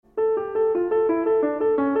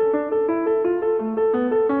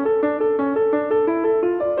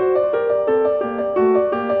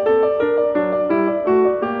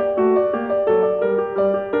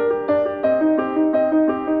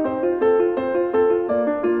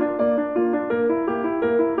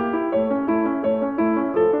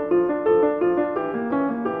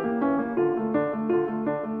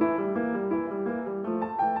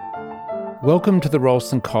Welcome to the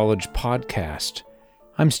Ralston College podcast.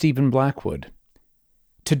 I'm Stephen Blackwood.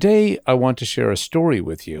 Today, I want to share a story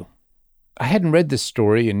with you. I hadn't read this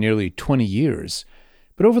story in nearly 20 years,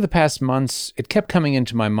 but over the past months, it kept coming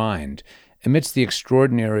into my mind amidst the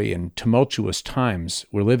extraordinary and tumultuous times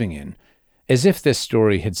we're living in, as if this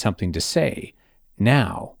story had something to say,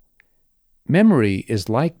 now. Memory is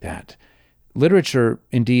like that. Literature,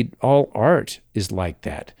 indeed all art, is like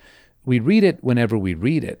that. We read it whenever we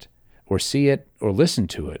read it, or see it, or listen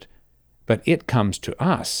to it. But it comes to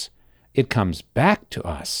us. It comes back to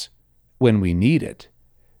us when we need it,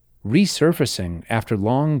 resurfacing after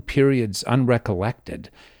long periods unrecollected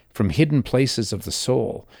from hidden places of the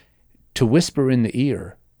soul, to whisper in the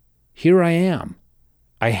ear, "Here I am.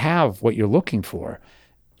 I have what you're looking for,"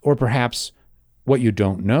 or perhaps what you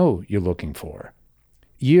don't know you're looking for.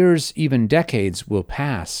 Years, even decades, will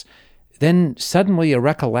pass. Then suddenly a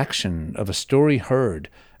recollection of a story heard,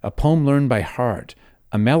 a poem learned by heart,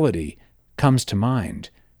 a melody comes to mind.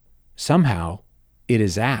 Somehow, it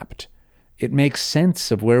is apt. It makes sense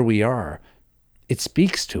of where we are. It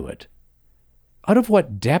speaks to it. Out of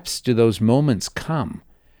what depths do those moments come?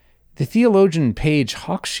 The theologian Paige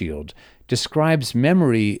Hawkshield describes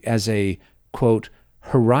memory as a, quote,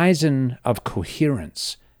 horizon of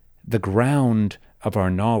coherence, the ground of our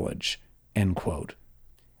knowledge, end quote.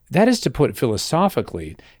 That is, to put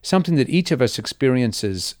philosophically, something that each of us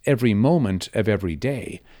experiences every moment of every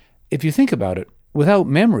day. If you think about it, without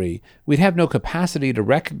memory, we'd have no capacity to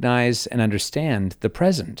recognize and understand the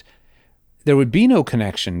present. There would be no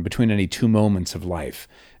connection between any two moments of life,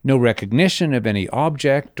 no recognition of any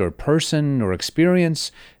object or person or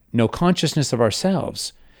experience, no consciousness of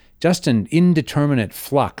ourselves, just an indeterminate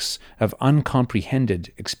flux of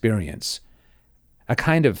uncomprehended experience, a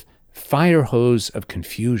kind of fire hose of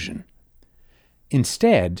confusion.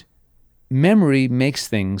 Instead, memory makes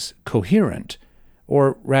things coherent,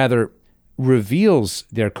 or rather, reveals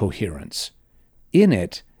their coherence. In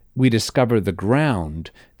it, we discover the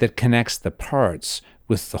ground that connects the parts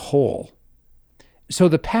with the whole. So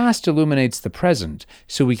the past illuminates the present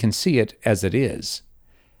so we can see it as it is.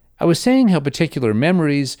 I was saying how particular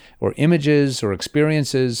memories, or images, or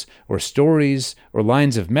experiences, or stories, or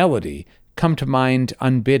lines of melody come to mind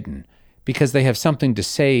unbidden, because they have something to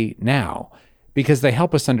say now, because they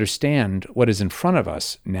help us understand what is in front of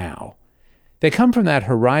us now. They come from that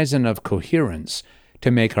horizon of coherence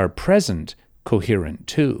to make our present coherent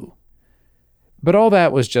too. But all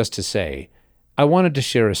that was just to say, I wanted to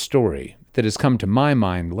share a story that has come to my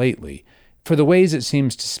mind lately for the ways it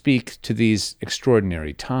seems to speak to these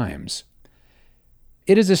extraordinary times.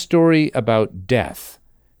 It is a story about death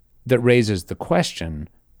that raises the question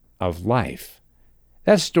of life.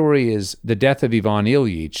 That story is The Death of Ivan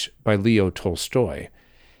Ilyich by Leo Tolstoy.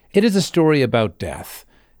 It is a story about death,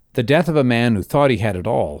 the death of a man who thought he had it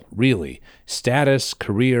all, really: status,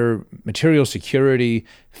 career, material security,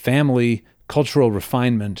 family, cultural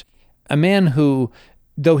refinement. A man who,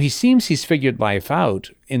 though he seems he's figured life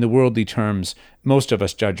out in the worldly terms most of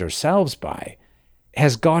us judge ourselves by,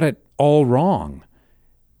 has got it all wrong.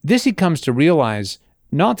 This he comes to realize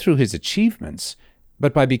not through his achievements,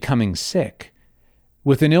 but by becoming sick,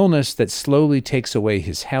 with an illness that slowly takes away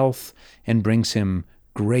his health and brings him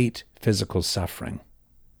great physical suffering.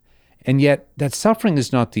 And yet, that suffering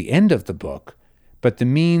is not the end of the book, but the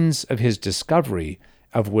means of his discovery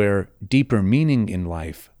of where deeper meaning in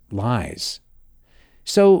life lies.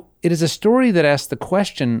 So, it is a story that asks the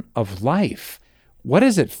question of life. What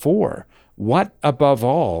is it for? What, above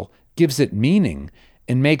all, gives it meaning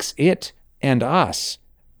and makes it and us,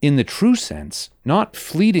 in the true sense, not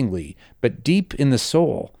fleetingly, but deep in the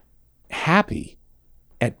soul, happy,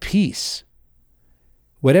 at peace?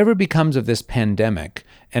 Whatever becomes of this pandemic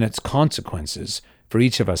and its consequences for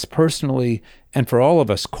each of us personally and for all of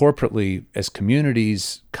us corporately as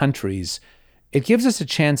communities, countries, it gives us a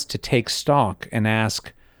chance to take stock and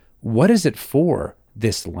ask, what is it for,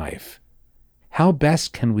 this life? How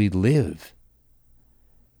best can we live?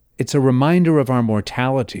 It's a reminder of our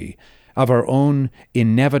mortality, of our own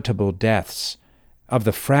inevitable deaths, of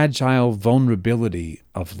the fragile vulnerability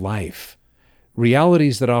of life,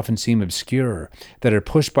 realities that often seem obscure, that are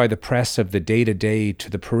pushed by the press of the day-to-day to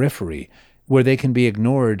the periphery, where they can be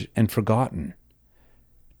ignored and forgotten.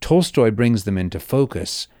 Tolstoy brings them into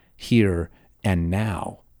focus here and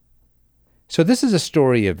now. So this is a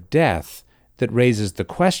story of death that raises the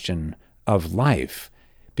question of life,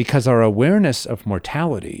 because our awareness of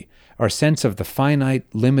mortality, our sense of the finite,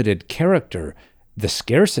 limited character, the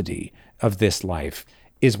scarcity of this life,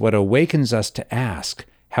 is what awakens us to ask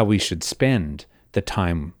how we should spend the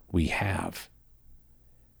time we have.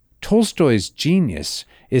 Tolstoy's genius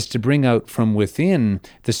is to bring out from within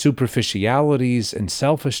the superficialities and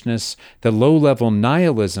selfishness, the low-level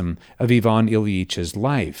nihilism of Ivan Ilyich's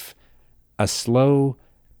life, a slow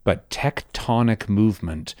but tectonic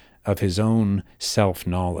movement of his own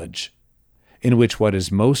self-knowledge, in which what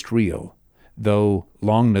is most real, though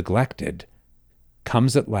long neglected,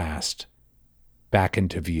 comes at last back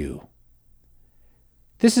into view.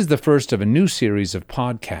 This is the first of a new series of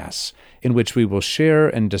podcasts in which we will share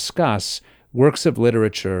and discuss works of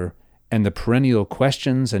literature and the perennial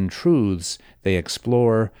questions and truths they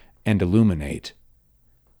explore and illuminate.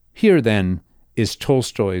 Here, then, is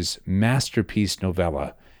Tolstoy's masterpiece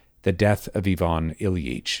novella, The Death of Ivan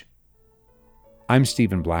Ilyich. I'm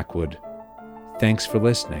Stephen Blackwood. Thanks for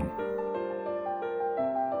listening.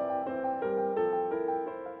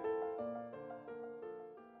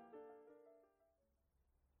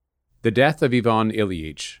 The Death of Ivan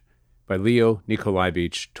Ilyich by Leo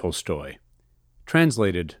Nikolaevich Tolstoy.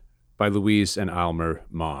 Translated by Louise and Aylmer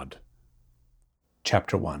Maude.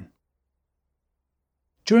 Chapter 1.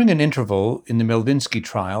 During an interval in the Melvinsky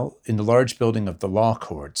trial in the large building of the law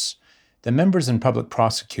courts, the members and public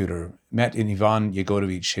prosecutor met in Ivan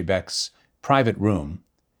Yegorovich Shebek's private room,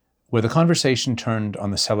 where the conversation turned on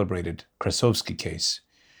the celebrated Krasovsky case.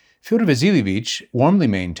 Fyodor Vasilievich warmly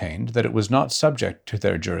maintained that it was not subject to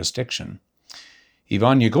their jurisdiction.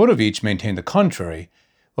 Ivan Yegorovich maintained the contrary,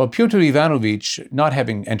 while Pyotr Ivanovich, not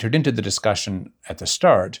having entered into the discussion at the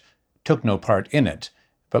start, took no part in it,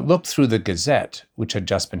 but looked through the Gazette, which had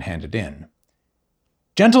just been handed in.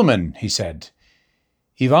 "Gentlemen," he said,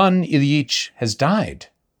 "Ivan Ilyich has died."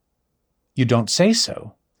 "You don't say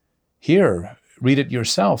so." "Here, read it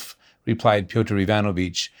yourself," replied Pyotr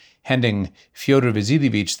Ivanovich, handing Fyodor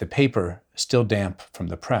Vasilievich the paper, still damp from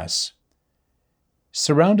the press.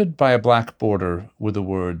 Surrounded by a black border were the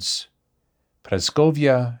words,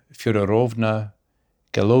 "Praskovya Fyodorovna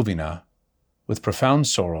Galovina, with profound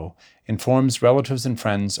sorrow, informs relatives and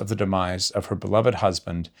friends of the demise of her beloved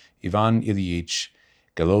husband, Ivan Ilyich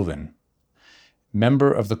Galovin,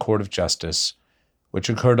 member of the Court of Justice, which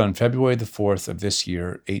occurred on February the 4th of this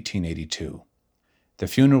year, 1882. The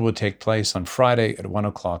funeral will take place on Friday at 1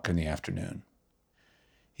 o'clock in the afternoon."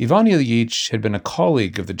 Ivan Ilyich had been a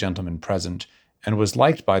colleague of the gentlemen present and was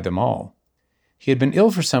liked by them all. He had been ill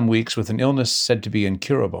for some weeks with an illness said to be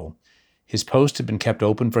incurable. His post had been kept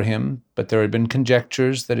open for him, but there had been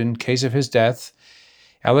conjectures that in case of his death,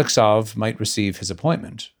 Alexov might receive his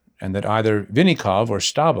appointment, and that either Vinnikov or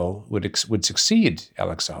Stabel would succeed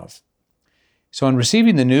Alexov. So on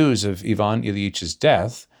receiving the news of Ivan Ilyich's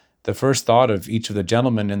death, the first thought of each of the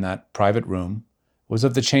gentlemen in that private room was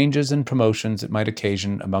of the changes and promotions it might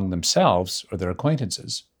occasion among themselves or their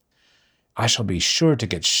acquaintances. "I shall be sure to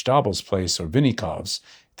get Stabel's place or Vinnikov's,"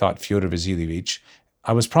 thought Fyodor Vasilievich.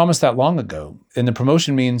 "I was promised that long ago, and the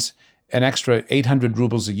promotion means an extra 800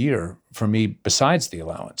 rubles a year for me besides the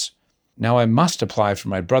allowance. Now I must apply for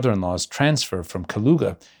my brother-in-law's transfer from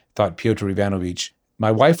Kaluga," thought Pyotr Ivanovich.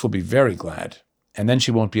 "My wife will be very glad, and then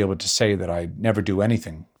she won't be able to say that I never do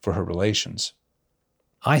anything for her relations."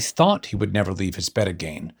 "I thought he would never leave his bed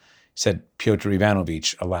again," said Pyotr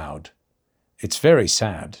Ivanovich aloud. "It's very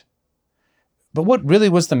sad." But what really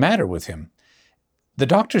was the matter with him? The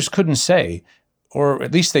doctors couldn't say, or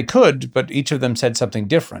at least they could, but each of them said something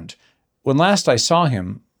different. When last I saw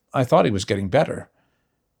him, I thought he was getting better.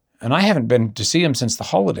 And I haven't been to see him since the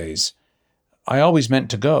holidays. I always meant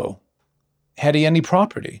to go. Had he any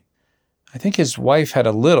property? I think his wife had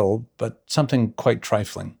a little, but something quite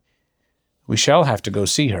trifling. We shall have to go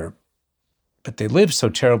see her. But they live so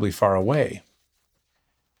terribly far away."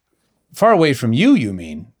 "Far away from you, you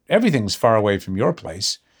mean? Everything's far away from your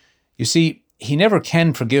place. You see, he never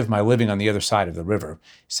can forgive my living on the other side of the river,"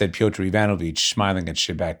 said Pyotr Ivanovich, smiling at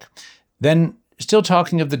Shebek. Then, still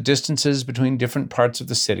talking of the distances between different parts of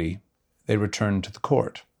the city, they returned to the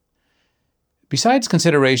court. Besides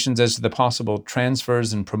considerations as to the possible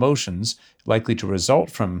transfers and promotions likely to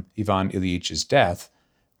result from Ivan Ilyich's death,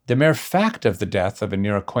 the mere fact of the death of a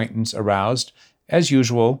near acquaintance aroused, as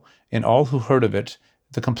usual, in all who heard of it,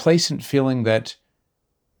 the complacent feeling that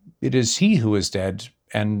it is he who is dead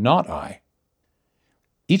and not I.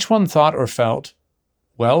 Each one thought or felt,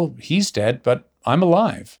 well, he's dead, but I'm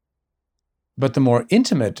alive. But the more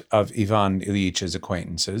intimate of Ivan Ilyich's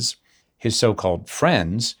acquaintances, his so-called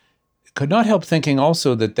friends, could not help thinking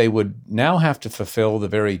also that they would now have to fulfill the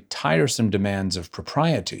very tiresome demands of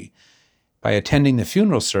propriety by attending the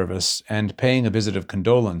funeral service and paying a visit of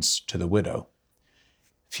condolence to the widow.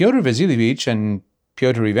 Fyodor Vasilievich and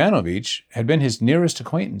Pyotr Ivanovich had been his nearest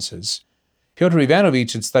acquaintances. Pyotr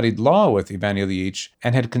Ivanovich had studied law with Ivan Ilyich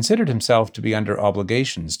and had considered himself to be under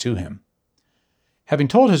obligations to him. Having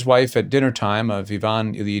told his wife at dinner time of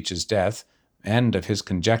Ivan Ilyich's death and of his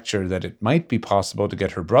conjecture that it might be possible to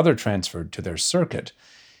get her brother transferred to their circuit,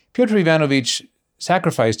 Pyotr Ivanovich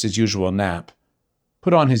sacrificed his usual nap,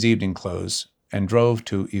 put on his evening clothes, and drove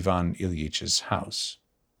to Ivan Ilyich's house.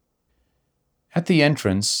 At the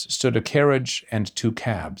entrance stood a carriage and 2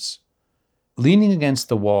 cabs. Leaning against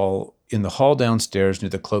the wall in the hall downstairs near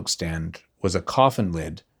the cloak stand was a coffin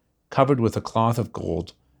lid covered with a cloth of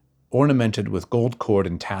gold, ornamented with gold cord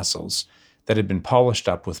and tassels that had been polished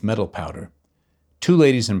up with metal powder. 2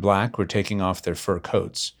 ladies in black were taking off their fur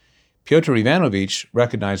coats. Pyotr Ivanovich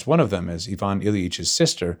recognized one of them as Ivan Ilyich's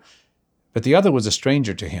sister, but the other was a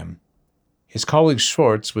stranger to him. His colleague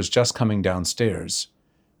Schwartz was just coming downstairs,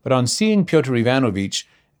 but on seeing Pyotr Ivanovich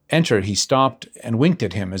enter, he stopped and winked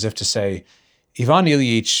at him as if to say, "Ivan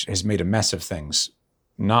Ilyich has made a mess of things,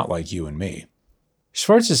 not like you and me."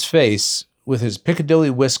 Schwartz's face, with his Piccadilly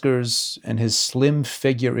whiskers and his slim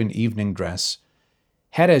figure in evening dress,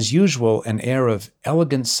 had as usual an air of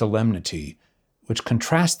elegant solemnity, which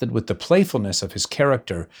contrasted with the playfulness of his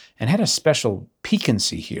character and had a special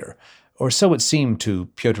piquancy here, or so it seemed to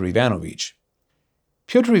Pyotr Ivanovich.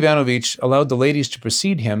 Pyotr Ivanovich allowed the ladies to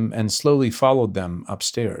precede him and slowly followed them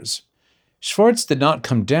upstairs. Schwartz did not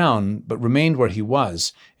come down, but remained where he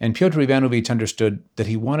was, and Pyotr Ivanovich understood that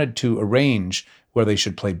he wanted to arrange where they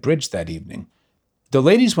should play bridge that evening. The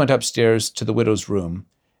ladies went upstairs to the widow's room,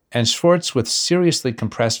 and Schwartz, with seriously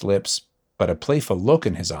compressed lips but a playful look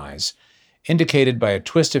in his eyes, indicated by a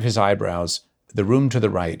twist of his eyebrows the room to the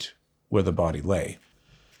right where the body lay.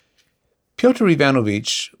 Pyotr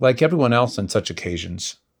Ivanovich, like everyone else on such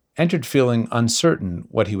occasions, entered feeling uncertain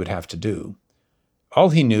what he would have to do. All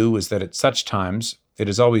he knew was that at such times it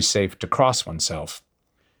is always safe to cross oneself.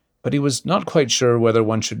 But he was not quite sure whether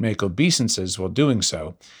one should make obeisances while doing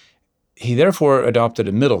so. He therefore adopted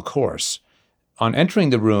a middle course. On entering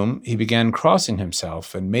the room, he began crossing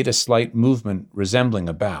himself and made a slight movement resembling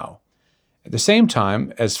a bow. At the same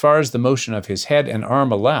time, as far as the motion of his head and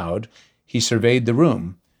arm allowed, he surveyed the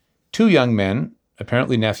room. 2 young men,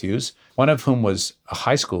 apparently nephews, one of whom was a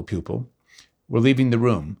high school pupil, were leaving the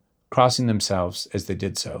room, crossing themselves as they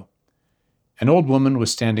did so. An old woman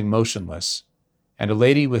was standing motionless, and a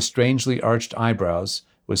lady with strangely arched eyebrows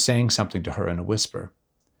was saying something to her in a whisper.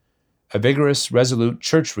 A vigorous, resolute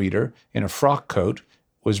church reader in a frock coat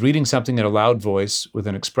was reading something in a loud voice with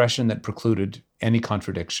an expression that precluded any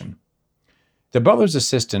contradiction. The butler's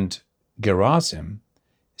assistant, Gerasim,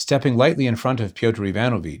 stepping lightly in front of Pyotr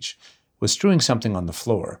Ivanovich, was strewing something on the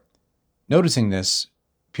floor. Noticing this,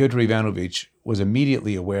 Pyotr Ivanovich was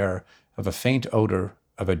immediately aware of a faint odor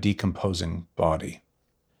of a decomposing body.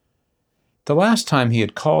 The last time he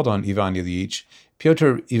had called on Ivan Ilyich,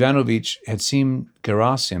 Pyotr Ivanovich had seen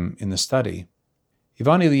Gerasim in the study.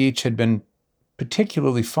 Ivan Ilyich had been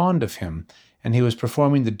particularly fond of him, and he was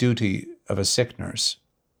performing the duty of a sick nurse.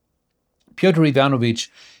 Pyotr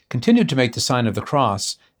Ivanovich continued to make the sign of the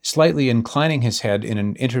cross, slightly inclining his head in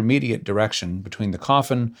an intermediate direction between the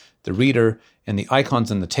coffin, the reader, and the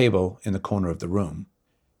icons on the table in the corner of the room.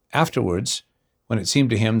 Afterwards, when it seemed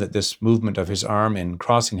to him that this movement of his arm in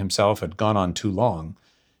crossing himself had gone on too long,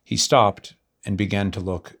 he stopped and began to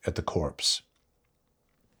look at the corpse.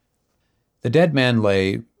 The dead man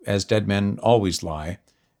lay, as dead men always lie,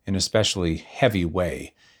 in a specially heavy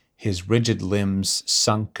way, his rigid limbs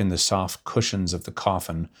sunk in the soft cushions of the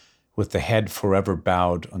coffin, with the head forever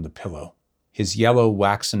bowed on the pillow. His yellow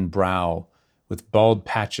waxen brow, with bald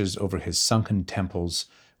patches over his sunken temples,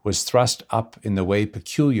 was thrust up in the way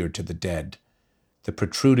peculiar to the dead, the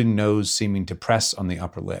protruding nose seeming to press on the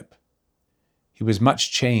upper lip. He was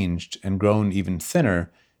much changed and grown even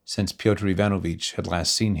thinner since Pyotr Ivanovich had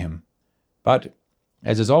last seen him. But,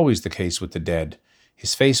 as is always the case with the dead,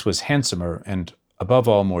 his face was handsomer and, above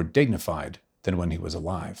all, more dignified than when he was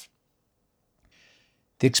alive.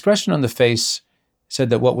 The expression on the face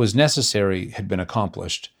said that what was necessary had been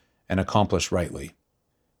accomplished, and accomplished rightly.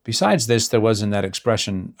 Besides this, there was in that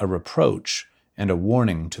expression a reproach and a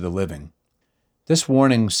warning to the living. This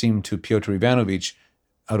warning seemed to Pyotr Ivanovich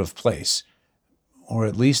out of place, or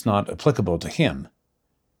at least not applicable to him.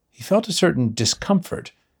 He felt a certain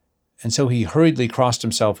discomfort, and so he hurriedly crossed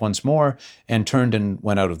himself once more and turned and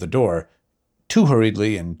went out of the door, too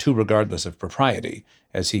hurriedly and too regardless of propriety,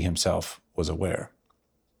 as he himself was aware.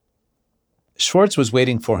 Schwartz was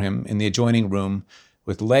waiting for him in the adjoining room,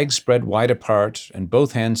 with legs spread wide apart and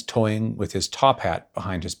both hands toying with his top hat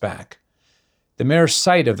behind his back. The mere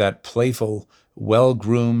sight of that playful,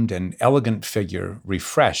 well-groomed and elegant figure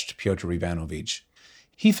refreshed Pyotr Ivanovich.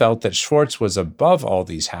 He felt that Schwartz was above all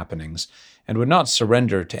these happenings and would not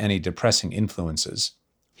surrender to any depressing influences.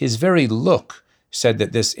 His very look said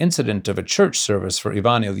that this incident of a church service for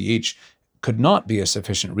Ivan Ilyich could not be a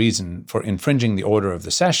sufficient reason for infringing the order of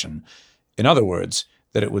the session. In other words,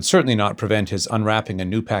 that it would certainly not prevent his unwrapping a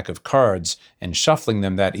new pack of cards and shuffling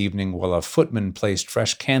them that evening while a footman placed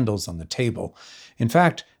fresh candles on the table. In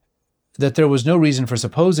fact, that there was no reason for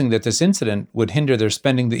supposing that this incident would hinder their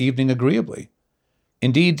spending the evening agreeably.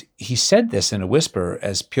 Indeed, he said this in a whisper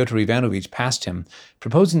as Pyotr Ivanovitch passed him,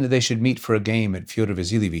 proposing that they should meet for a game at Fyodor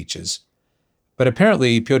Vasilievich's. But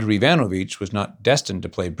apparently Pyotr Ivanovitch was not destined to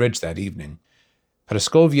play bridge that evening.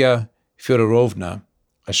 Praskovya Fyodorovna,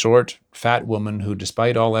 a short, fat woman who,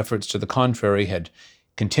 despite all efforts to the contrary, had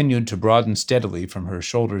continued to broaden steadily from her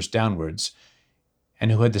shoulders downwards,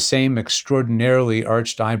 and who had the same extraordinarily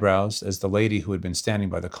arched eyebrows as the lady who had been standing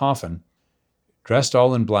by the coffin, dressed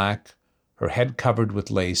all in black, her head covered with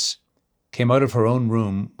lace, came out of her own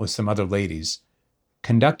room with some other ladies,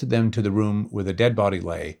 conducted them to the room where the dead body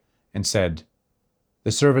lay, and said,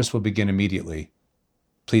 "The service will begin immediately.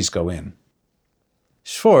 Please go in."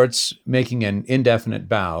 Schwartz, making an indefinite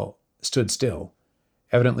bow, stood still,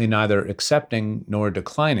 evidently neither accepting nor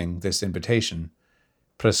declining this invitation.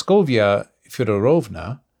 Praskovya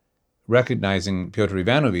Fyodorovna, recognizing Pyotr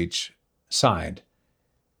Ivanovitch, sighed,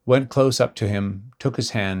 went close up to him, took his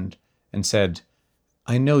hand, and said,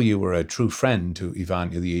 "I know you were a true friend to Ivan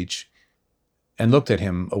Ilyich," and looked at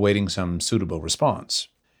him, awaiting some suitable response.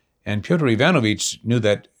 And Pyotr Ivanovitch knew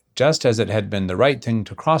that, just as it had been the right thing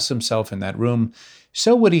to cross himself in that room,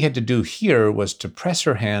 so what he had to do here was to press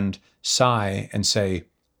her hand, sigh, and say,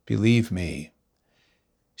 "Believe me."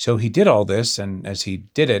 So he did all this, and as he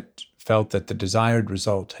did it, felt that the desired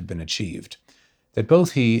result had been achieved, that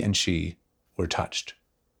both he and she were touched.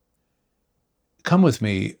 "Come with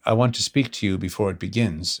me, I want to speak to you before it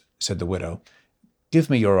begins," said the widow. "Give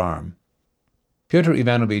me your arm." Pyotr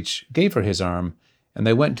Ivanovitch gave her his arm, and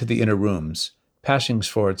they went to the inner rooms, passing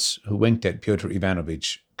Schwartz, who winked at Pyotr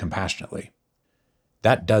Ivanovitch compassionately.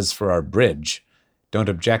 "That does for our bridge. Don't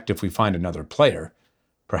object if we find another player.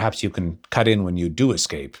 Perhaps you can cut in when you do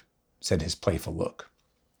escape," said his playful look.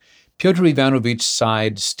 Pyotr Ivanovitch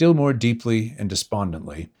sighed still more deeply and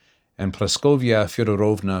despondently, and Praskovya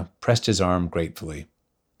Fyodorovna pressed his arm gratefully.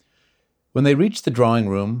 When they reached the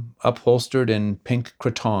drawing-room, upholstered in pink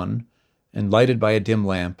cretonne and lighted by a dim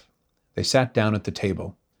lamp, they sat down at the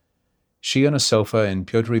table, she on a sofa and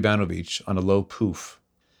Pyotr Ivanovitch on a low pouf,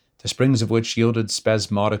 the springs of which yielded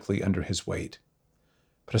spasmodically under his weight.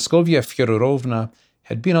 Praskovya Fyodorovna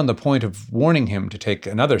had been on the point of warning him to take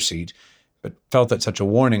another seat, but felt that such a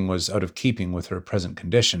warning was out of keeping with her present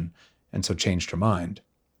condition, and so changed her mind.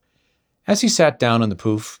 As he sat down on the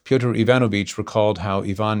pouf, Pyotr Ivanovitch recalled how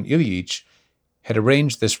Ivan Ilyich had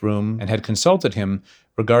arranged this room and had consulted him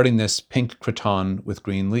regarding this pink cretonne with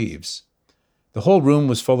green leaves. The whole room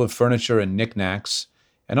was full of furniture and knickknacks,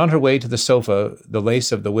 and on her way to the sofa, the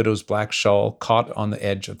lace of the widow's black shawl caught on the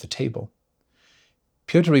edge of the table.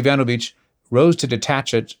 Pyotr Ivanovitch rose to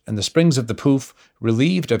detach it, and the springs of the pouf,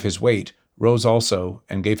 relieved of his weight, rose also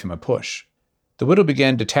and gave him a push. The widow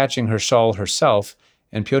began detaching her shawl herself,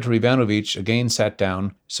 and Pyotr Ivanovitch again sat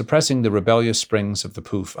down, suppressing the rebellious springs of the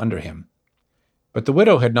pouf under him. But the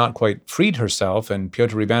widow had not quite freed herself, and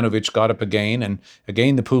Pyotr Ivanovitch got up again, and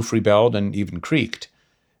again the pouf rebelled and even creaked.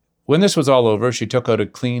 When this was all over, she took out a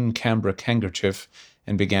clean cambric handkerchief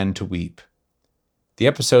and began to weep. The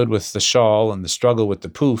episode with the shawl and the struggle with the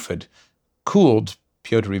pouf had cooled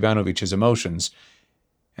Pyotr Ivanovitch's emotions,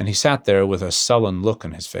 and he sat there with a sullen look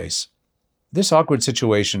on his face. This awkward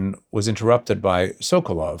situation was interrupted by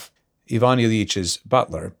Sokolov, Ivan Ilyич's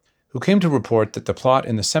butler, who came to report that the plot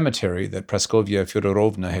in the cemetery that Praskovya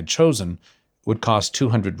Fyodorovna had chosen would cost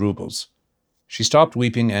 200 rubles. She stopped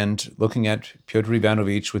weeping and, looking at Pyotr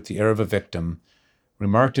Ivanovitch with the air of a victim,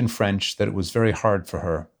 remarked in French that it was very hard for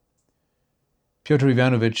her. Pyotr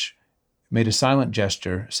Ivanovitch made a silent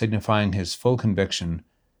gesture signifying his full conviction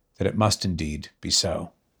that it must indeed be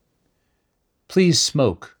so. "Please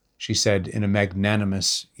smoke," she said in a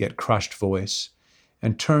magnanimous yet crushed voice,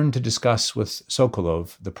 and turned to discuss with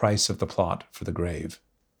Sokolov the price of the plot for the grave.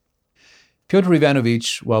 Pyotr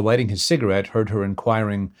Ivanovitch, while lighting his cigarette, heard her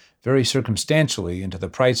inquiring very circumstantially into the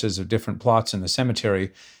prices of different plots in the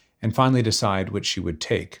cemetery, and finally decided which she would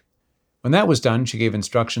take. When that was done, she gave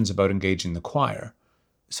instructions about engaging the choir.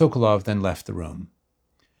 Sokolov then left the room.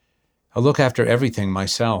 "I'll look after everything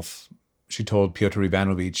myself," she told Pyotr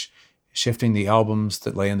Ivanovitch, shifting the albums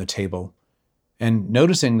that lay on the table, and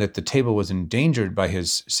noticing that the table was endangered by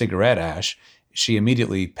his cigarette ash, she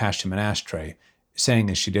immediately passed him an ashtray, saying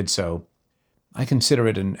as she did so, I consider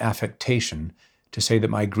it an affectation to say that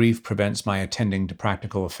my grief prevents my attending to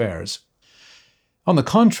practical affairs. On the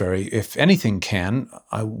contrary, if anything can,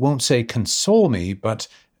 I won't say console me, but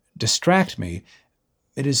distract me,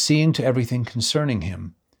 it is seeing to everything concerning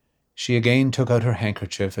him. She again took out her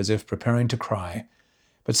handkerchief as if preparing to cry,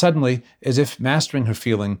 but suddenly, as if mastering her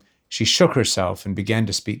feeling, she shook herself and began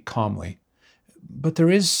to speak calmly. But there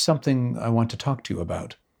is something I want to talk to you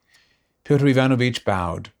about. Pyotr Ivanovitch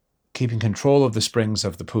bowed, keeping control of the springs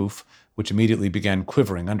of the poof, which immediately began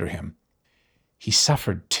quivering under him. He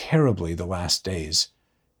suffered terribly the last days.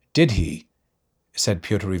 Did he? Said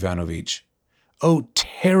Pyotr Ivanovitch. Oh,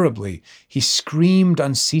 terribly! He screamed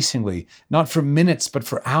unceasingly, not for minutes, but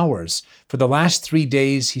for hours. For the last 3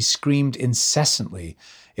 days he screamed incessantly.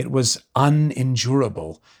 It was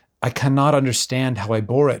unendurable. I cannot understand how I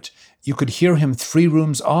bore it. You could hear him 3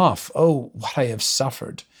 rooms off. Oh, what I have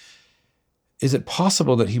suffered! Is it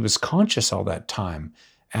possible that he was conscious all that time?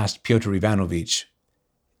 Asked Pyotr Ivanovitch.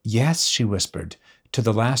 Yes, she whispered, to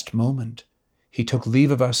the last moment. He took leave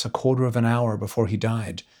of us a quarter of an hour before he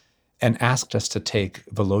died, and asked us to take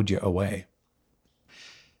Volodya away.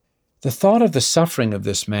 The thought of the suffering of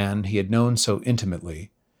this man he had known so intimately,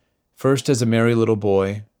 first as a merry little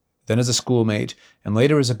boy, then as a schoolmate, and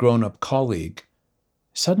later as a grown-up colleague,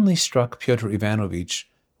 suddenly struck Pyotr Ivanovitch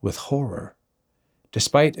with horror,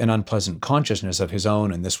 despite an unpleasant consciousness of his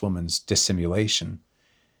own and this woman's dissimulation.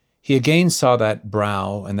 He again saw that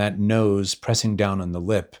brow and that nose pressing down on the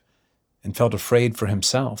lip, and felt afraid for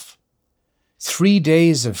himself. 3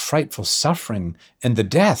 days of frightful suffering, and the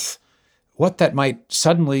death! What that might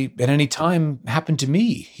suddenly, at any time, happen to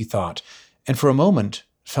me, he thought, and for a moment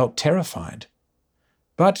felt terrified.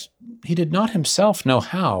 But he did not himself know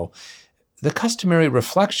how. The customary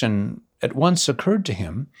reflection at once occurred to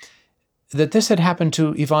him that this had happened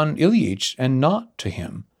to Ivan Ilyich and not to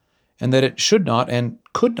him, and that it should not and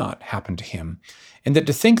could not happen to him, and that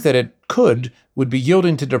to think that it could would be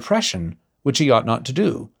yielding to depression, which he ought not to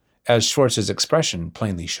do, as Schwartz's expression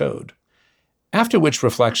plainly showed. After which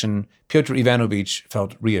reflection, Pyotr Ivanovitch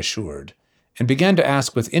felt reassured, and began to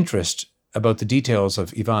ask with interest about the details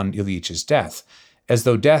of Ivan Ilyitch's death, as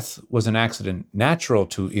though death was an accident natural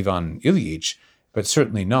to Ivan Ilyich, but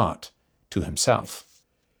certainly not to himself.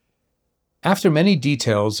 After many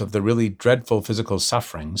details of the really dreadful physical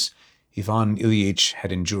sufferings Ivan Ilyich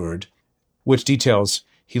had endured, which details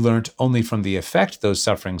he learnt only from the effect those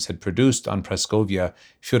sufferings had produced on Praskovya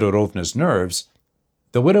Fyodorovna's nerves,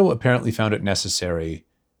 the widow apparently found it necessary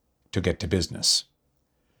to get to business.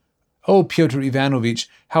 "Oh, Pyotr Ivanovitch,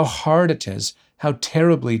 how hard it is! How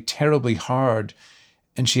terribly, terribly hard!"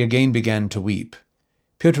 And she again began to weep.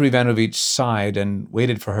 Pyotr Ivanovitch sighed and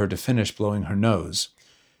waited for her to finish blowing her nose.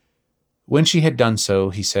 When she had done so,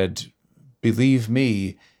 he said, "Believe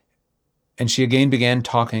me," and she again began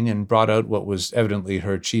talking and brought out what was evidently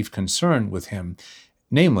her chief concern with him,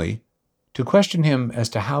 namely, to question him as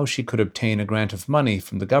to how she could obtain a grant of money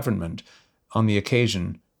from the government on the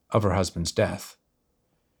occasion of her husband's death.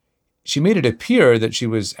 She made it appear that she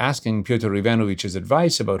was asking Pyotr Ivanovitch's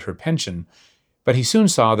advice about her pension, but he soon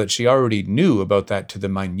saw that she already knew about that to the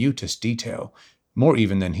minutest detail, more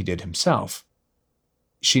even than he did himself.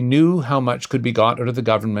 She knew how much could be got out of the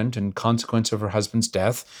government in consequence of her husband's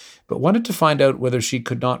death, but wanted to find out whether she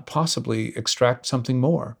could not possibly extract something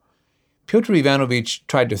more. Pyotr Ivanovitch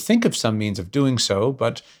tried to think of some means of doing so,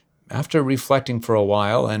 but after reflecting for a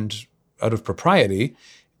while and, out of propriety,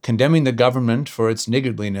 condemning the government for its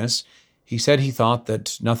niggardliness, he said he thought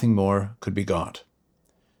that nothing more could be got.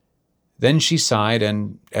 Then she sighed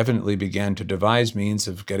and evidently began to devise means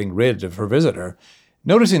of getting rid of her visitor.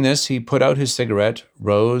 Noticing this, he put out his cigarette,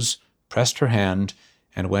 rose, pressed her hand,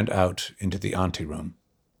 and went out into the anteroom.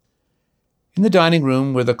 In the dining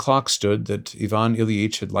room, where the clock stood that Ivan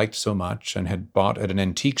Ilyich had liked so much and had bought at an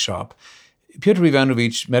antique shop, Pyotr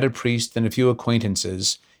Ivanovitch met a priest and a few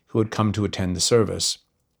acquaintances who had come to attend the service,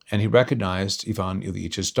 and he recognized Ivan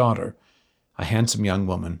Ilyitch's daughter, a handsome young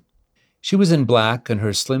woman. She was in black, and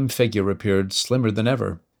her slim figure appeared slimmer than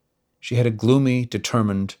ever. She had a gloomy,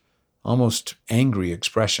 determined, almost angry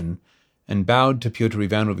expression, and bowed to Pyotr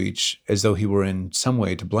Ivanovitch as though he were in some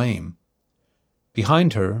way to blame.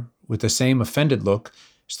 Behind her, with the same offended look,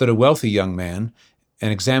 stood a wealthy young man,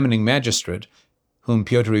 an examining magistrate, whom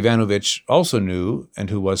Pyotr Ivanovitch also knew and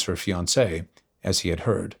who was her fiancé, as he had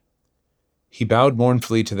heard. He bowed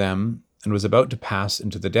mournfully to them and was about to pass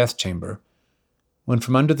into the death chamber, when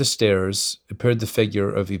from under the stairs appeared the figure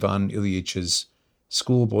of Ivan Ilyitch's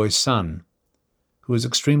schoolboy son, who was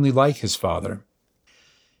extremely like his father.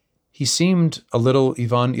 He seemed a little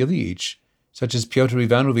Ivan Ilyich, such as Pyotr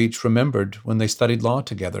Ivanovitch remembered when they studied law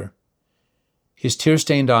together. His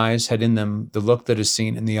tear-stained eyes had in them the look that is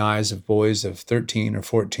seen in the eyes of boys of 13 or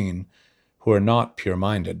 14 who are not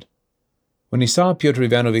pure-minded. When he saw Pyotr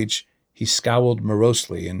Ivanovitch, he scowled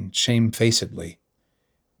morosely and shamefacedly.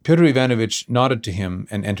 Pyotr Ivanovitch nodded to him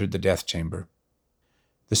and entered the death chamber.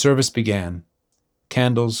 The service began.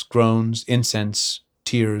 Candles, groans, incense,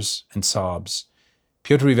 tears, and sobs.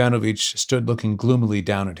 Pyotr Ivanovitch stood looking gloomily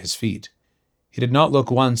down at his feet. He did not look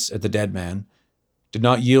once at the dead man, did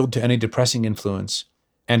not yield to any depressing influence,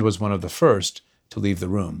 and was one of the first to leave the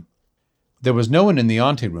room. There was no one in the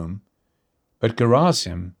anteroom, but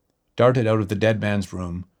Gerasim darted out of the dead man's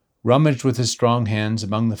room, rummaged with his strong hands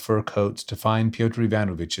among the fur coats to find Pyotr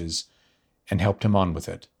Ivanovitch's, and helped him on with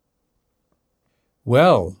it.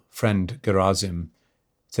 "Well, friend Gerasim,"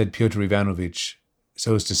 said Pyotr Ivanovitch,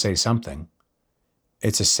 so as to say something,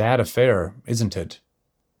 "it's a sad affair, isn't it?"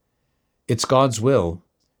 "It's God's will.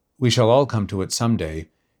 We shall all come to it some day,"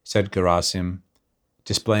 said Gerasim,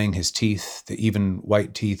 displaying his teeth, the even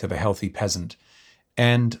white teeth of a healthy peasant,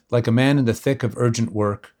 and, like a man in the thick of urgent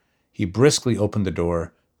work, he briskly opened the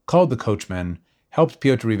door, called the coachman, helped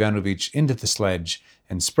Pyotr Ivanovitch into the sledge,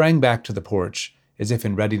 and sprang back to the porch as if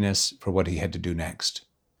in readiness for what he had to do next.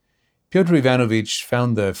 Pyotr Ivanovitch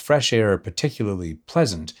found the fresh air particularly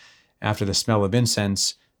pleasant after the smell of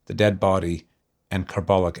incense, the dead body, and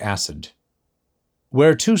carbolic acid.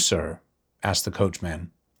 "Where to, sir?" asked the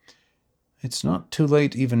coachman. "It's not too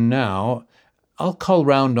late even now. I'll call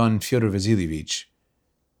round on Fyodor Vasilievich."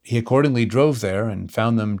 He accordingly drove there and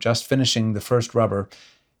found them just finishing the first rubber,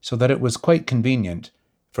 so that it was quite convenient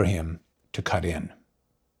for him to cut in.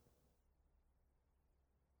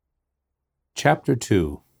 Chapter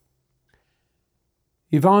 2.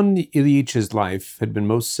 Ivan Ilyich's life had been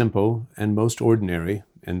most simple and most ordinary,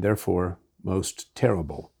 and therefore most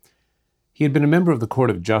terrible. He had been a member of the Court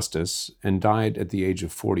of Justice and died at the age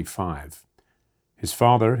of 45. His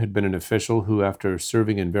father had been an official who, after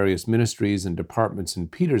serving in various ministries and departments in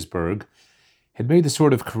Petersburg, had made the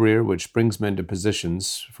sort of career which brings men to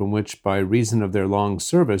positions from which, by reason of their long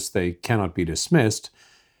service, they cannot be dismissed,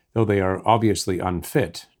 though they are obviously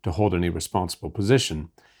unfit to hold any responsible position,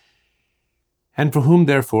 and for whom,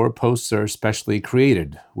 therefore, posts are specially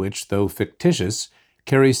created, which, though fictitious,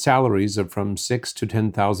 carry salaries of from 6,000 to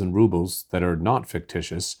 10,000 rubles that are not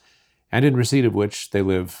fictitious, and in receipt of which they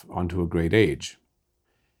live unto a great age.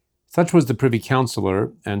 Such was the privy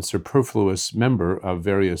councillor and superfluous member of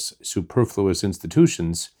various superfluous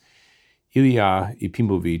institutions, Ilya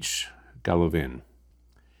Epimovich Golovin.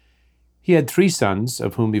 He had 3 sons,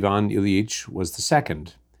 of whom Ivan Ilyich was the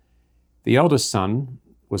second. The eldest son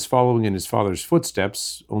was following in his father's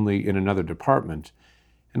footsteps, only in another department,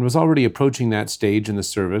 and was already approaching that stage in the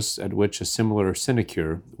service at which a similar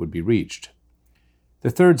sinecure would be reached. The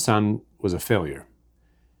third son was a failure.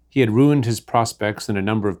 He had ruined his prospects in a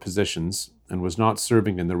number of positions and was not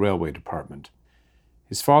serving in the railway department.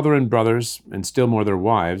 His father and brothers, and still more their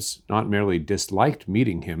wives, not merely disliked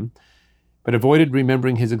meeting him, but avoided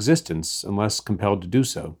remembering his existence unless compelled to do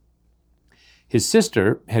so. His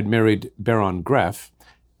sister had married Baron Greff,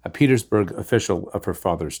 a Petersburg official of her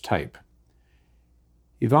father's type.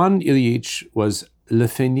 Ivan Ilyich was le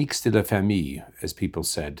phénix de la famille, as people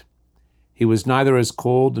said. He was neither as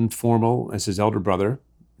cold and formal as his elder brother,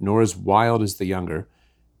 nor as wild as the younger,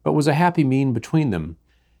 but was a happy mean between them,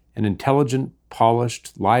 an intelligent,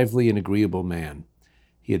 polished, lively, and agreeable man.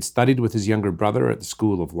 He had studied with his younger brother at the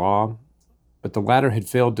School of Law, but the latter had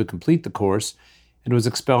failed to complete the course and was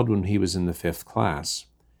expelled when he was in the 5th class.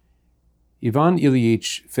 Ivan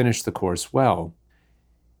Ilyich finished the course well.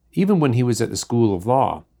 Even when he was at the School of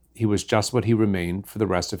Law, he was just what he remained for the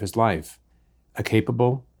rest of his life, a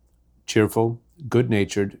capable, cheerful,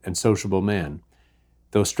 good-natured, and sociable man,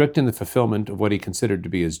 though strict in the fulfillment of what he considered to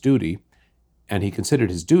be his duty, and he considered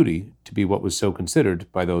his duty to be what was so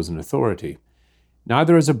considered by those in authority.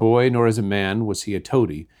 Neither as a boy nor as a man was he a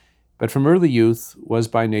toady, but from early youth was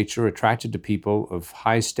by nature attracted to people of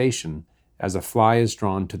high station as a fly is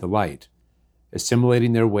drawn to the light,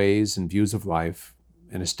 assimilating their ways and views of life,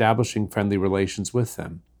 and establishing friendly relations with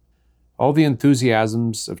them. All the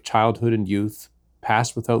enthusiasms of childhood and youth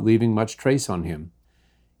passed without leaving much trace on him.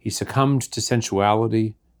 He succumbed to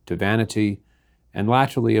sensuality, to vanity, and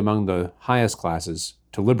latterly among the highest classes,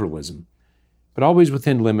 to liberalism, but always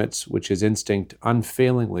within limits which his instinct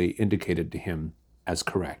unfailingly indicated to him as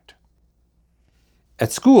correct.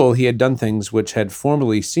 At school, he had done things which had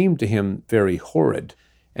formerly seemed to him very horrid,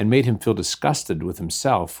 and made him feel disgusted with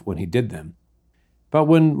himself when he did them. But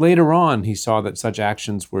when later on he saw that such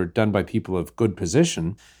actions were done by people of good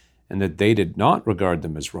position, and that they did not regard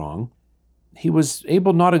them as wrong, he was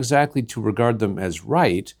able not exactly to regard them as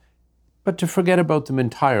right, but to forget about them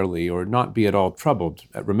entirely or not be at all troubled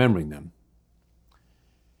at remembering them.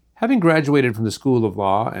 Having graduated from the School of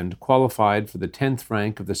Law and qualified for the 10th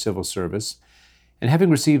rank of the civil service, and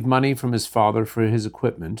having received money from his father for his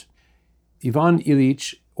equipment, Ivan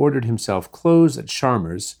Ilyich ordered himself clothes at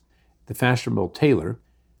Charmer's, the fashionable tailor,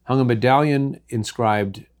 hung a medallion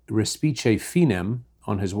inscribed Respice Finem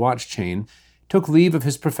on his watch chain, took leave of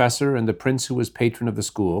his professor and the prince who was patron of the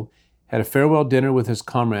school, had a farewell dinner with his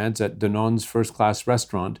comrades at Danon's first-class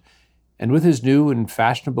restaurant, and with his new and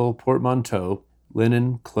fashionable portmanteau,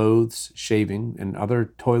 linen, clothes, shaving, and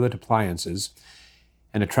other toilet appliances,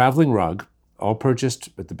 and a traveling rug, all purchased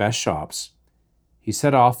at the best shops, he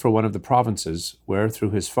set off for one of the provinces where,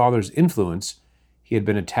 through his father's influence, he had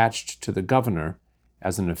been attached to the governor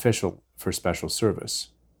as an official for special service.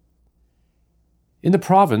 In the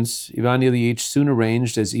province, Ivan Ilyich soon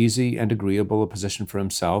arranged as easy and agreeable a position for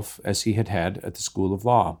himself as he had had at the School of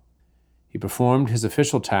Law. He performed his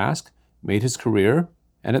official task, made his career,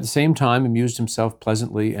 and at the same time amused himself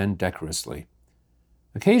pleasantly and decorously.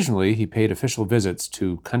 Occasionally, he paid official visits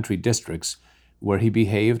to country districts where he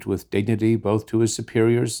behaved with dignity both to his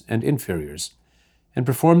superiors and inferiors, and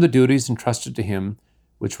performed the duties entrusted to him,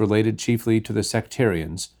 which related chiefly to the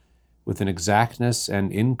sectarians, with an exactness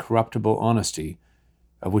and incorruptible honesty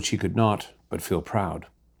of which he could not but feel proud.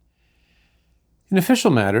 In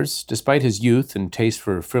official matters, despite his youth and taste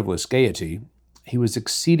for frivolous gaiety, he was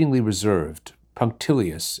exceedingly reserved,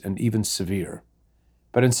 punctilious, and even severe.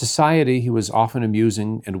 But in society he was often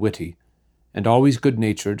amusing and witty, and always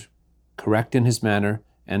good-natured, correct in his manner,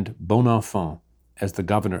 and bon enfant, as the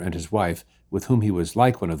governor and his wife, with whom he was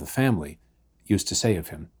like one of the family, used to say of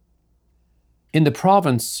him. In the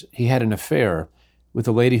province he had an affair with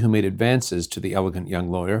a lady who made advances to the elegant young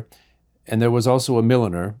lawyer, and there was also a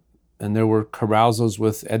milliner, and there were carousals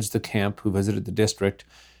with aides-de-camp who visited the district,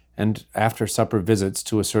 and after-supper visits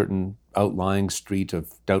to a certain outlying street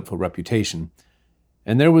of doubtful reputation.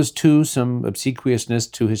 And there was, too, some obsequiousness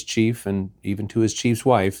to his chief and even to his chief's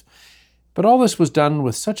wife, but all this was done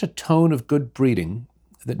with such a tone of good breeding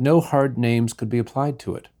that no hard names could be applied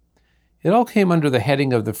to it. It all came under the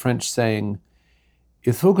heading of the French saying,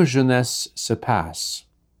 "Il faut que jeunesse se passe."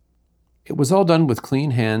 It was all done with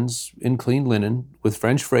clean hands, in clean linen, with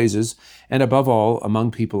French phrases, and above all,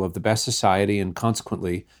 among people of the best society and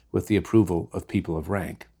consequently with the approval of people of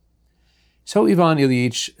rank. So Ivan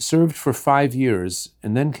Ilyich served for 5 years,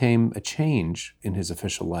 and then came a change in his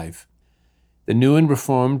official life. The new and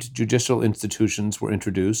reformed judicial institutions were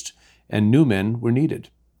introduced, and new men were needed.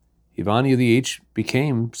 Ivan Ilyich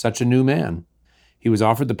became such a new man. He was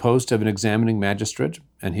offered the post of an examining magistrate,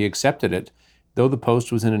 and he accepted it, though the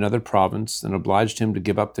post was in another province and obliged him to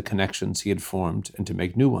give up the connections he had formed and to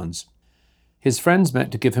make new ones. His friends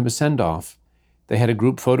met to give him a send-off. They had a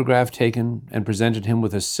group photograph taken and presented him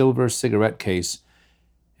with a silver cigarette case,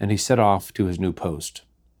 and he set off to his new post.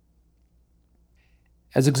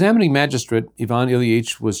 As examining magistrate, Ivan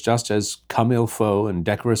Ilyich was just as comme il faut and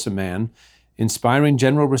decorous a man, inspiring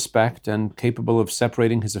general respect and capable of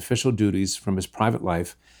separating his official duties from his private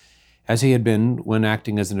life, as he had been when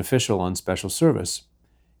acting as an official on special service.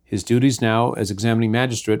 His duties now as examining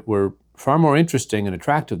magistrate were far more interesting and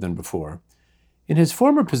attractive than before. In his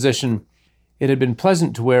former position, it had been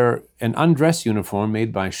pleasant to wear an undress uniform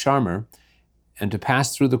made by Charmer and to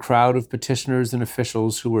pass through the crowd of petitioners and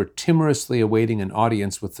officials who were timorously awaiting an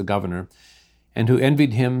audience with the governor and who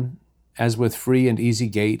envied him as with free and easy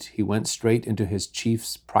gait he went straight into his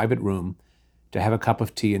chief's private room to have a cup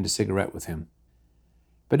of tea and a cigarette with him.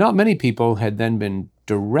 But not many people had then been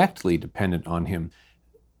directly dependent on him,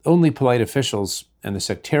 only polite officials and the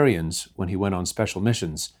sectarians when he went on special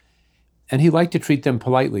missions, and he liked to treat them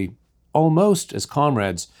politely, almost as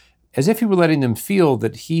comrades, as if he were letting them feel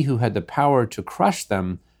that he who had the power to crush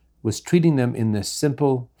them was treating them in this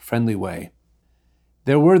simple, friendly way.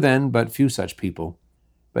 There were then but few such people,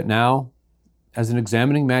 but now, as an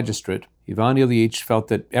examining magistrate, Ivan Ilyich felt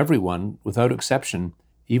that everyone, without exception,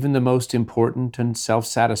 even the most important and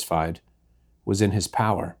self-satisfied, was in his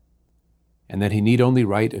power, and that he need only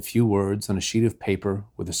write a few words on a sheet of paper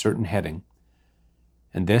with a certain heading,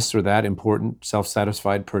 and this or that important,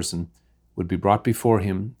 self-satisfied person would be brought before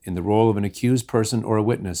him in the role of an accused person or a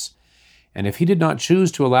witness, and if he did not choose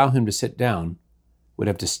to allow him to sit down, would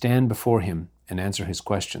have to stand before him and answer his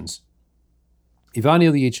questions. Ivan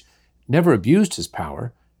Ilyich never abused his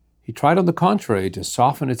power. He tried, on the contrary, to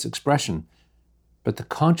soften its expression, but the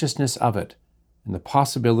consciousness of it and the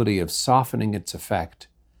possibility of softening its effect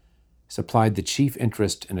supplied the chief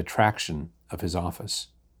interest and attraction of his office.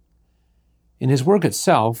 In his work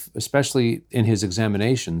itself, especially in his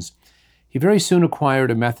examinations, He very soon acquired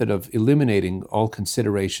a method of eliminating all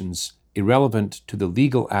considerations irrelevant to the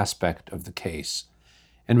legal aspect of the case,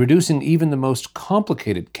 and reducing even the most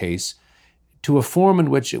complicated case to a form in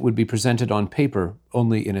which it would be presented on paper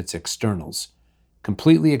only in its externals,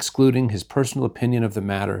 completely excluding his personal opinion of the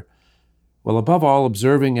matter, while above all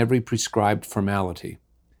observing every prescribed formality.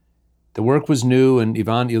 The work was new, and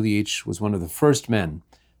Ivan Ilyich was one of the first men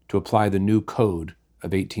to apply the new code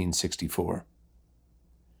of 1864.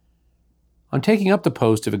 On taking up the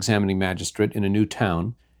post of examining magistrate in a new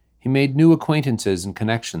town, he made new acquaintances and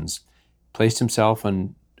connections, placed himself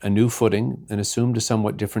on a new footing, and assumed a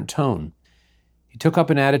somewhat different tone. He took up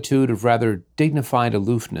an attitude of rather dignified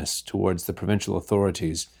aloofness towards the provincial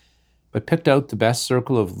authorities, but picked out the best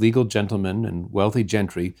circle of legal gentlemen and wealthy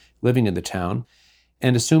gentry living in the town,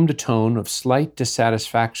 and assumed a tone of slight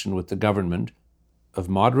dissatisfaction with the government, of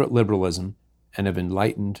moderate liberalism, and of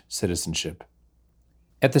enlightened citizenship.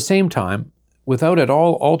 At the same time, without at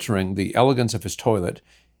all altering the elegance of his toilet,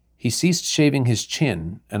 he ceased shaving his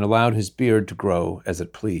chin and allowed his beard to grow as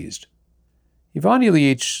it pleased. Ivan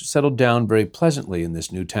Ilyich settled down very pleasantly in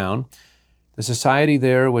this new town. The society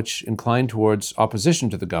there, which inclined towards opposition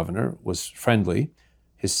to the governor, was friendly,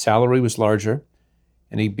 his salary was larger,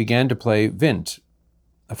 and he began to play vint,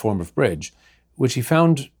 a form of bridge, which he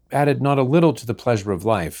found added not a little to the pleasure of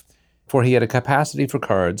life, for he had a capacity for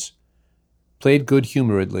cards, played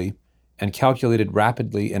good-humoredly, and calculated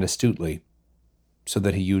rapidly and astutely, so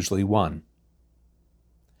that he usually won.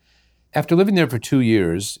 After living there for 2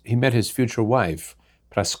 years, he met his future wife,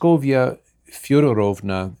 Praskovya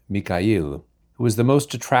Fyodorovna Mikhail, who was the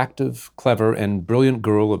most attractive, clever, and brilliant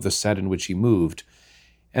girl of the set in which he moved,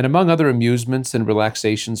 and among other amusements and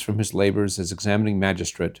relaxations from his labors as examining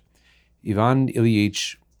magistrate, Ivan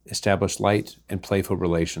Ilyich established light and playful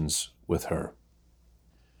relations with her.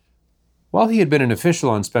 While he had been an official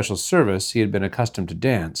on special service, he had been accustomed to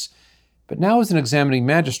dance, but now as an examining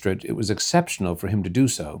magistrate, it was exceptional for him to do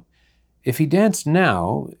so. If he danced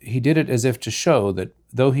now, he did it as if to show that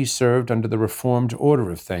though he served under the reformed order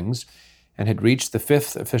of things and had reached the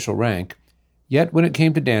 5th official rank, yet when it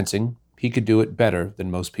came to dancing, he could do it better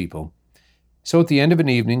than most people. So at the end of an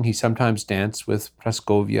evening, he sometimes danced with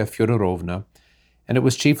Praskovya Fyodorovna, and it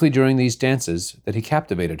was chiefly during these dances that he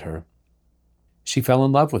captivated her. She fell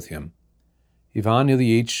in love with him. Ivan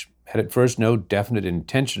Ilyich had at first no definite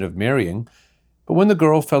intention of marrying, but when the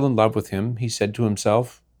girl fell in love with him, he said to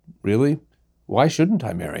himself, "Really, why shouldn't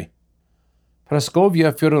I marry?"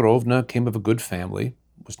 Praskovya Fyodorovna came of a good family,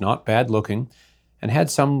 was not bad-looking, and had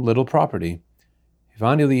some little property.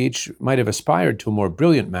 Ivan Ilyich might have aspired to a more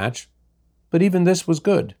brilliant match, but even this was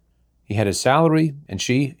good. He had his salary, and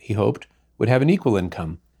she, he hoped, would have an equal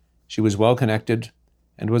income. She was well-connected,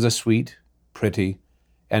 and was a sweet, pretty,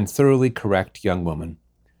 and thoroughly correct young woman.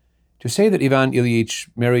 To say that Ivan Ilyich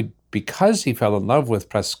married because he fell in love with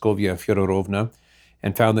Praskovya Fyodorovna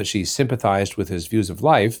and found that she sympathized with his views of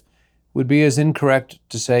life would be as incorrect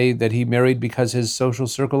to say that he married because his social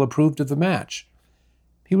circle approved of the match.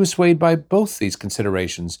 He was swayed by both these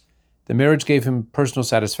considerations. The marriage gave him personal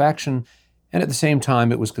satisfaction, and at the same time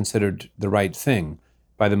it was considered the right thing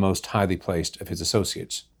by the most highly placed of his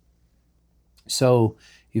associates. So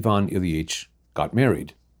Ivan Ilyich got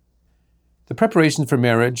married. The preparations for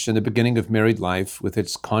marriage and the beginning of married life, with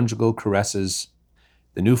its conjugal caresses,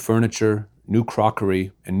 the new furniture, new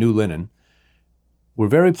crockery, and new linen, were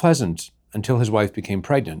very pleasant until his wife became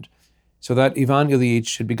pregnant, so that Ivan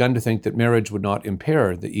Ilyich had begun to think that marriage would not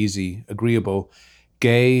impair the easy, agreeable,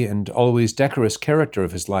 gay, and always decorous character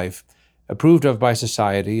of his life, approved of by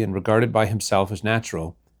society and regarded by himself as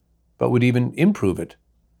natural, but would even improve it.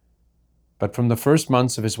 But from the first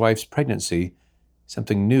months of his wife's pregnancy,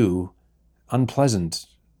 something new, unpleasant,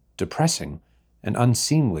 depressing, and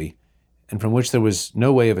unseemly, and from which there was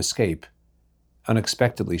no way of escape,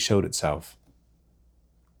 unexpectedly showed itself.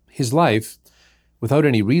 His life, without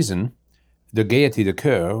any reason, the gaieté de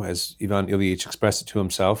cœur, as Ivan Ilyich expressed it to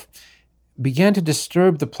himself, began to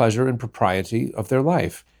disturb the pleasure and propriety of their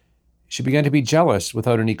life. She began to be jealous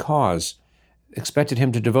without any cause, expected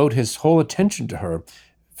him to devote his whole attention to her,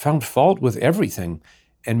 found fault with everything,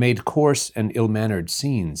 and made coarse and ill-mannered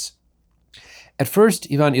scenes. At first,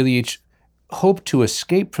 Ivan Ilyich hoped to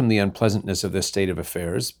escape from the unpleasantness of this state of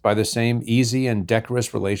affairs by the same easy and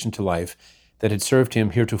decorous relation to life that had served him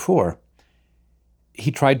heretofore. He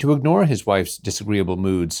tried to ignore his wife's disagreeable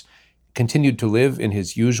moods, continued to live in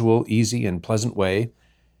his usual easy and pleasant way,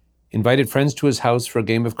 invited friends to his house for a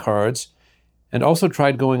game of cards, and also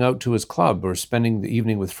tried going out to his club or spending the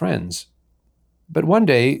evening with friends. But one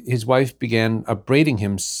day, his wife began upbraiding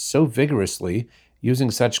him so vigorously, using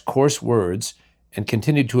such coarse words, and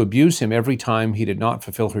continued to abuse him every time he did not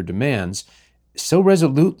fulfill her demands, so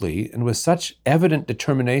resolutely and with such evident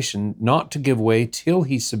determination not to give way till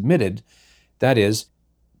he submitted, that is,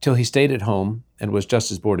 till he stayed at home and was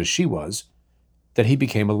just as bored as she was, that he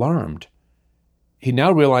became alarmed. He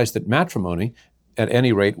now realized that matrimony, at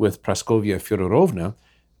any rate with Praskovya Fyodorovna,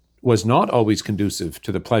 was not always conducive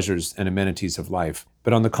to the pleasures and amenities of life,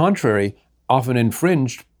 but on the contrary, often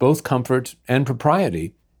infringed both comfort and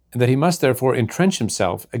propriety, and that he must therefore entrench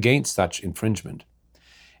himself against such infringement.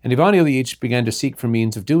 And Ivan Ilyich began to seek for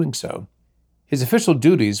means of doing so. His official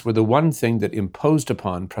duties were the one thing that imposed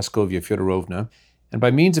upon Praskovya Fyodorovna, and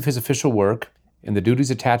by means of his official work and the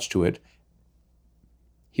duties attached to it,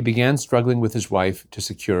 he began struggling with his wife to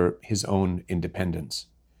secure his own independence.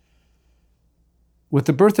 With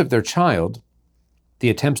the birth of their child, the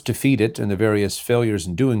attempts to feed it and the various failures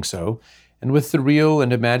in doing so, and with the real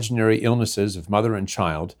and imaginary illnesses of mother and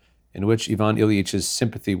child, in which Ivan Ilyich's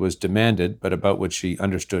sympathy was demanded but about which he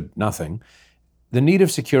understood nothing, the need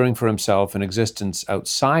of securing for himself an existence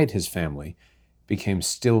outside his family became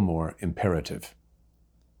still more imperative.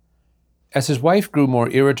 As his wife grew more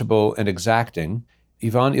irritable and exacting,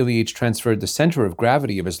 Ivan Ilyich transferred the center of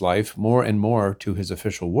gravity of his life more and more to his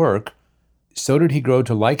official work. So did he grow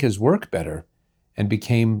to like his work better and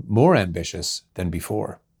became more ambitious than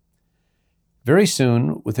before. Very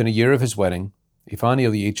soon, within a year of his wedding, Ivan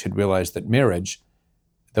Ilyich had realized that marriage,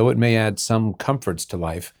 though it may add some comforts to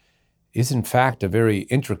life, is in fact a very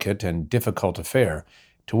intricate and difficult affair,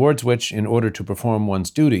 towards which, in order to perform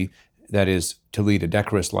one's duty, that is, to lead a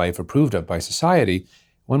decorous life approved of by society,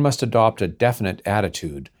 one must adopt a definite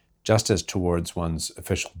attitude, just as towards one's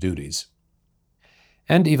official duties.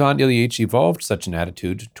 And Ivan Ilyich evolved such an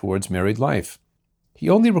attitude towards married life. He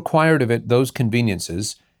only required of it those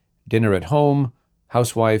conveniences, dinner at home,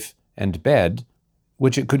 housewife, and bed,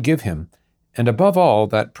 which it could give him, and above all,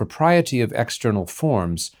 that propriety of external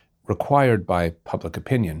forms required by public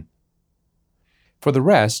opinion. For the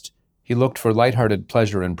rest, he looked for light-hearted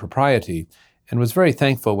pleasure and propriety, and was very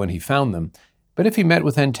thankful when he found them, but if he met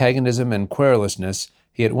with antagonism and querulousness,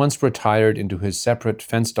 he at once retired into his separate,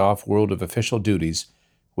 fenced-off world of official duties,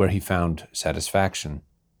 where he found satisfaction.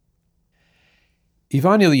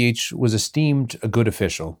 Ivan Ilyich was esteemed a good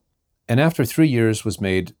official, and after 3 years was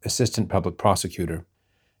made assistant public prosecutor.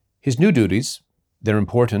 His new duties, their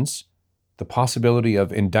importance, the possibility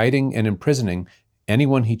of indicting and imprisoning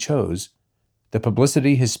anyone he chose, the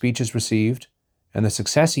publicity his speeches received, and the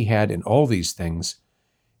success he had in all these things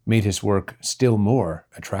made his work still more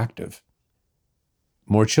attractive.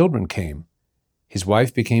 More children came. His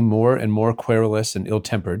wife became more and more querulous and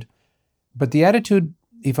ill-tempered, but the attitude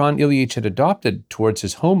Ivan Ilyich had adopted towards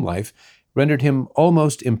his home life rendered him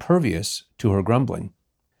almost impervious to her grumbling.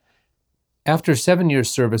 After 7 years'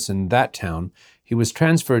 service in that town, he was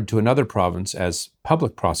transferred to another province as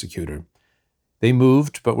public prosecutor. They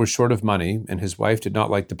moved, but were short of money, and his wife did not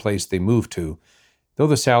like the place they moved to. Though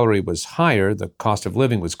the salary was higher, the cost of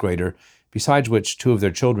living was greater, besides which 2 of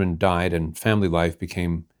their children died and family life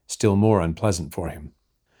became still more unpleasant for him.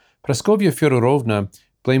 Praskovya Fyodorovna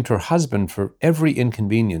blamed her husband for every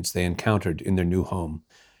inconvenience they encountered in their new home.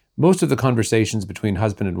 Most of the conversations between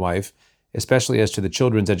husband and wife, especially as to the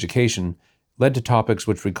children's education, led to topics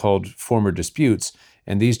which recalled former disputes,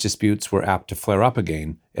 and these disputes were apt to flare up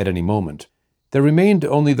again at any moment. There remained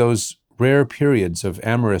only those rare periods of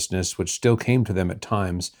amorousness which still came to them at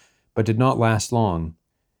times, but did not last long.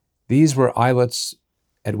 These were islets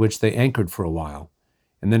at which they anchored for a while,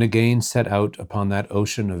 and then again set out upon that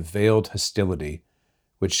ocean of veiled hostility,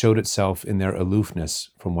 which showed itself in their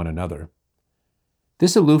aloofness from one another.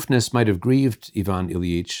 This aloofness might have grieved Ivan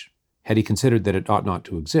Ilyich had he considered that it ought not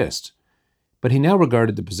to exist, but he now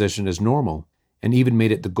regarded the position as normal, and even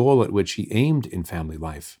made it the goal at which he aimed in family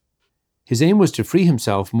life. His aim was to free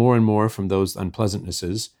himself more and more from those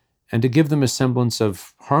unpleasantnesses, and to give them a semblance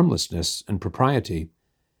of harmlessness and propriety.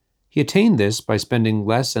 He attained this by spending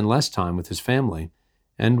less and less time with his family,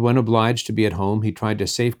 and when obliged to be at home, he tried to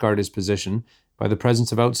safeguard his position by the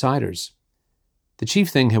presence of outsiders. The chief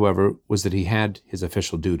thing, however, was that he had his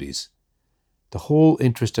official duties. The whole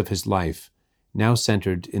interest of his life now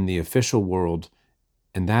centered in the official world,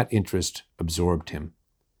 and that interest absorbed him.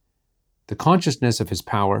 The consciousness of his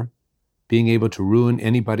power, being able to ruin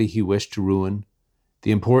anybody he wished to ruin,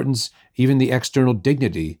 the importance, even the external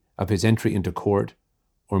dignity, of his entry into court,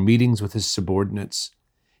 or meetings with his subordinates,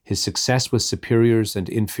 his success with superiors and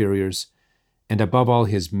inferiors, and above all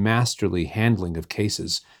his masterly handling of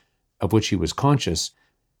cases, of which he was conscious,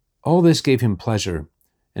 all this gave him pleasure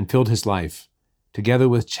and filled his life, together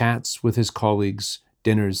with chats with his colleagues,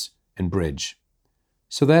 dinners, and bridge.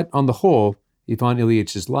 So that, on the whole, Ivan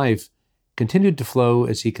Ilyich's life continued to flow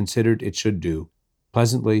as he considered it should do,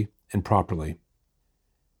 pleasantly and properly.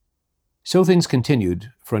 So things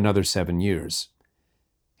continued for another 7 years.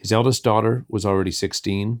 His eldest daughter was already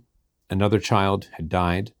 16, another child had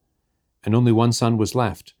died, and only one son was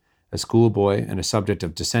left, a schoolboy and a subject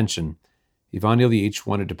of dissension. Ivan Ilyich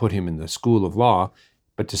wanted to put him in the school of law,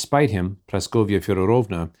 but to spite him, Praskovya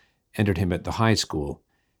Fyodorovna entered him at the high school.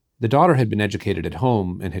 The daughter had been educated at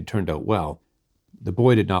home and had turned out well. The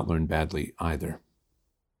boy did not learn badly either.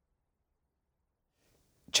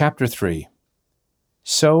 Chapter 3.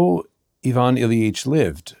 So Ivan Ilyich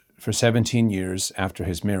lived for 17 years after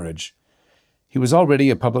his marriage. He was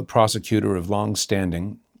already a public prosecutor of long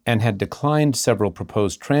standing and had declined several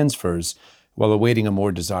proposed transfers while awaiting a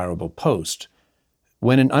more desirable post,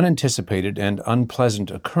 when an unanticipated and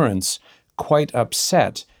unpleasant occurrence quite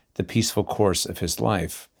upset the peaceful course of his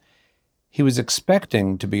life. He was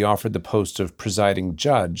expecting to be offered the post of presiding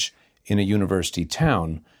judge in a university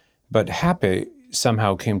town, but Hape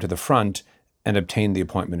somehow came to the front and obtained the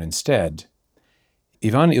appointment instead.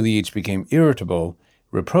 Ivan Ilyich became irritable,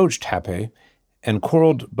 reproached Hape, and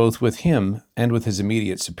quarreled both with him and with his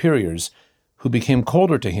immediate superiors, who became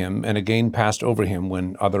colder to him and again passed over him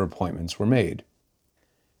when other appointments were made.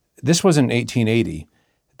 This was in 1880,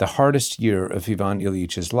 the hardest year of Ivan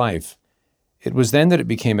Ilyich's life. It was then that it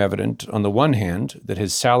became evident, on the one hand, that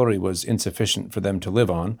his salary was insufficient for them to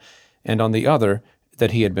live on, and on the other,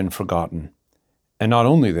 that he had been forgotten. And not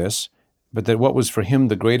only this, but that what was for him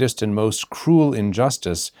the greatest and most cruel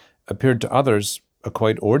injustice appeared to others a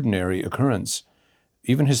quite ordinary occurrence.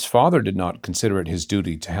 Even his father did not consider it his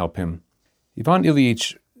duty to help him. Ivan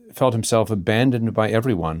Ilyich felt himself abandoned by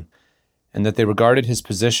everyone, and that they regarded his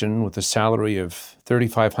position with a salary of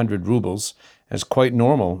 3,500 rubles as quite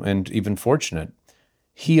normal and even fortunate.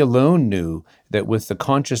 He alone knew that with the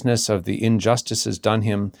consciousness of the injustices done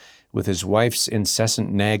him, with his wife's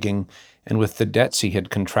incessant nagging, and with the debts he had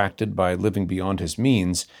contracted by living beyond his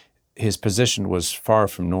means, his position was far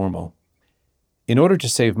from normal. In order to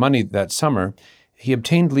save money that summer, he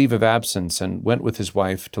obtained leave of absence and went with his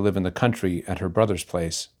wife to live in the country at her brother's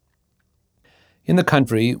place. In the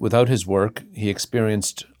country, without his work, he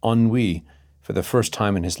experienced ennui for the first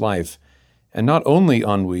time in his life, and not only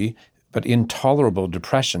ennui, but intolerable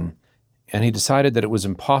depression, and he decided that it was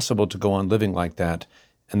impossible to go on living like that,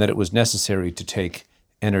 and that it was necessary to take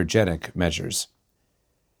energetic measures.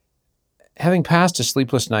 Having passed a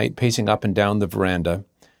sleepless night pacing up and down the veranda,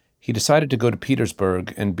 he decided to go to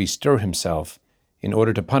Petersburg and bestir himself in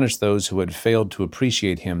order to punish those who had failed to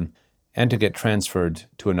appreciate him and to get transferred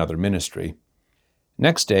to another ministry.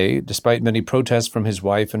 Next day, despite many protests from his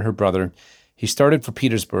wife and her brother, he started for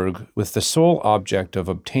Petersburg with the sole object of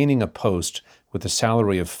obtaining a post with a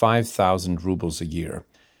salary of 5,000 rubles a year.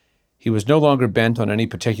 He was no longer bent on any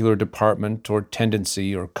particular department or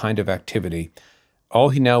tendency or kind of activity. All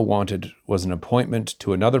he now wanted was an appointment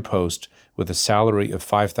to another post with a salary of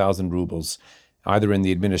 5,000 rubles, either in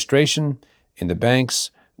the administration, in the banks,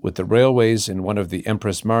 with the railways in one of the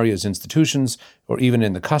Empress Maria's institutions, or even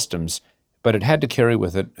in the customs, but it had to carry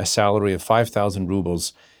with it a salary of 5,000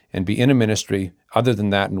 rubles and be in a ministry other than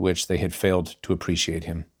that in which they had failed to appreciate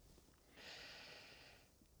him.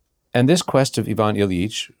 And this quest of Ivan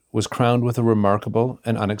Ilyich was crowned with a remarkable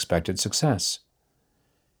and unexpected success.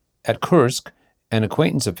 At Kursk, an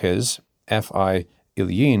acquaintance of his, F.I.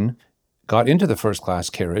 Ilyin, got into the first-class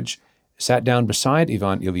carriage, sat down beside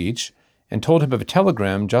Ivan Ilyich, and told him of a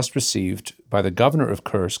telegram just received by the governor of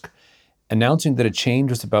Kursk announcing that a change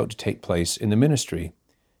was about to take place in the ministry.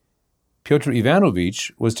 Pyotr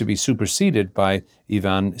Ivanovich was to be superseded by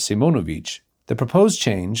Ivan Simonovich. The proposed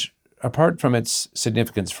change, apart from its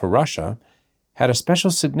significance for Russia, had a special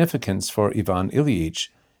significance for Ivan Ilyich,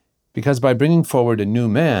 because by bringing forward a new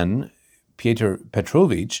man, Pyotr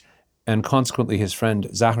Petrovich, and consequently his friend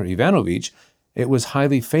Zahar Ivanovich, it was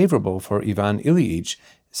highly favorable for Ivan Ilyich,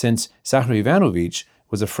 since Zahar Ivanovich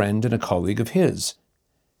was a friend and a colleague of his.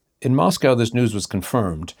 In Moscow, this news was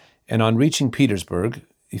confirmed, and on reaching Petersburg,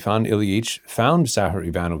 Ivan Ilyich found Zahar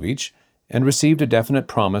Ivanovich and received a definite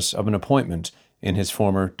promise of an appointment in his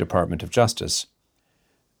former Department of Justice.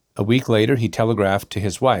 A week later, he telegraphed to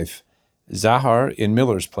his wife, "Zahar in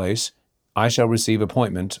Miller's place, I shall receive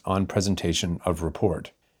appointment on presentation of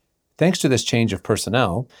report." Thanks to this change of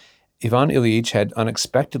personnel, Ivan Ilyich had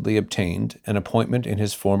unexpectedly obtained an appointment in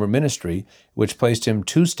his former ministry, which placed him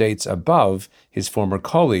 2 states above his former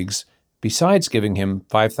colleagues, besides giving him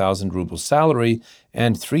 5,000 rubles salary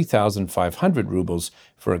and 3,500 rubles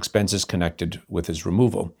for expenses connected with his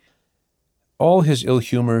removal. All his ill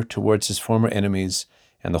humor towards his former enemies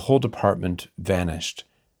and the whole department vanished,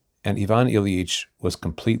 and Ivan Ilyich was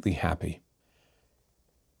completely happy.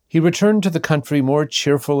 He returned to the country more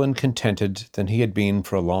cheerful and contented than he had been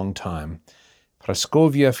for a long time.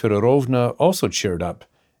 Praskovya Fedorovna also cheered up,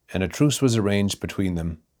 and a truce was arranged between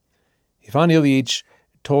them. Ivan Ilyich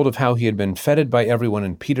told of how he had been feted by everyone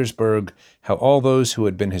in Petersburg, how all those who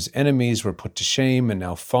had been his enemies were put to shame and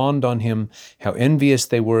now fawned on him, how envious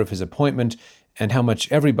they were of his appointment, and how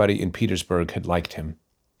much everybody in Petersburg had liked him.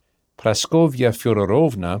 Praskovya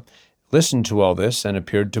Fedorovna listened to all this and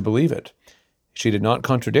appeared to believe it. She did not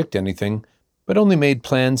contradict anything, but only made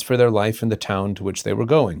plans for their life in the town to which they were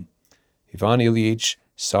going. Ivan Ilyich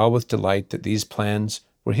saw with delight that these plans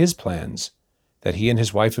were his plans, that he and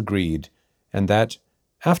his wife agreed, and that,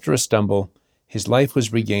 after a stumble, his life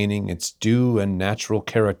was regaining its due and natural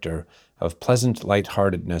character of pleasant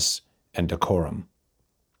light-heartedness and decorum.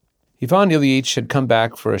 Ivan Ilyich had come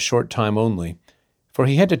back for a short time only, for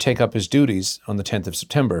he had to take up his duties on the 10th of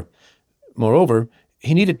September. Moreover,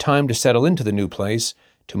 he needed time to settle into the new place,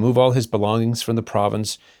 to move all his belongings from the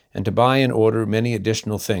province, and to buy and order many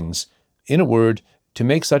additional things. In a word, to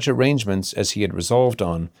make such arrangements as he had resolved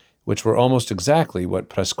on, which were almost exactly what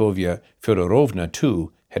Praskovya Fedorovna,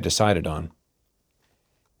 too, had decided on.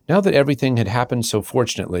 Now that everything had happened so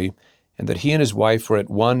fortunately, and that he and his wife were at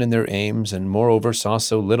one in their aims and moreover saw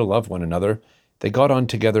so little of one another, they got on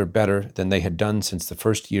together better than they had done since the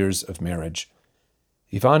first years of marriage.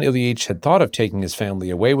 Ivan Ilyich had thought of taking his family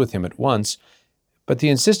away with him at once, but the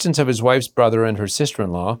insistence of his wife's brother and her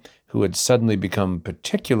sister-in-law, who had suddenly become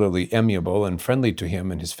particularly amiable and friendly to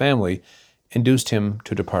him and his family, induced him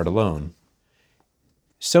to depart alone.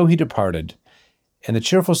 So he departed, and the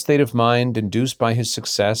cheerful state of mind induced by his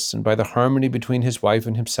success and by the harmony between his wife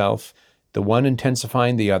and himself, the one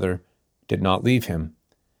intensifying the other, did not leave him.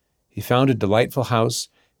 He found a delightful house,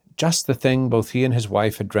 just the thing both he and his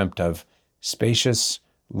wife had dreamt of, spacious,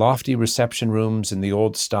 lofty reception rooms in the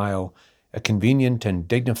old style, a convenient and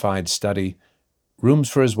dignified study, rooms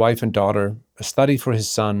for his wife and daughter, a study for his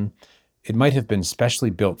son. It might have been specially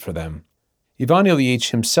built for them. Ivan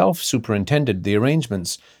Ilyich himself superintended the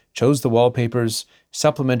arrangements, chose the wallpapers,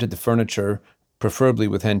 supplemented the furniture, preferably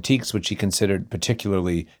with antiques which he considered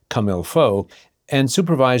particularly comme il faut, and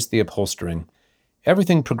supervised the upholstering.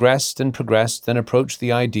 Everything progressed and approached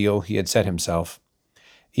the ideal he had set himself.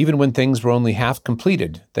 Even when things were only half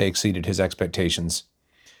completed, they exceeded his expectations.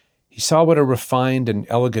 He saw what a refined and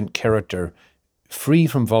elegant character, free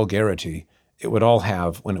from vulgarity, it would all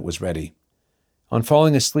have when it was ready. On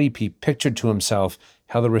falling asleep, he pictured to himself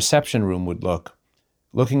how the reception room would look.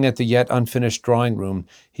 Looking at the yet unfinished drawing room,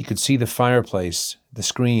 he could see the fireplace, the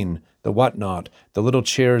screen, the whatnot, the little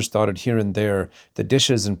chairs dotted here and there, the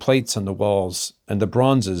dishes and plates on the walls, and the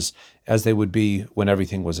bronzes as they would be when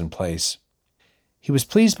everything was in place. He was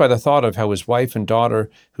pleased by the thought of how his wife and daughter,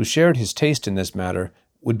 who shared his taste in this matter,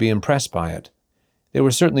 would be impressed by it. They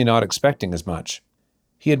were certainly not expecting as much.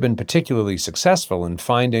 He had been particularly successful in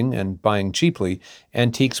finding and buying cheaply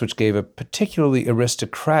antiques which gave a particularly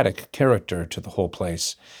aristocratic character to the whole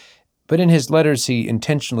place. But in his letters he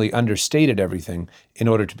intentionally understated everything in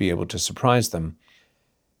order to be able to surprise them.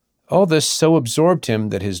 All this so absorbed him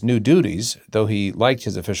that his new duties, though he liked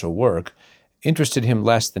his official work, interested him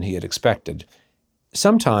less than he had expected.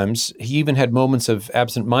 Sometimes he even had moments of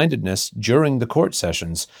absent-mindedness during the court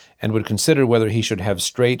sessions and would consider whether he should have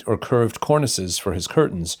straight or curved cornices for his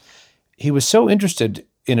curtains. He was so interested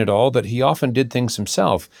in it all that he often did things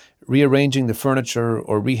himself, rearranging the furniture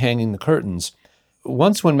or rehanging the curtains.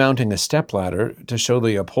 Once when mounting a stepladder to show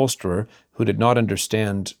the upholsterer, who did not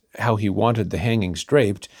understand how he wanted the hangings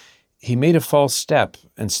draped, he made a false step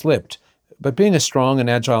and slipped, but being a strong and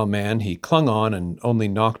agile man, he clung on and only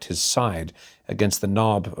knocked his side against the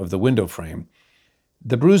knob of the window frame.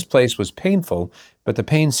 The bruised place was painful, but the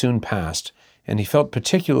pain soon passed, and he felt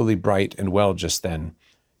particularly bright and well just then.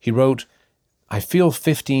 He wrote, "I feel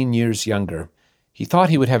 15 years younger." He thought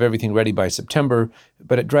he would have everything ready by September,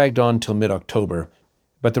 but it dragged on till mid-October.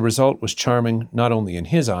 But the result was charming not only in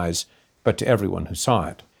his eyes, but to everyone who saw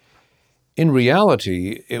it. In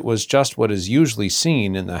reality, it was just what is usually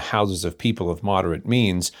seen in the houses of people of moderate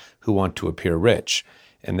means who want to appear rich,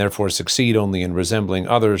 and therefore succeed only in resembling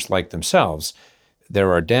others like themselves.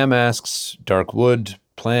 There are damasks, dark wood,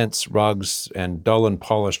 plants, rugs, and dull and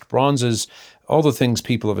polished bronzes, all the things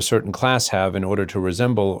people of a certain class have in order to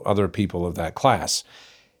resemble other people of that class.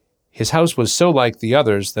 His house was so like the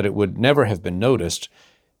others that it would never have been noticed,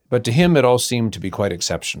 but to him it all seemed to be quite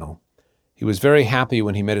exceptional. He was very happy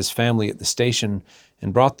when he met his family at the station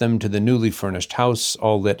and brought them to the newly furnished house,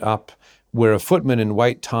 all lit up, where a footman in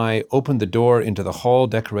white tie opened the door into the hall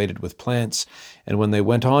decorated with plants, and when they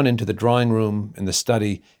went on into the drawing room and the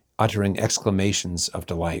study, uttering exclamations of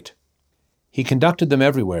delight. He conducted them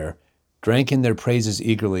everywhere, drank in their praises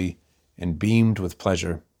eagerly, and beamed with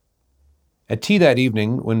pleasure. At tea that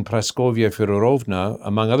evening, when Praskovya Fedorovna,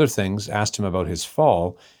 among other things, asked him about his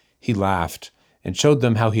fall, he laughed and showed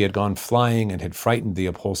them how he had gone flying and had frightened the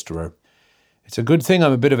upholsterer. "It's a good thing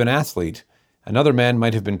I'm a bit of an athlete. Another man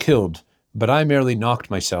might have been killed, but I merely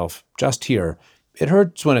knocked myself, just here. It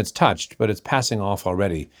hurts when it's touched, but it's passing off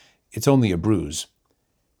already. It's only a bruise."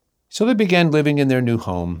 So they began living in their new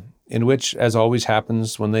home, in which, as always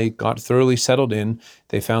happens, when they got thoroughly settled in,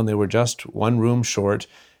 they found they were just one room short,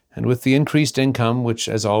 and with the increased income, which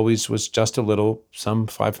as always was just a little, some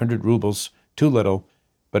 500 rubles, too little,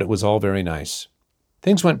 but it was all very nice.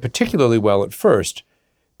 Things went particularly well at first,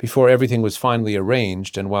 before everything was finally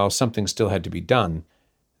arranged and while something still had to be done.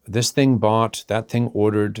 This thing bought, that thing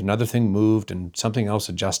ordered, another thing moved, and something else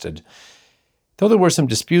adjusted. Though there were some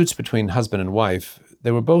disputes between husband and wife, they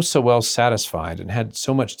were both so well satisfied and had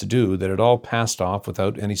so much to do that it all passed off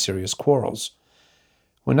without any serious quarrels.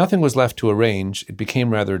 When nothing was left to arrange, it became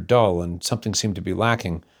rather dull and something seemed to be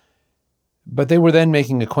lacking. But they were then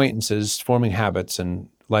making acquaintances, forming habits, and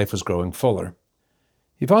life was growing fuller.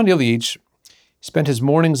 Ivan Ilyich spent his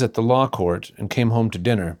mornings at the law court and came home to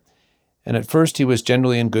dinner, and at first he was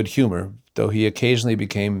generally in good humor, though he occasionally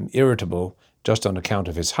became irritable just on account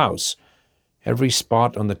of his house. Every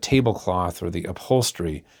spot on the tablecloth or the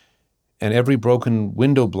upholstery, and every broken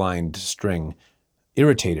window blind string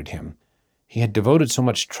irritated him. He had devoted so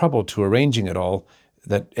much trouble to arranging it all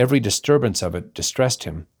that every disturbance of it distressed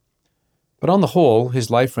him. But on the whole,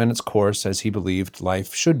 his life ran its course as he believed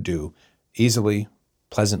life should do, easily,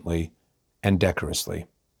 pleasantly, and decorously.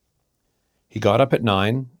 He got up at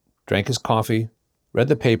 9, drank his coffee, read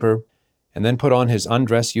the paper, and then put on his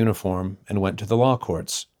undress uniform and went to the law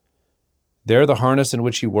courts. There the harness in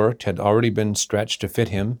which he worked had already been stretched to fit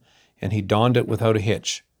him, and he donned it without a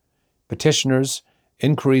hitch. Petitioners,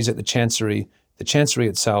 inquiries at the chancery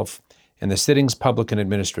itself, and the sittings public and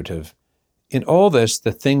administrative. In all this,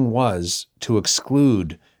 the thing was to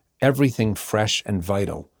exclude everything fresh and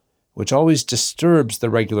vital, which always disturbs the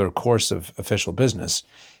regular course of official business,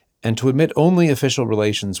 and to admit only official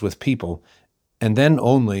relations with people, and then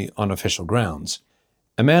only on official grounds.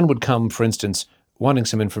 A man would come, for instance, wanting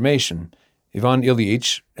some information. Ivan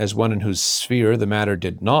Ilyich, as one in whose sphere the matter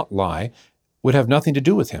did not lie, would have nothing to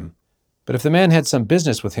do with him. But if the man had some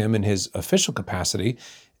business with him in his official capacity,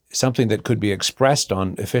 something that could be expressed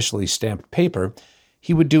on officially stamped paper,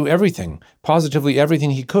 he would do everything, positively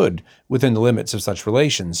everything he could, within the limits of such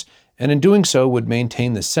relations, and in doing so would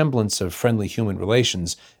maintain the semblance of friendly human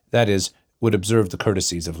relations, that is, would observe the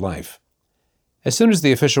courtesies of life. As soon as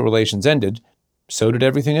the official relations ended, so did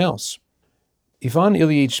everything else. Ivan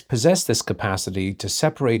Ilyich possessed this capacity to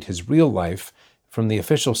separate his real life from the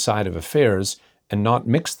official side of affairs and not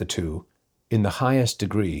mix the two in the highest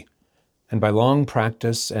degree, and by long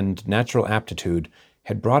practice and natural aptitude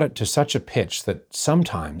had brought it to such a pitch that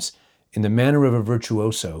sometimes, in the manner of a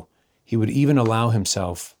virtuoso, he would even allow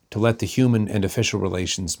himself to let the human and official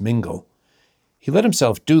relations mingle. He let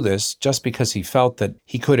himself do this just because he felt that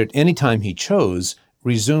he could at any time he chose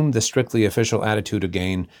resume the strictly official attitude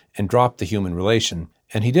again and drop the human relation,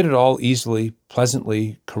 and he did it all easily,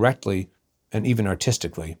 pleasantly, correctly, and even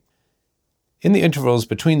artistically. In the intervals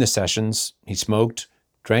between the sessions, he smoked,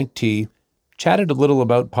 drank tea, chatted a little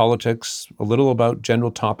about politics, a little about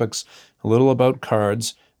general topics, a little about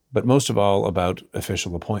cards, but most of all about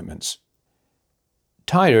official appointments.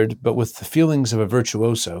 Tired, but with the feelings of a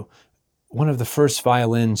virtuoso, one of the first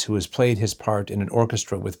violins who has played his part in an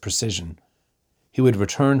orchestra with precision, he would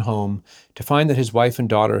return home to find that his wife and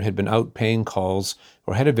daughter had been out paying calls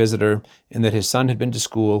or had a visitor, and that his son had been to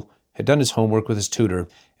school, had done his homework with his tutor,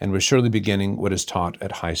 and was surely beginning what is taught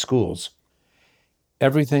at high schools.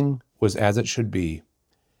 Everything was as it should be.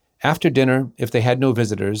 After dinner, if they had no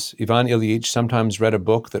visitors, Ivan Ilyich sometimes read a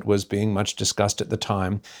book that was being much discussed at the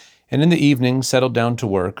time, and in the evening settled down to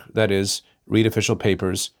work, that is, read official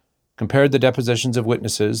papers, compared the depositions of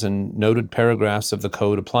witnesses, and noted paragraphs of the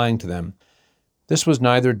code applying to them. This was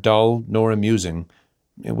neither dull nor amusing.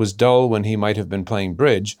 It was dull when he might have been playing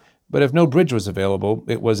bridge, but if no bridge was available,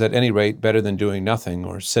 it was at any rate better than doing nothing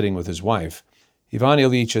or sitting with his wife. Ivan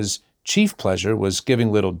Ilyич's chief pleasure was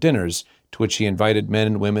giving little dinners, to which he invited men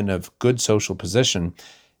and women of good social position,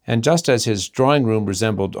 and just as his drawing room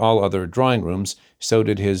resembled all other drawing rooms, so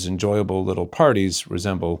did his enjoyable little parties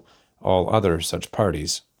resemble all other such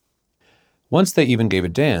parties. Once they even gave a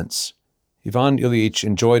dance. Ivan Ilyich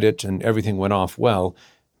enjoyed it, and everything went off well,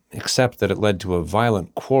 except that it led to a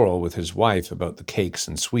violent quarrel with his wife about the cakes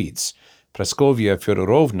and sweets. Praskovya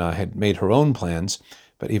Fedorovna had made her own plans,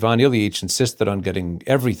 but Ivan Ilyich insisted on getting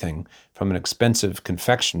everything from an expensive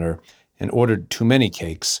confectioner and ordered too many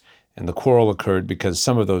cakes, and the quarrel occurred because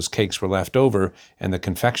some of those cakes were left over and the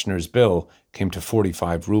confectioner's bill came to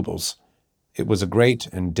 45 rubles. It was a great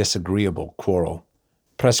and disagreeable quarrel.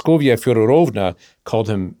 Praskovya Fyodorovna called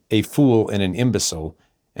him a fool and an imbecile,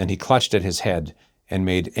 and he clutched at his head and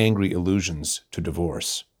made angry allusions to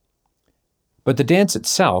divorce. But the dance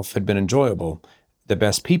itself had been enjoyable. The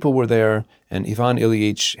best people were there, and Ivan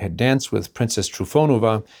Ilyich had danced with Princess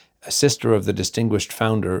Trufonova, a sister of the distinguished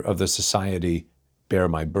founder of the society Bear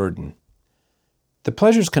My Burden. The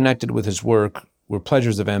pleasures connected with his work were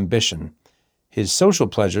pleasures of ambition. His social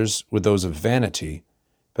pleasures were those of vanity,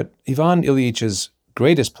 but Ivan Ilyich's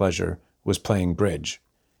greatest pleasure was playing bridge.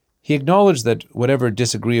 He acknowledged that whatever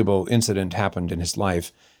disagreeable incident happened in his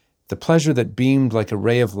life, the pleasure that beamed like a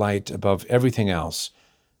ray of light above everything else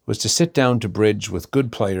was to sit down to bridge with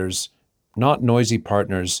good players, not noisy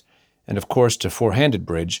partners, and of course to four-handed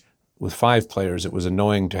bridge. With 5 players it was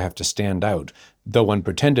annoying to have to stand out, though one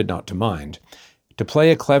pretended not to mind, to play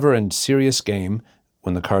a clever and serious game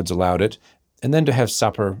when the cards allowed it, and then to have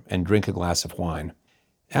supper and drink a glass of wine.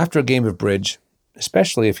 After a game of bridge,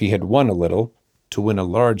 especially if he had won a little, to win a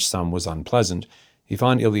large sum was unpleasant,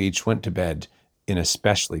 Ivan Ilyich went to bed in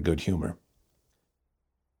especially good humor.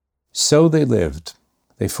 So they lived.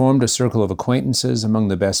 They formed a circle of acquaintances among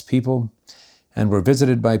the best people, and were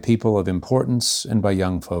visited by people of importance and by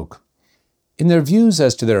young folk. In their views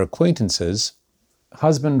as to their acquaintances,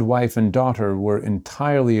 husband, wife, and daughter were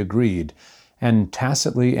entirely agreed, and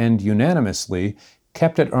tacitly and unanimously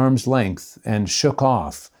kept at arm's length and shook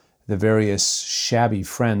off the various shabby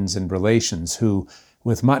friends and relations who,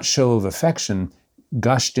 with much show of affection,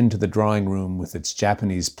 gushed into the drawing room with its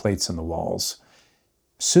Japanese plates on the walls.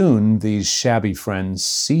 Soon these shabby friends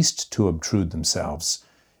ceased to obtrude themselves,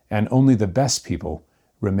 and only the best people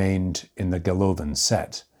remained in the Golovin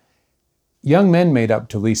set. Young men made up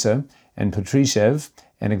to Lisa and Patryshev,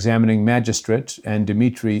 an examining magistrate, and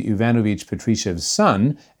Dmitry Ivanovich Patryshev's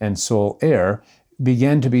son and sole heir,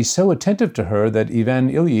 began to be so attentive to her that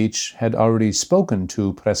Ivan Ilyich had already spoken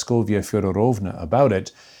to Praskovya Fyodorovna about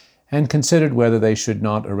it and considered whether they should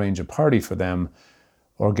not arrange a party for them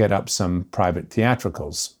or get up some private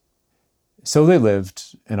theatricals. So they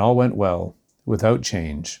lived, and all went well, without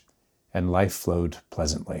change, and life flowed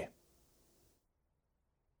pleasantly.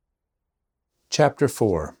 Chapter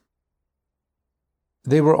 4.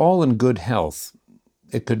 They were all in good health.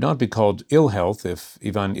 It could not be called ill health if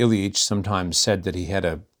Ivan Ilyich sometimes said that he had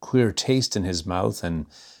a queer taste in his mouth and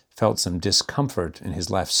felt some discomfort in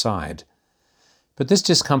his left side. But this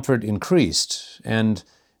discomfort increased, and,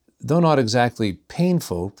 though not exactly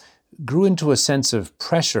painful, grew into a sense of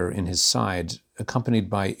pressure in his side, accompanied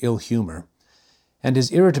by ill humor. And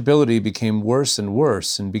his irritability became worse and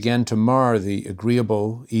worse and began to mar the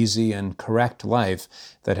agreeable, easy, and correct life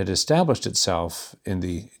that had established itself in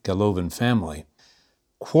the Golovin family.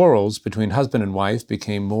 Quarrels between husband and wife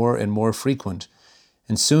became more and more frequent,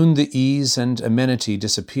 and soon the ease and amenity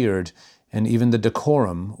disappeared, and even the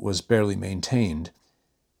decorum was barely maintained.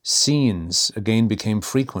 Scenes again became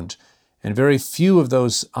frequent, and very few of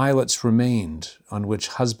those islets remained on which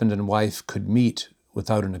husband and wife could meet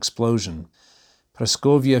without an explosion.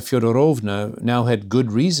 Praskovya Fyodorovna now had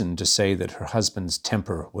good reason to say that her husband's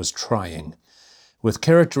temper was trying. With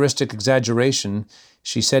characteristic exaggeration,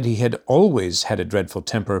 she said he had always had a dreadful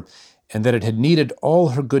temper, and that it had needed all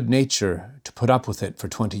her good nature to put up with it for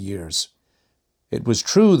 20 years. It was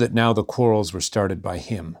true that now the quarrels were started by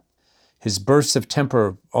him. His bursts of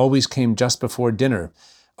temper always came just before dinner,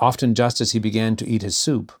 often just as he began to eat his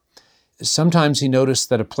soup. Sometimes he noticed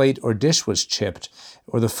that a plate or dish was chipped,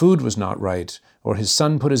 or the food was not right, or his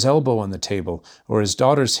son put his elbow on the table, or his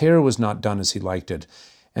daughter's hair was not done as he liked it,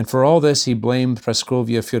 and for all this he blamed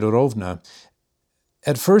Praskovya Fyodorovna.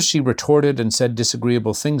 At first she retorted and said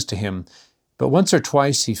disagreeable things to him, but once or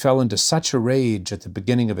twice he fell into such a rage at the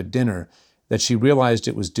beginning of a dinner that she realized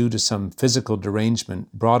it was due to some physical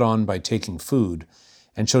derangement brought on by taking food,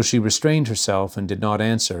 and so she restrained herself and did not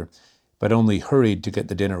answer, but only hurried to get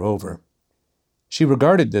the dinner over. She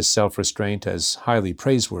regarded this self-restraint as highly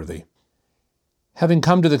praiseworthy. Having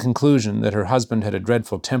come to the conclusion that her husband had a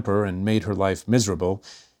dreadful temper and made her life miserable,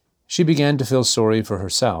 she began to feel sorry for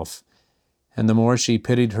herself, and the more she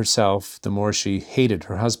pitied herself, the more she hated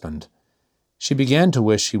her husband. She began to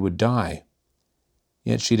wish he would die.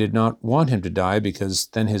 Yet she did not want him to die because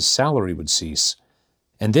then his salary would cease,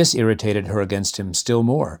 and this irritated her against him still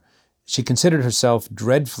more. She considered herself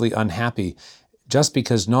dreadfully unhappy just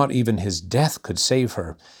because not even his death could save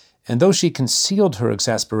her, and though she concealed her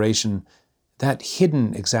exasperation, that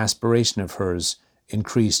hidden exasperation of hers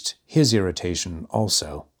increased his irritation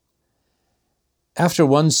also. After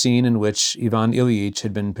one scene in which Ivan Ilyich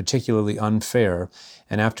had been particularly unfair,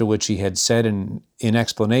 and after which he had said in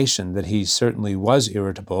explanation that he certainly was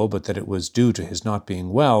irritable, but that it was due to his not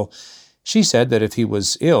being well, she said that if he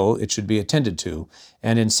was ill, it should be attended to,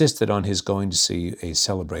 and insisted on his going to see a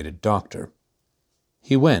celebrated doctor.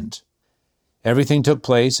 He went. Everything took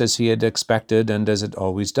place as he had expected and as it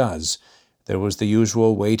always does. There was the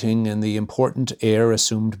usual waiting and the important air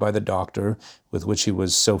assumed by the doctor, with which he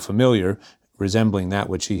was so familiar, resembling that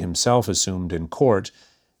which he himself assumed in court,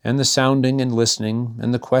 and the sounding and listening,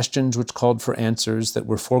 and the questions which called for answers that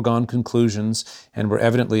were foregone conclusions and were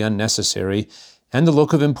evidently unnecessary, and the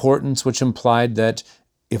look of importance which implied that,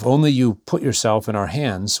 if only you put yourself in our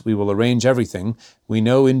hands, we will arrange everything. We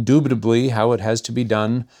know indubitably how it has to be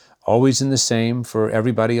done, always in the same, for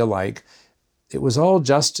everybody alike. It was all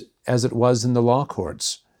just as it was in the law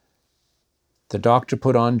courts. The doctor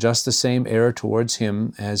put on just the same air towards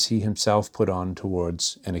him as he himself put on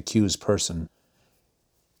towards an accused person.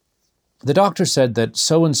 The doctor said that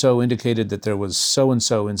so-and-so indicated that there was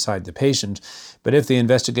so-and-so inside the patient, but if the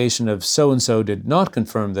investigation of so-and-so did not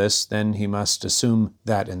confirm this, then he must assume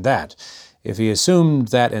that and that. If he assumed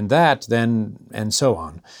that and that, then, and so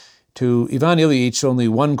on. To Ivan Ilyich, only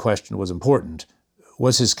one question was important.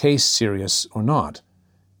 Was his case serious or not?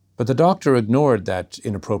 But the doctor ignored that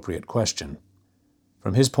inappropriate question.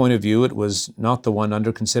 From his point of view, it was not the one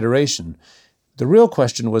under consideration. The real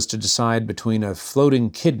question was to decide between a floating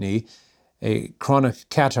kidney, a chronic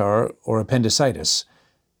catarrh, or appendicitis.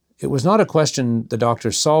 It was not a question the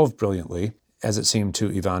doctor solved brilliantly, as it seemed to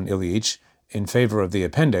Ivan Ilyich, in favor of the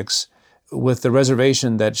appendix, with the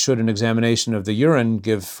reservation that should an examination of the urine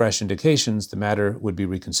give fresh indications, the matter would be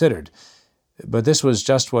reconsidered. But this was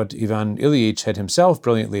just what Ivan Ilyich had himself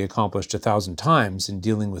brilliantly accomplished 1,000 times in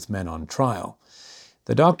dealing with men on trial.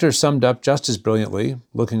 The doctor summed up just as brilliantly,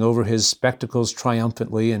 looking over his spectacles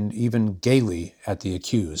triumphantly and even gaily at the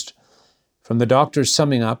accused. From the doctor's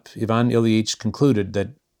summing up, Ivan Ilyich concluded that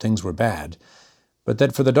things were bad, but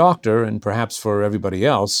that for the doctor, and perhaps for everybody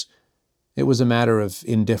else, it was a matter of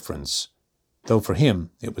indifference, though for him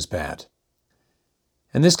it was bad.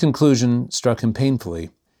 And this conclusion struck him painfully,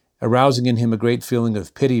 arousing in him a great feeling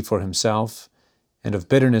of pity for himself and of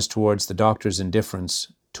bitterness towards the doctor's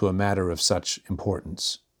indifference to a matter of such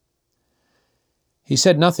importance. He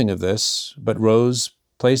said nothing of this, but rose,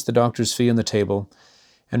 placed the doctor's fee on the table,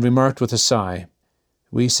 and remarked with a sigh,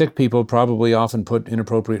 "We sick people probably often put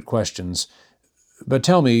inappropriate questions, but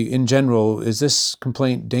tell me, in general, is this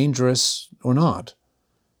complaint dangerous or not?"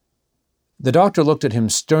 The doctor looked at him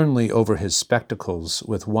sternly over his spectacles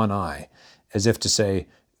with one eye, as if to say,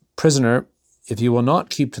 "Prisoner, if you will not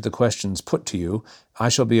keep to the questions put to you, I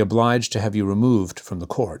shall be obliged to have you removed from the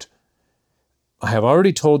court. I have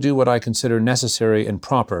already told you what I consider necessary and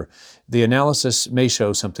proper. The analysis may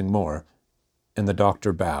show something more." And the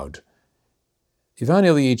doctor bowed. Ivan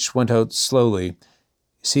Ilyich went out slowly,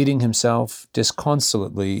 seating himself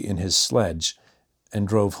disconsolately in his sledge, and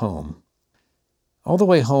drove home. All the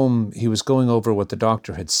way home he was going over what the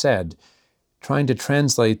doctor had said, trying to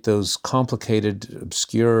translate those complicated,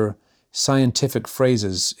 obscure, scientific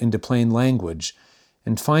phrases into plain language,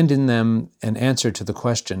 and find in them an answer to the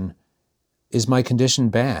question, is my condition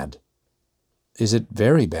bad? Is it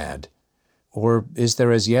very bad? Or is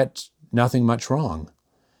there as yet nothing much wrong?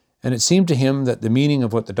 And it seemed to him that the meaning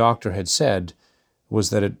of what the doctor had said was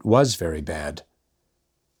that it was very bad.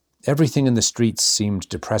 Everything in the streets seemed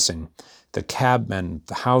depressing. The cabmen,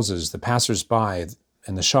 the houses, the passers-by,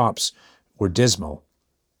 and the shops were dismal.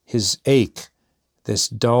 His ache, this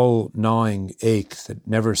dull, gnawing ache that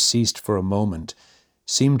never ceased for a moment,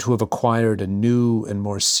 seemed to have acquired a new and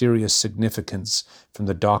more serious significance from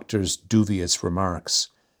the doctor's dubious remarks.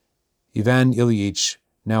 Ivan Ilyich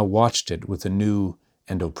now watched it with a new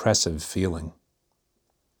and oppressive feeling.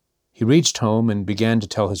 He reached home and began to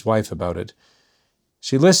tell his wife about it.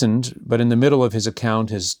 She listened, but in the middle of his account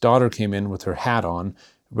his daughter came in with her hat on,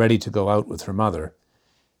 ready to go out with her mother.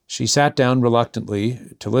 She sat down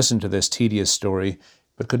reluctantly to listen to this tedious story,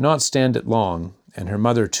 but could not stand it long, and her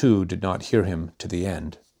mother too did not hear him to the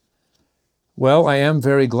end. "Well, I am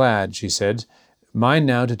very glad," she said. "Mind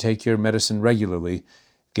now to take your medicine regularly.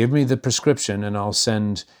 Give me the prescription, and I'll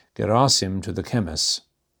send Gerasim to the chemist's."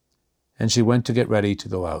 And she went to get ready to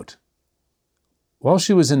go out. While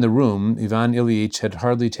she was in the room, Ivan Ilyich had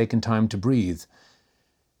hardly taken time to breathe,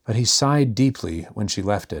 but he sighed deeply when she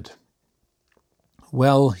left it.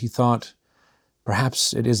 Well, he thought,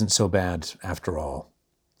 perhaps it isn't so bad after all.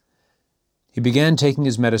 He began taking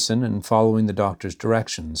his medicine and following the doctor's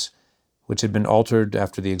directions. which had been altered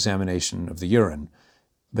after the examination of the urine.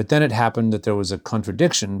 But then it happened that there was a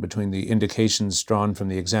contradiction between the indications drawn from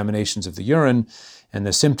the examinations of the urine and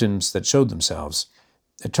the symptoms that showed themselves.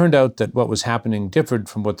 It turned out that what was happening differed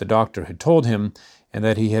from what the doctor had told him, and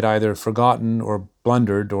that he had either forgotten or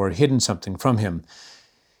blundered or hidden something from him.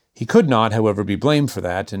 He could not, however, be blamed for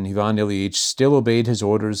that, and Ivan Ilyich still obeyed his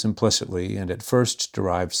orders implicitly and at first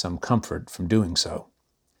derived some comfort from doing so.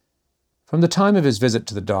 From the time of his visit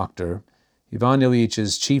to the doctor, Ivan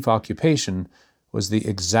Ilyich's chief occupation was the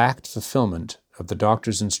exact fulfillment of the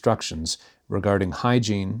doctor's instructions regarding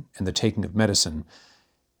hygiene and the taking of medicine,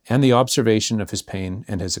 and the observation of his pain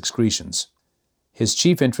and his excretions. His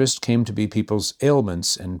chief interest came to be people's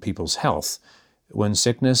ailments and people's health. When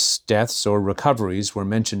sickness, deaths, or recoveries were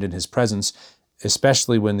mentioned in his presence,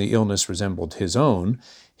 especially when the illness resembled his own,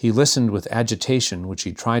 he listened with agitation which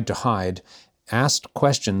he tried to hide, asked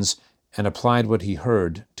questions, and applied what he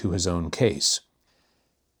heard to his own case.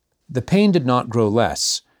 The pain did not grow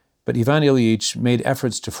less, but Ivan Ilyich made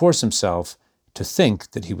efforts to force himself to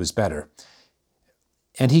think that he was better.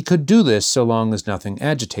 And he could do this so long as nothing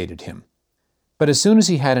agitated him. But as soon as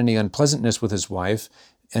he had any unpleasantness with his wife,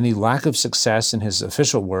 any lack of success in his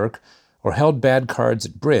official work, or held bad cards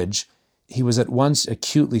at bridge, he was at once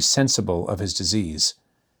acutely sensible of his disease.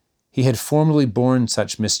 He had formerly borne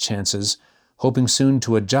such mischances, hoping soon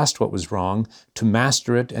to adjust what was wrong, to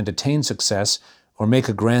master it and attain success, or make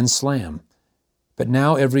a grand slam. But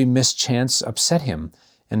now every mischance upset him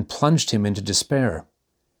and plunged him into despair.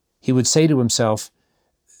 He would say to himself,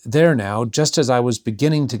 "There now, just as I was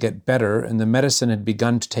beginning to get better and the medicine had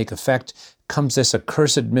begun to take effect, comes this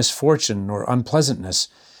accursed misfortune or unpleasantness."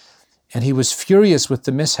 And he was furious with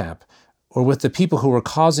the mishap, or with the people who were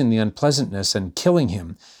causing the unpleasantness and killing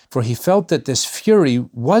him, for he felt that this fury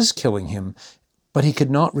was killing him, but he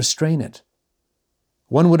could not restrain it.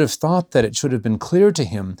 One would have thought that it should have been clear to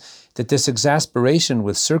him that this exasperation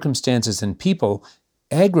with circumstances and people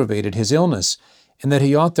aggravated his illness, and that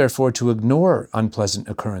he ought therefore to ignore unpleasant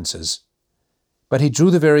occurrences. But he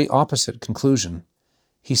drew the very opposite conclusion.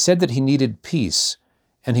 He said that he needed peace,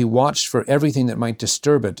 and he watched for everything that might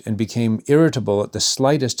disturb it and became irritable at the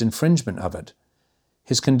slightest infringement of it.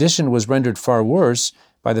 His condition was rendered far worse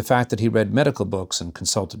by the fact that he read medical books and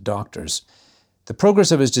consulted doctors. The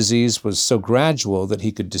progress of his disease was so gradual that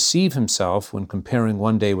he could deceive himself when comparing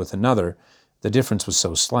one day with another. The difference was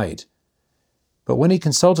so slight. But when he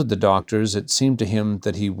consulted the doctors, it seemed to him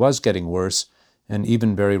that he was getting worse, and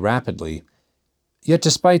even very rapidly. Yet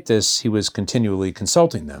despite this, he was continually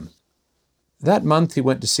consulting them. That month he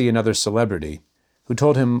went to see another celebrity, who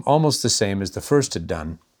told him almost the same as the first had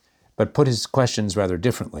done, but put his questions rather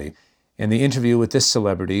differently, and the interview with this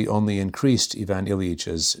celebrity only increased Ivan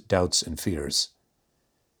Ilyich's doubts and fears.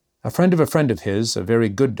 A friend of his, a very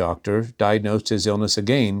good doctor, diagnosed his illness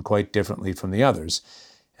again quite differently from the others,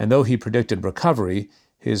 and though he predicted recovery,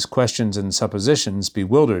 his questions and suppositions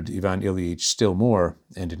bewildered Ivan Ilyich still more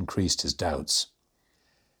and increased his doubts.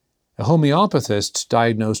 A homeopathist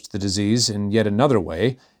diagnosed the disease in yet another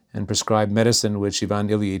way and prescribed medicine which Ivan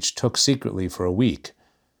Ilyich took secretly for a week.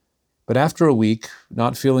 But after a week,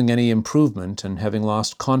 not feeling any improvement and having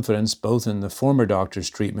lost confidence both in the former doctor's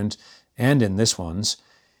treatment and in this one's,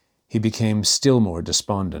 he became still more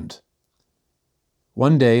despondent.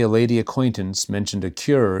 One day, a lady acquaintance mentioned a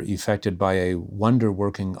cure effected by a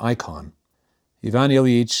wonder-working icon. Ivan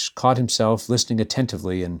Ilyich caught himself listening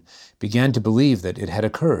attentively and began to believe that it had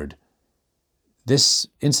occurred. This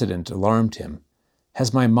incident alarmed him.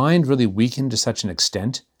 "Has my mind really weakened to such an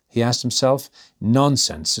extent?" he asked himself.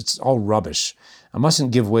 "Nonsense, it's all rubbish. I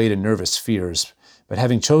mustn't give way to nervous fears, but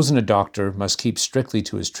having chosen a doctor, must keep strictly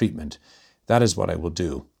to his treatment. That is what I will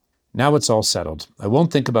do. Now it's all settled. I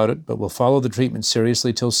won't think about it, but will follow the treatment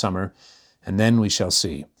seriously till summer, and then we shall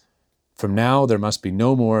see. From now there must be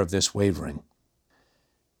no more of this wavering."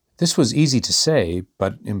 This was easy to say,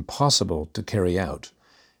 but impossible to carry out.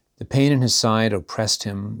 The pain in his side oppressed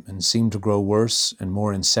him and seemed to grow worse and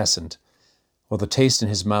more incessant, while the taste in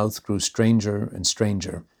his mouth grew stranger and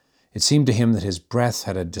stranger. It seemed to him that his breath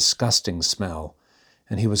had a disgusting smell,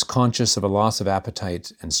 and he was conscious of a loss of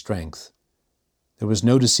appetite and strength. There was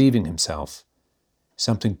no deceiving himself.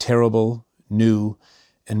 Something terrible, new,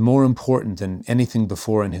 and more important than anything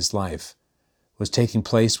before in his life was taking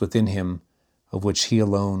place within him, of which he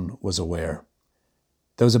alone was aware.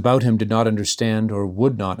 Those about him did not understand or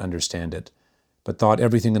would not understand it, but thought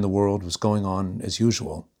everything in the world was going on as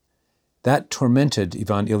usual. That tormented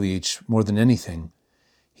Ivan Ilyich more than anything.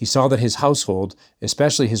 He saw that his household,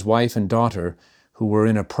 especially his wife and daughter, who were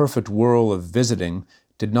in a perfect whirl of visiting,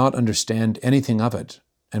 did not understand anything of it,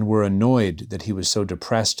 and were annoyed that he was so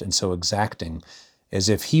depressed and so exacting, as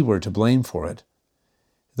if he were to blame for it.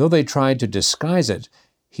 Though they tried to disguise it,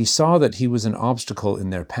 he saw that he was an obstacle in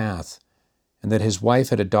their path, and that his wife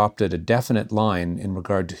had adopted a definite line in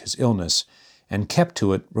regard to his illness, and kept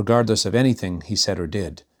to it regardless of anything he said or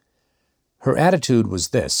did. Her attitude was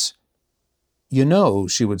this. "You know,"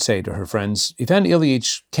 she would say to her friends, "Ivan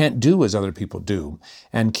Ilyich can't do as other people do,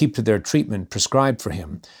 and keep to their treatment prescribed for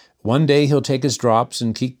him. One day he'll take his drops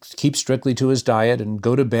and keep strictly to his diet and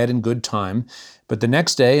go to bed in good time, but the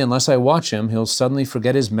next day, unless I watch him, he'll suddenly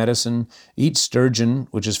forget his medicine, eat sturgeon,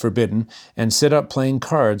 which is forbidden, and sit up playing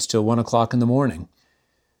cards till 1 o'clock in the morning."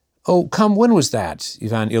 "Oh, come, when was that?"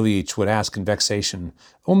 Ivan Ilyich would ask in vexation.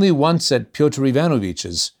 "Only once at Pyotr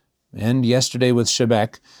Ivanovich's, and yesterday with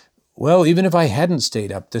Shebek. Well, even if I hadn't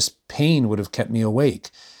stayed up, this pain would have kept me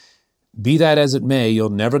awake. Be that as it may, you'll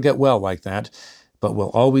never get well like that, but will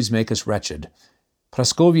always make us wretched."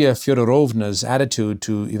 Praskovya Fyodorovna's attitude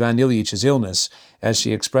to Ivan Ilyich's illness, as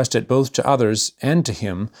she expressed it both to others and to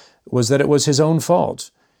him, was that it was his own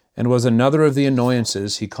fault, and was another of the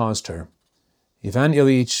annoyances he caused her. Ivan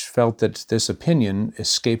Ilyich felt that this opinion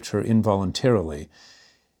escaped her involuntarily,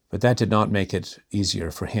 but that did not make it easier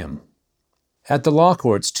for him. At the law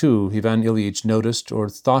courts, too, Ivan Ilyich noticed, or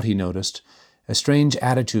thought he noticed, a strange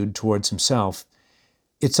attitude towards himself.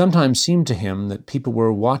 It sometimes seemed to him that people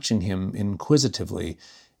were watching him inquisitively,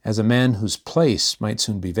 as a man whose place might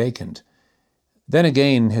soon be vacant. Then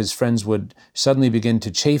again, his friends would suddenly begin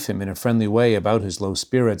to chaff him in a friendly way about his low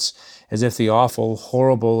spirits, as if the awful,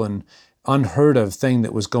 horrible, and unheard-of thing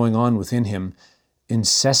that was going on within him,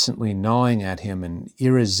 incessantly gnawing at him and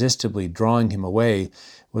irresistibly drawing him away,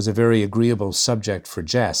 was a very agreeable subject for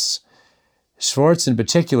jests. Schwartz in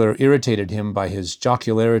particular irritated him by his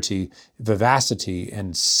jocularity, vivacity,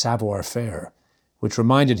 and savoir-faire, which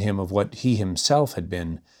reminded him of what he himself had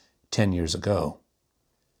been 10 years ago.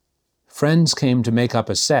 Friends came to make up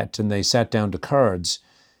a set, and they sat down to cards.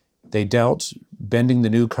 They dealt, bending the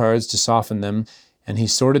new cards to soften them, and he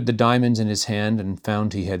sorted the diamonds in his hand and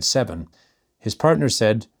found he had 7. His partner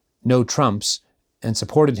said, "No trumps," and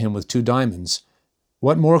supported him with 2 diamonds.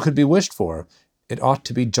 What more could be wished for? It ought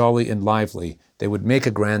to be jolly and lively. They would make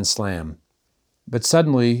a grand slam. But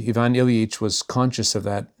suddenly Ivan Ilyich was conscious of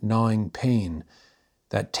that gnawing pain,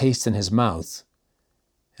 that taste in his mouth,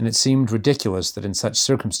 and it seemed ridiculous that in such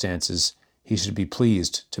circumstances he should be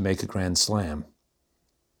pleased to make a grand slam.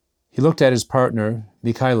 He looked at his partner,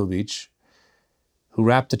 Mikhailovich, who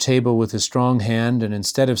rapped the table with his strong hand, and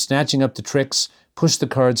instead of snatching up the tricks, pushed the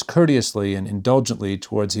cards courteously and indulgently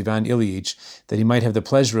towards Ivan Ilyich, that he might have the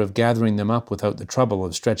pleasure of gathering them up without the trouble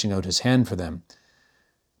of stretching out his hand for them.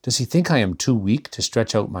 "Does he think I am too weak to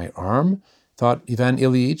stretch out my arm?" thought Ivan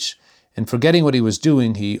Ilyich, and forgetting what he was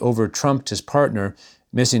doing, he over-trumped his partner,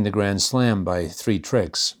 missing the grand slam by 3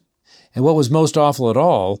 tricks. And what was most awful at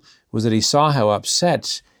all was that he saw how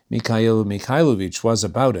upset Mikhail Mikhailovich was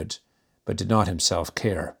about it, but did not himself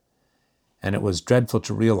care. And it was dreadful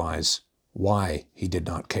to realize why he did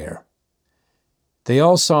not care. They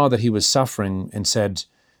all saw that he was suffering and said,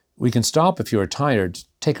 "We can stop if you are tired.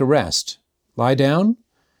 Take a rest. Lie down?"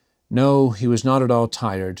 No, he was not at all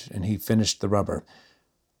tired, and he finished the rubber.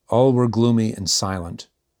 All were gloomy and silent.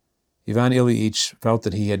 Ivan Ilyich felt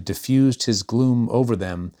that he had diffused his gloom over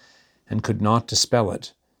them and could not dispel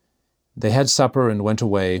it. They had supper and went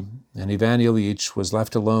away, and Ivan Ilyich was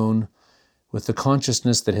left alone with the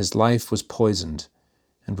consciousness that his life was poisoned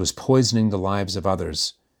and was poisoning the lives of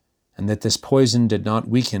others, and that this poison did not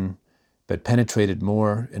weaken but penetrated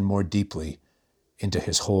more and more deeply into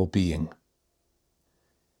his whole being.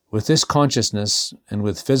 With this consciousness, and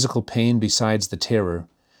with physical pain besides the terror,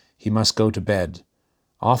 he must go to bed,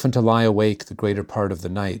 often to lie awake the greater part of the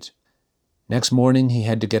night. Next morning he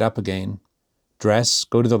had to get up again, dress,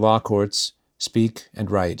 go to the law courts, speak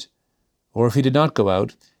and write. Or if he did not go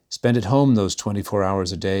out, spend at home those 24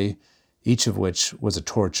 hours a day, each of which was a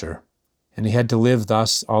torture. And he had to live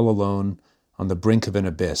thus all alone on the brink of an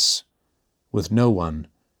abyss, with no one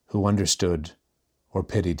who understood or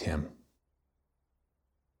pitied him.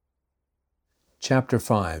 Chapter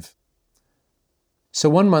 5. So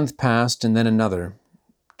 1 month passed, and then another.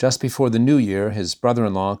 Just before the New Year, his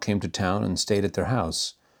brother-in-law came to town and stayed at their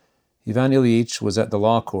house. Ivan Ilyich was at the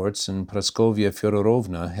law courts, and Praskovya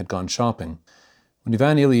Fyodorovna had gone shopping. When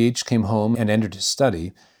Ivan Ilyich came home and entered his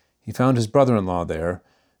study, he found his brother-in-law there,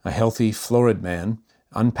 a healthy, florid man,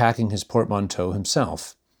 unpacking his portmanteau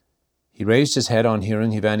himself. He raised his head on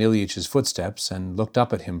hearing Ivan Ilyich's footsteps and looked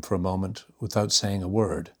up at him for a moment without saying a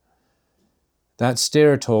word. That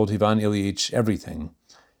stare told Ivan Ilyich everything.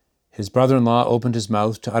 His brother-in-law opened his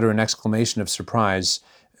mouth to utter an exclamation of surprise,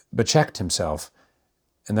 but checked himself,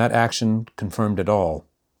 and that action confirmed it all.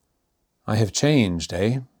 I have changed,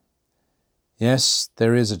 eh? Yes,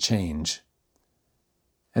 there is a change.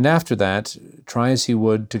 And after that, try as he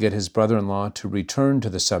would to get his brother-in-law to return to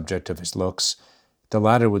the subject of his looks, the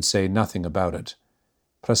latter would say nothing about it.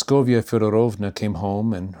 Praskovya Fyodorovna came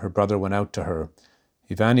home, and her brother went out to her.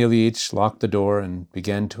 Ivan Ilyich locked the door and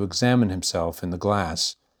began to examine himself in the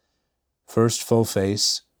glass, first full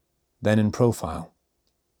face, then in profile.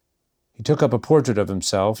 He took up a portrait of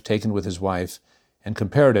himself taken with his wife and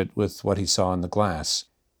compared it with what he saw in the glass.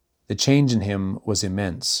 The change in him was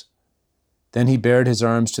immense. Then he bared his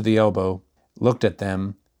arms to the elbow, looked at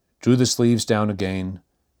them, drew the sleeves down again,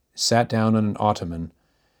 sat down on an ottoman,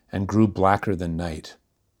 and grew blacker than night.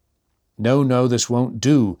 No, this won't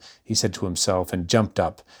do, he said to himself, and jumped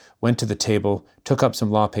up, went to the table, took up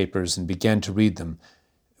some law papers, and began to read them,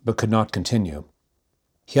 but could not continue.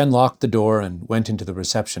 He unlocked the door and went into the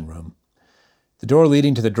reception room. The door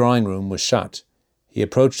leading to the drawing room was shut. He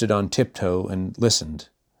approached it on tiptoe and listened.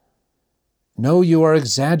 No, you are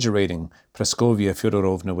exaggerating, Praskovya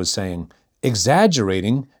Fyodorovna was saying.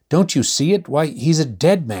 Exaggerating? Don't you see it? Why, he's a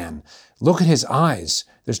dead man. Look at his eyes.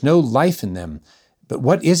 There's no life in them. But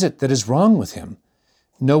what is it that is wrong with him?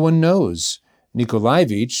 No one knows.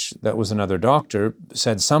 Nikolaevich, that was another doctor,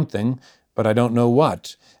 said something, but I don't know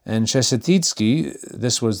what. And Sheshetitsky,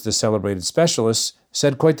 this was the celebrated specialist,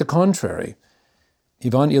 said quite the contrary.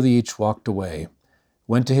 Ivan Ilyich walked away,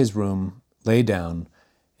 went to his room, lay down,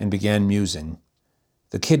 and began musing.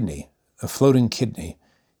 The kidney, a floating kidney.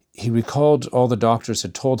 He recalled all the doctors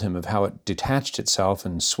had told him of how it detached itself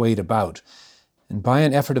and swayed about, and by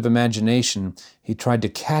an effort of imagination, he tried to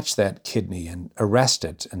catch that kidney and arrest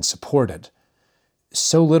it and support it.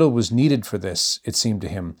 So little was needed for this, it seemed to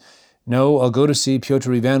him. No, I'll go to see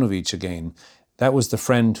Pyotr Ivanovich again. That was the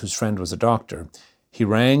friend whose friend was a doctor. He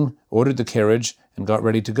rang, ordered the carriage, and got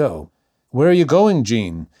ready to go. Where are you going,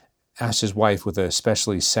 Jean? Asked his wife with a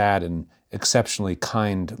especially sad and exceptionally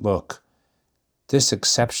kind look. This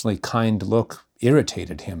exceptionally kind look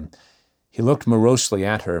irritated him. He looked morosely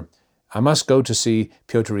at her. I must go to see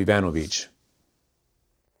Pyotr Ivanovich.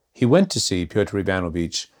 He went to see Pyotr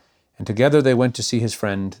Ivanovich, and together they went to see his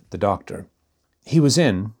friend, the doctor. He was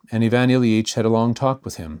in, and Ivan Ilyich had a long talk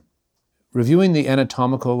with him. Reviewing the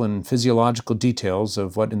anatomical and physiological details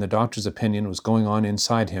of what in the doctor's opinion was going on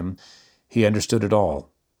inside him, he understood it all.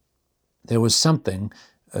 There was something,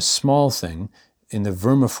 a small thing, in the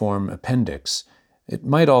vermiform appendix. It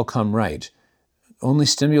might all come right. Only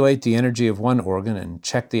stimulate the energy of one organ and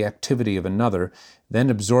check the activity of another, then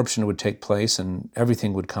absorption would take place and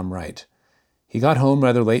everything would come right. He got home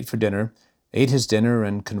rather late for dinner, ate his dinner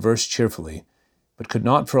and conversed cheerfully, but could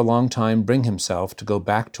not for a long time bring himself to go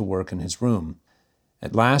back to work in his room.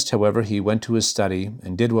 At last, however, he went to his study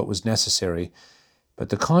and did what was necessary, but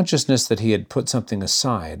the consciousness that he had put something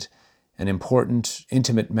aside, an important,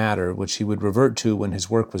 intimate matter which he would revert to when his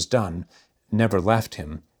work was done, never left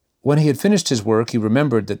him. When he had finished his work, he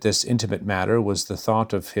remembered that this intimate matter was the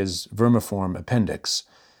thought of his vermiform appendix.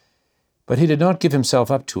 But he did not give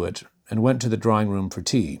himself up to it, and went to the drawing-room for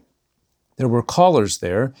tea. There were callers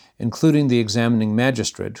there, including the examining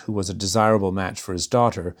magistrate, who was a desirable match for his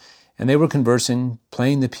daughter, and they were conversing,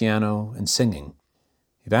 playing the piano, and singing.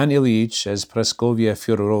 Ivan Ilyich, as Praskovya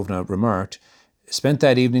Fyodorovna remarked, spent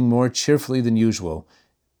that evening more cheerfully than usual,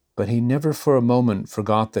 but he never for a moment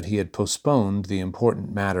forgot that he had postponed the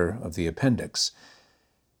important matter of the appendix.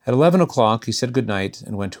 At 11 o'clock he said good night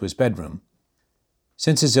and went to his bedroom.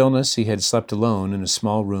 Since his illness he had slept alone in a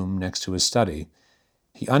small room next to his study.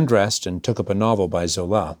 He undressed and took up a novel by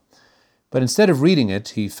Zola, but instead of reading it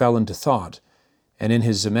he fell into thought, and in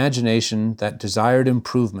his imagination that desired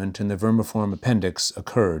improvement in the vermiform appendix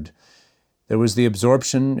occurred. There was the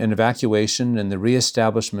absorption and evacuation and the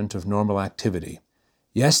re-establishment of normal activity.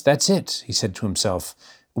 Yes, that's it, he said to himself.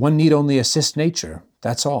 One need only assist nature,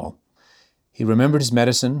 that's all. He remembered his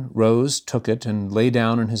medicine, rose, took it, and lay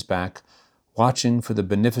down on his back, watching for the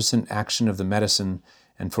beneficent action of the medicine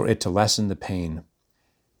and for it to lessen the pain.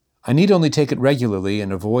 I need only take it regularly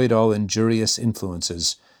and avoid all injurious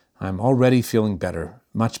influences. I am already feeling better,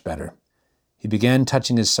 much better. He began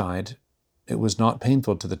touching his side. It was not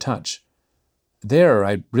painful to the touch. There,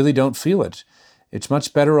 I really don't feel it. It's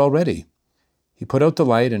much better already. He put out the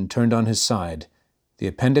light and turned on his side. The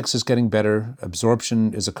appendix is getting better,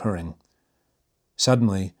 absorption is occurring.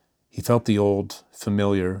 Suddenly, he felt the old,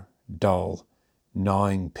 familiar, dull,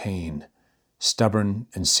 gnawing pain, stubborn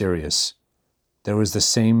and serious. There was the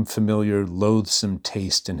same familiar, loathsome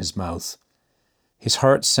taste in his mouth. His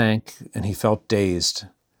heart sank and he felt dazed.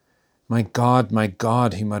 my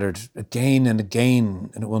God," he muttered, "again and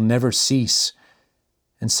again, and it will never cease."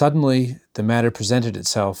 And suddenly the matter presented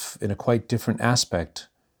itself in a quite different aspect.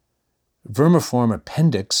 Vermiform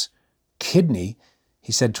appendix, kidney,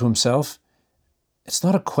 he said to himself. It's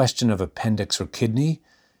not a question of appendix or kidney,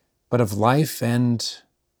 but of life and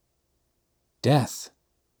death.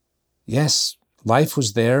 Yes, life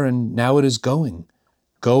was there, and now it is going,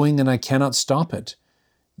 and I cannot stop it.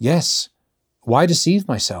 Yes, why deceive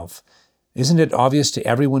myself? Isn't it obvious to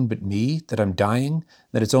everyone but me that I'm dying,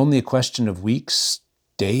 that it's only a question of weeks,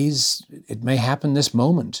 days? It may happen this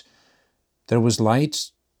moment. There was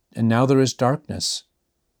light, and now there is darkness.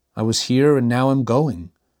 I was here, and now I'm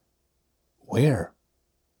going. Where?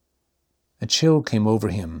 A chill came over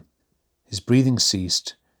him. His breathing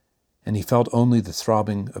ceased, and he felt only the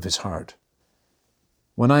throbbing of his heart.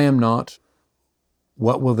 When I am not,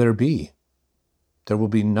 what will there be? There will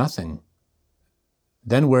be nothing.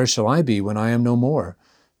 Then where shall I be when I am no more?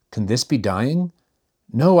 Can this be dying?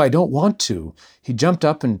 No, I don't want to. He jumped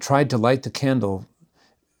up and tried to light the candle,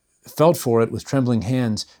 felt for it with trembling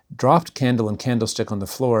hands, dropped candle and candlestick on the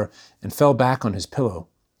floor, and fell back on his pillow.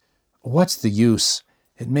 What's the use?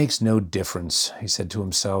 It makes no difference, he said to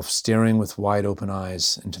himself, staring with wide-open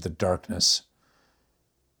eyes into the darkness.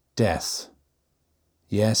 Death.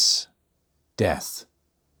 Yes, death.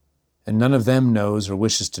 And none of them knows or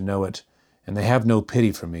wishes to know it, and they have no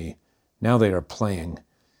pity for me. Now they are playing.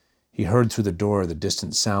 He heard through the door the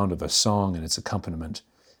distant sound of a song and its accompaniment.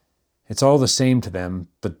 It's all the same to them,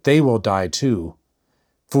 but they will die too.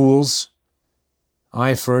 Fools!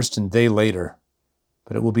 I first and they later.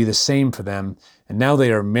 But it will be the same for them, and now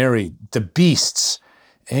they are merry. The beasts!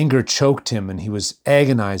 Anger choked him, and he was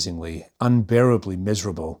agonizingly, unbearably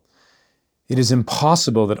miserable. It is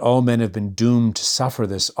impossible that all men have been doomed to suffer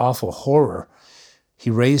this awful horror. He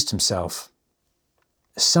raised himself.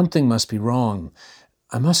 Something must be wrong.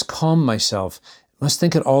 I must calm myself, must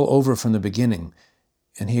think it all over from the beginning.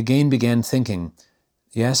 And he again began thinking.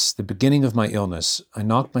 Yes, the beginning of my illness. I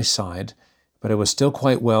knocked my side, but I was still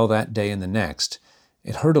quite well that day and the next.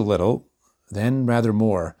 It hurt a little, then rather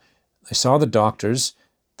more. I saw the doctors,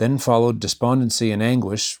 then followed despondency and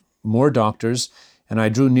anguish, more doctors, and I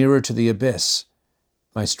drew nearer to the abyss.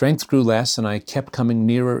 My strength grew less, and I kept coming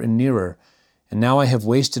nearer and nearer, and now I have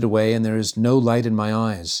wasted away, and there is no light in my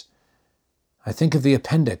eyes. I think of the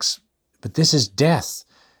appendix, but this is death.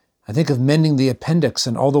 I think of mending the appendix,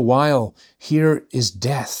 and all the while, here is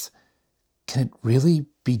death. Can it really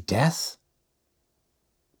be death?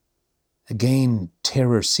 Again,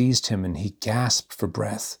 terror seized him, and he gasped for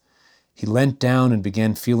breath. He leant down and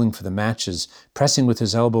began feeling for the matches, pressing with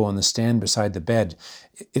his elbow on the stand beside the bed.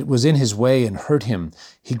 It was in his way and hurt him.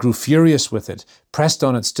 He grew furious with it, pressed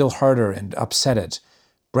on it still harder, and upset it.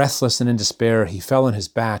 Breathless and in despair, he fell on his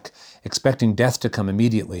back, expecting death to come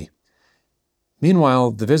immediately.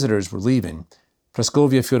 Meanwhile, the visitors were leaving.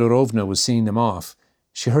 Praskovya Fyodorovna was seeing them off.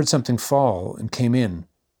 She heard something fall and came in.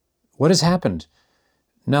 "What has happened?"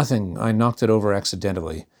 "Nothing. I knocked it over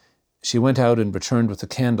accidentally." She went out and returned with a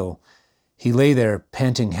candle. He lay there,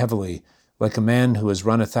 panting heavily, like a man who has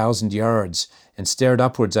run 1,000 yards, and stared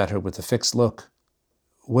upwards at her with a fixed look.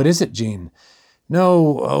 "What is it, Jean?"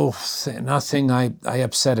 "No, nothing. I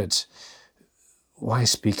upset it." Why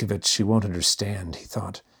speak of it? She won't understand, he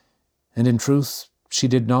thought. And in truth, she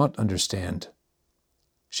did not understand.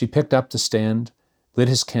 She picked up the stand, lit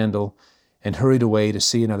his candle, and hurried away to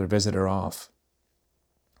see another visitor off.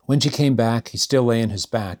 When she came back, he still lay on his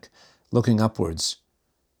back, looking upwards.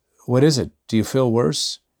 "What is it? Do you feel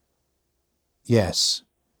worse?" "Yes."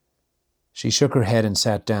 She shook her head and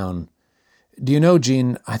sat down. "Do you know,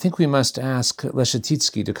 Jean, I think we must ask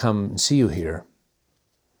Leshetitsky to come and see you here."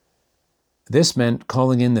 This meant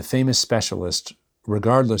calling in the famous specialist,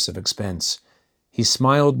 regardless of expense. He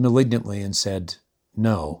smiled malignantly and said,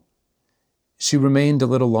 "No." She remained a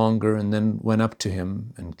little longer and then went up to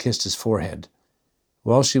him and kissed his forehead.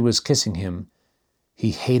 While she was kissing him,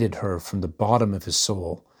 he hated her from the bottom of his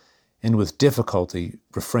soul, and with difficulty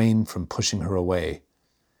refrained from pushing her away.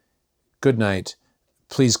 "Good night.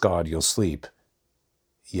 Please God, you'll sleep."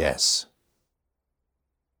 "Yes."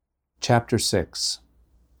 Chapter 6.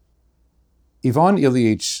 Ivan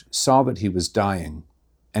Ilyich saw that he was dying,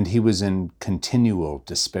 and he was in continual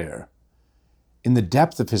despair. In the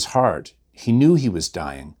depth of his heart, he knew he was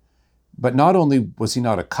dying, but not only was he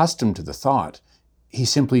not accustomed to the thought, he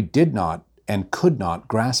simply did not and could not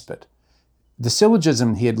grasp it. The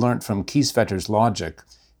syllogism he had learnt from Kiesvetter's logic,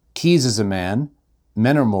 Kies is a man,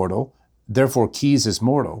 men are mortal, therefore Kies is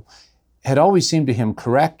mortal, had always seemed to him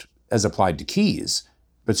correct as applied to Kies,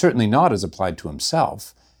 but certainly not as applied to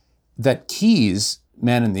himself. That Kies,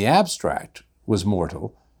 man in the abstract was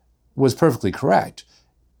mortal was perfectly correct.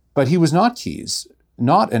 But he was not Keyes,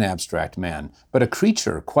 not an abstract man, but a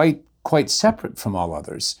creature quite separate from all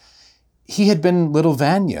others. He had been little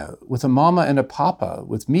Vanya, with a mama and a papa,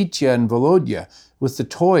 with Mitya and Volodya, with the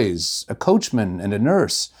toys, a coachman and a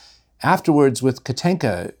nurse, afterwards with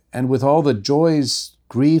Katenka, and with all the joys,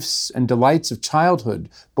 griefs, and delights of childhood,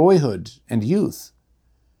 boyhood, and youth.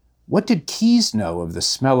 What did Keyes know of the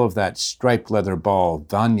smell of that striped leather ball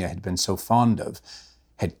Vanya had been so fond of?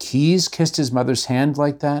 Had Keyes kissed his mother's hand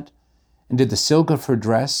like that? And did the silk of her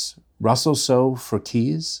dress rustle so for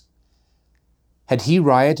Keyes? Had he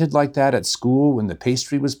rioted like that at school when the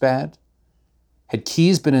pastry was bad? Had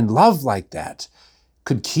Keyes been in love like that?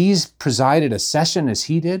 Could Keyes preside at a session as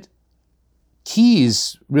he did?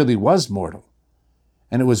 Keyes really was mortal,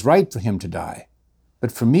 and it was right for him to die.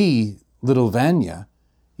 But for me, little Vanya,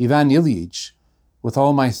 Ivan Ilyich, with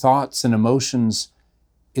all my thoughts and emotions,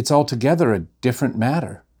 it's altogether a different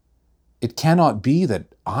matter. It cannot be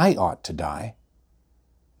that I ought to die.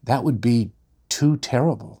 That would be too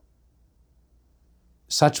terrible.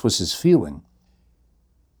 Such was his feeling.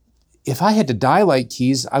 If I had to die like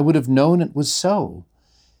Keyes, I would have known it was so.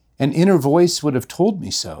 An inner voice would have told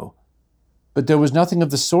me so. But there was nothing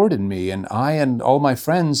of the sort in me, and I and all my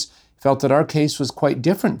friends felt that our case was quite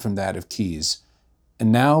different from that of Keyes.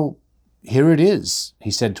 And now, here it is,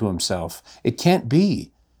 he said to himself. It can't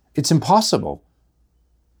be. It's impossible.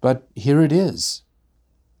 But here it is.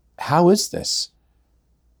 How is this?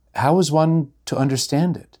 How is one to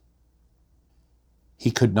understand it? He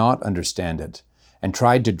could not understand it, and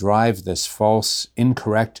tried to drive this false,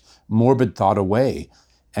 incorrect, morbid thought away,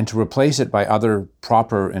 and to replace it by other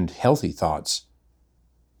proper and healthy thoughts.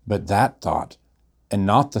 But that thought, and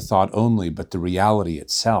not the thought only, but the reality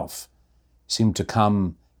itself, seemed to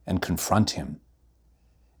come and confront him.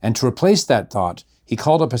 And to replace that thought, he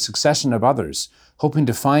called up a succession of others, hoping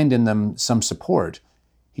to find in them some support.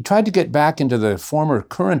 He tried to get back into the former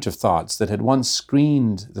current of thoughts that had once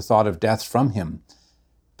screened the thought of death from him.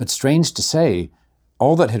 But strange to say,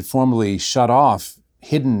 all that had formerly shut off,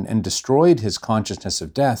 hidden, and destroyed his consciousness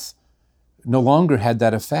of death no longer had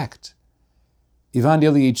that effect. Ivan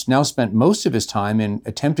Ilyich now spent most of his time in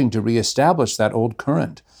attempting to reestablish that old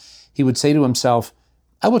current. He would say to himself,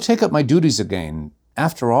 I will take up my duties again.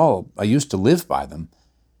 After all, I used to live by them.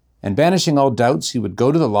 And banishing all doubts, he would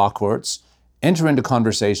go to the law courts, enter into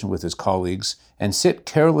conversation with his colleagues, and sit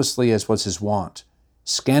carelessly as was his wont,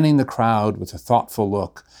 scanning the crowd with a thoughtful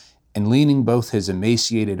look, and leaning both his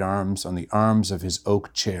emaciated arms on the arms of his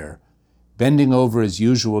oak chair, bending over as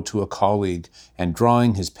usual to a colleague and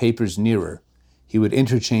drawing his papers nearer, he would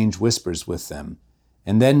interchange whispers with them,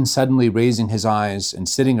 and then suddenly raising his eyes and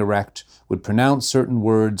sitting erect, would pronounce certain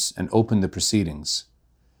words and open the proceedings.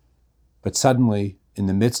 But suddenly, in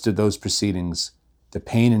the midst of those proceedings, the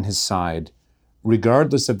pain in his side,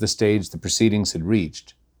 regardless of the stage the proceedings had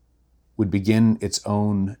reached, would begin its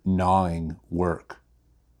own gnawing work.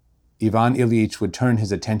 Ivan Ilyich would turn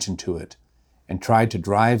his attention to it and try to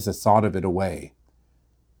drive the thought of it away,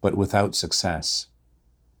 but without success.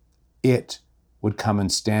 It would come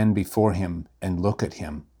and stand before him and look at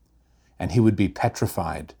him, and he would be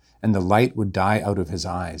petrified, and the light would die out of his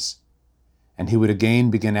eyes, and he would again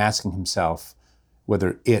begin asking himself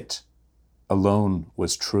whether it alone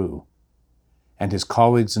was true, and his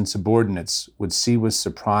colleagues and subordinates would see with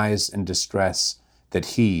surprise and distress that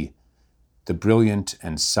he, the brilliant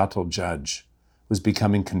and subtle judge, was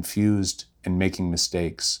becoming confused and making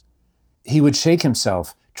mistakes. He would shake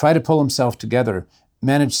himself, try to pull himself together,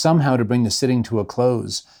 manage somehow to bring the sitting to a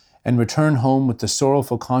close, and return home with the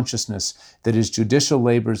sorrowful consciousness that his judicial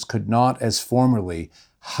labors could not, as formerly,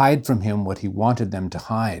 hide from him what he wanted them to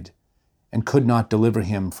hide, and could not deliver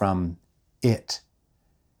him from it.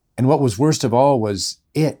 And what was worst of all was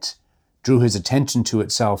it drew his attention to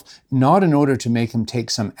itself, not in order to make him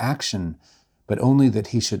take some action, but only that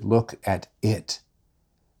he should look at it.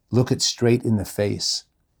 Look it straight in the face.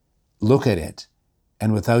 Look at it,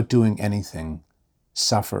 and without doing anything,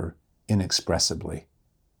 suffer inexpressibly.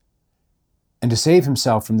 And to save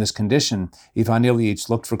himself from this condition, Ivan Ilyich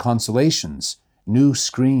looked for consolations, new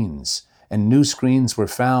screens, and new screens were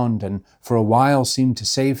found and for a while seemed to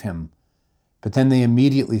save him. But then they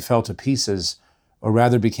immediately fell to pieces, or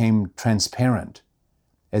rather became transparent,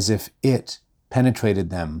 as if it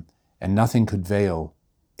penetrated them and nothing could veil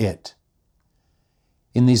it.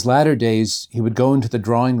 In these latter days, he would go into the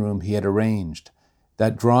drawing room he had arranged,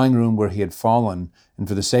 that drawing room where he had fallen, and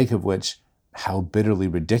for the sake of which, how bitterly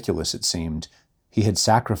ridiculous it seemed, he had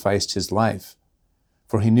sacrificed his life.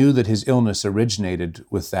 For he knew that his illness originated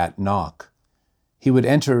with that knock. He would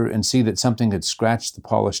enter and see that something had scratched the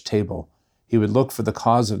polished table. He would look for the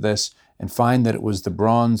cause of this and find that it was the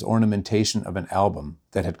bronze ornamentation of an album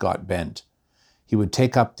that had got bent. He would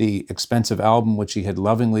take up the expensive album which he had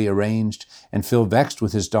lovingly arranged and feel vexed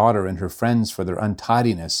with his daughter and her friends for their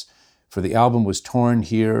untidiness, for the album was torn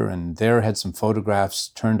here and there had some photographs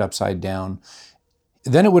turned upside down.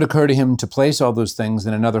 Then it would occur to him to place all those things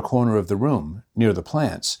in another corner of the room, near the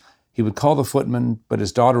plants. He would call the footman, but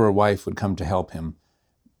his daughter or wife would come to help him.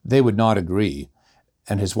 They would not agree,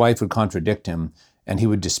 and his wife would contradict him, and he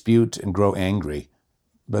would dispute and grow angry.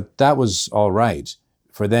 But that was all right,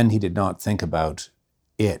 for then he did not think about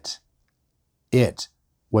it. It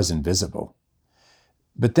was invisible.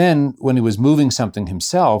 But then, when he was moving something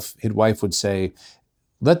himself, his wife would say,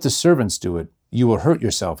 "Let the servants do it. You will hurt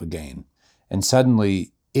yourself again." And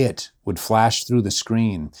suddenly, it would flash through the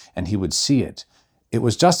screen, and he would see it. It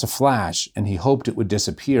was just a flash, and he hoped it would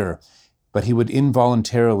disappear, but he would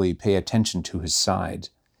involuntarily pay attention to his side.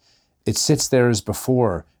 It sits there as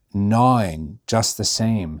before, gnawing just the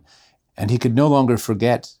same, and he could no longer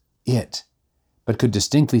forget it, but could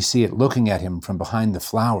distinctly see it looking at him from behind the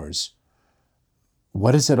flowers.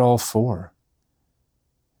 What is it all for?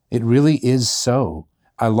 It really is so.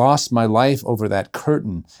 I lost my life over that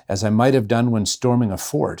curtain, as I might have done when storming a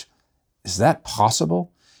fort. Is that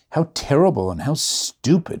possible? How terrible and how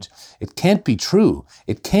stupid. It can't be true.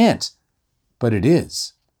 It can't. But it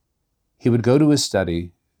is. He would go to his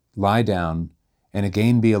study, lie down, and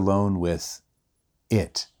again be alone with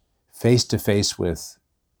it, face to face with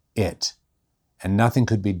it. And nothing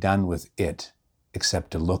could be done with it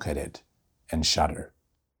except to look at it and shudder.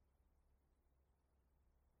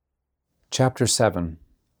 Chapter 7.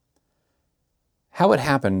 How it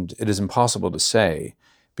happened, it is impossible to say,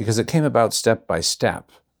 because it came about step by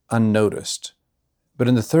step, unnoticed. But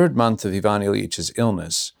in the 3rd month of Ivan Ilyich's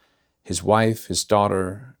illness, his wife, his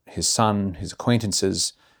daughter, his son, his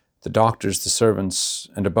acquaintances, the doctors, the servants,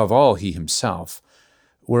 and above all he himself,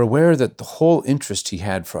 were aware that the whole interest he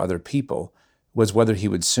had for other people was whether he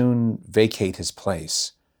would soon vacate his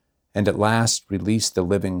place, and at last release the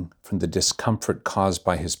living from the discomfort caused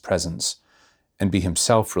by his presence, and be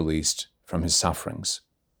himself released from his sufferings.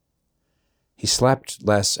 He slept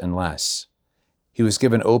less and less. He was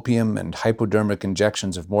given opium and hypodermic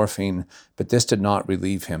injections of morphine, but this did not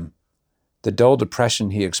relieve him. The dull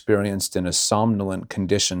depression he experienced in a somnolent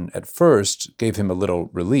condition at first gave him a little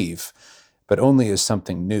relief, but only as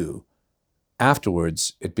something new.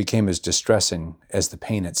 Afterwards, it became as distressing as the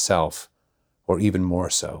pain itself, or even more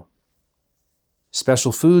so.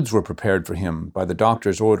 Special foods were prepared for him by the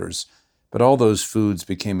doctor's orders, but all those foods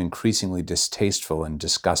became increasingly distasteful and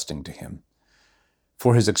disgusting to him.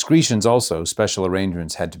 For his excretions also, special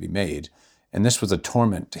arrangements had to be made, and this was a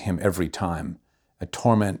torment to him every time, a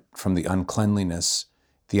torment from the uncleanliness,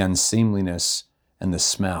 the unseemliness, and the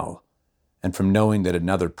smell, and from knowing that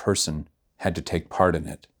another person had to take part in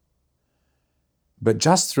it. But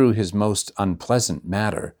just through his most unpleasant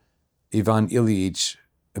matter, Ivan Ilyich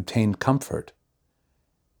obtained comfort.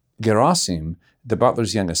 Gerasim, the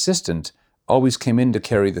butler's young assistant, always came in to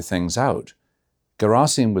carry the things out.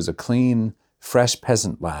 Gerasim was a clean, fresh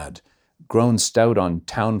peasant lad, grown stout on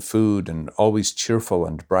town food and always cheerful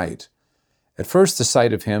and bright. At first, the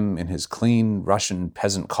sight of him in his clean Russian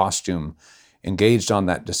peasant costume, engaged on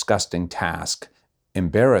that disgusting task,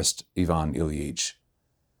 embarrassed Ivan Ilyich.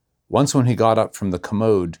 Once when he got up from the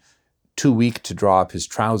commode, too weak to draw up his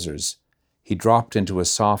trousers, he dropped into a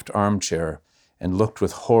soft armchair and looked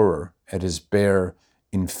with horror at his bare,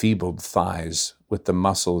 enfeebled thighs with the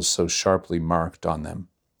muscles so sharply marked on them.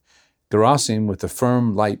 Gerasim, with a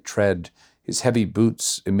firm, light tread, his heavy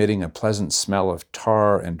boots emitting a pleasant smell of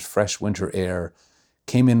tar and fresh winter air,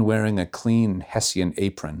 came in wearing a clean Hessian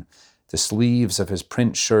apron, the sleeves of his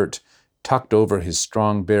print shirt tucked over his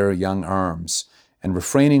strong, bare young arms, and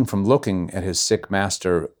refraining from looking at his sick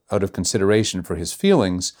master out of consideration for his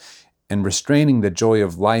feelings, and restraining the joy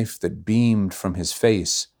of life that beamed from his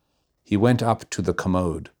face, he went up to the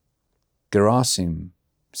commode. "Gerasim,"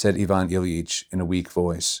 said Ivan Ilyich in a weak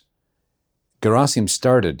voice. Gerasim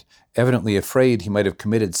started, evidently afraid he might have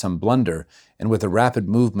committed some blunder, and with a rapid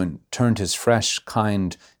movement turned his fresh,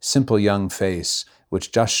 kind, simple young face,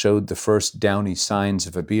 which just showed the first downy signs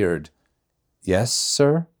of a beard. "Yes,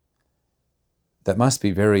 sir?" "That must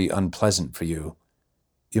be very unpleasant for you.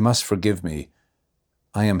 You must forgive me.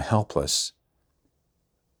 I am helpless."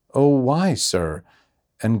 "Oh, why, sir?"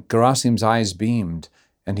 And Gerasim's eyes beamed,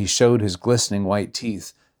 and he showed his glistening white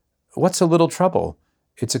teeth. "What's a little trouble?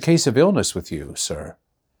 It's a case of illness with you, sir."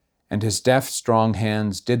 And his deft, strong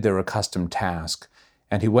hands did their accustomed task,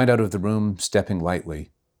 and he went out of the room stepping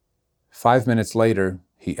lightly. 5 minutes later,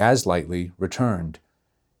 he as lightly returned.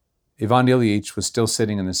 Ivan Ilyich was still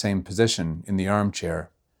sitting in the same position in the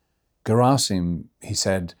armchair. "Gerasim," he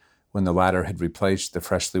said, when the latter had replaced the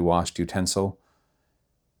freshly washed utensil,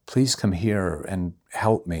 "please come here and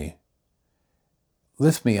help me.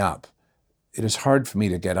 Lift me up. It is hard for me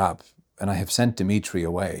to get up, and I have sent Dmitri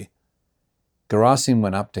away." Gerasim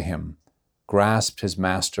went up to him, grasped his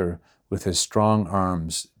master with his strong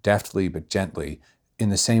arms, deftly but gently, in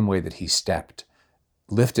the same way that he stepped,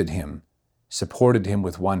 lifted him, supported him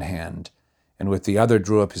with one hand, and with the other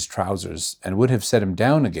drew up his trousers, and would have set him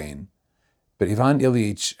down again, but Ivan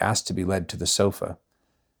Ilyich asked to be led to the sofa.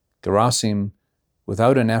 Gerasim,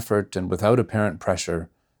 without an effort and without apparent pressure,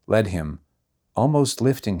 led him, almost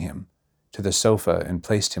lifting him, to the sofa and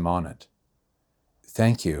placed him on it.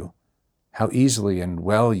 "Thank you. How easily and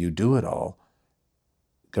well you do it all."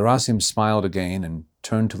 Gerasim smiled again and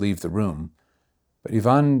turned to leave the room, but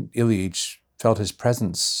Ivan Ilyich felt his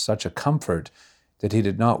presence such a comfort that he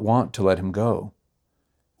did not want to let him go.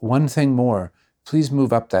 "One thing more. Please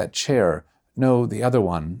move up that chair. No, the other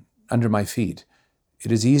one, under my feet.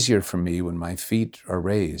 It is easier for me when my feet are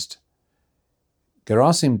raised."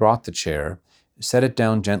 Gerasim brought the chair, set it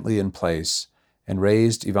down gently in place, and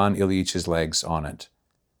raised Ivan Ilyич's legs on it.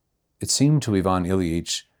 It seemed to Ivan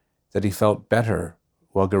Ilyich that he felt better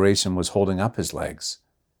while Gerasim was holding up his legs.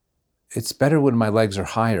 "It's better when my legs are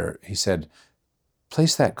higher," he said.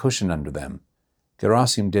 "Place that cushion under them."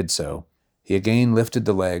 Gerasim did so. He again lifted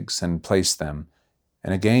the legs and placed them,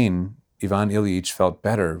 and again Ivan Ilyich felt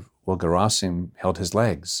better while Gerasim held his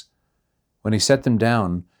legs. When he set them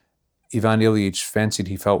down, Ivan Ilyich fancied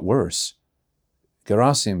he felt worse.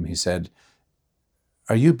 "Gerasim," he said,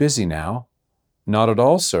 "are you busy now?" "Not at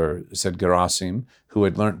all, sir," said Gerasim, who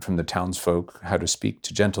had learnt from the townsfolk how to speak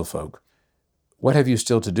to gentlefolk. "What have you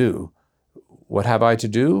still to do?" "What have I to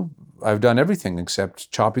do? I've done everything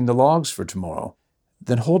except chopping the logs for tomorrow."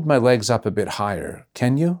 "Then hold my legs up a bit higher,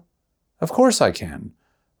 can you?" "Of course I can.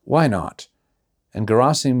 Why not?" And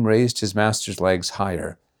Gerasim raised his master's legs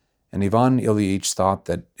higher, and Ivan Ilyich thought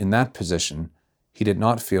that in that position he did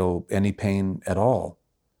not feel any pain at all.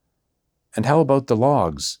 "And how about the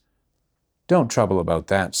logs?" "Don't trouble about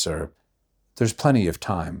that, sir. There's plenty of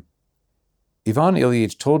time." Ivan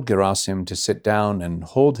Ilyich told Gerasim to sit down and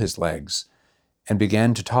hold his legs, and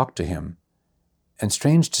began to talk to him. And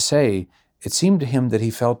strange to say, it seemed to him that he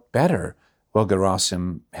felt better while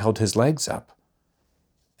Gerasim held his legs up.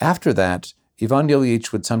 After that, Ivan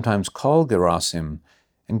Ilyich would sometimes call Gerasim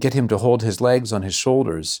and get him to hold his legs on his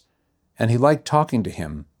shoulders, and he liked talking to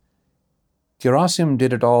him. Gerasim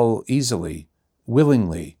did it all easily,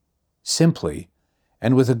 willingly, simply,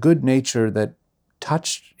 and with a good nature that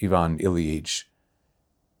touched Ivan Ilyich.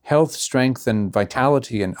 Health, strength, and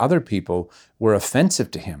vitality in other people were offensive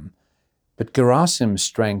to him, but Gerasim's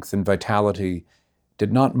strength and vitality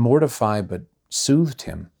did not mortify but soothed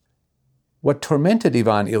him. What tormented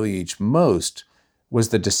Ivan Ilyich most was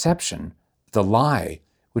the deception, the lie,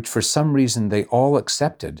 which for some reason they all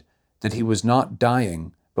accepted, that he was not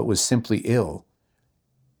dying but was simply ill.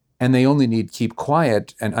 And they only need keep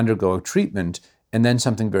quiet and undergo treatment, and then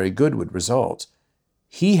something very good would result.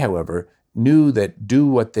 He, however, knew that do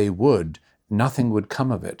what they would, nothing would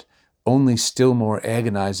come of it, only still more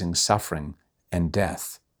agonizing suffering and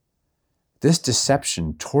death. This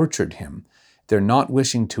deception tortured him, their not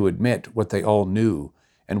wishing to admit what they all knew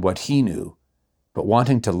and what he knew, but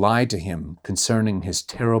wanting to lie to him concerning his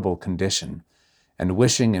terrible condition, and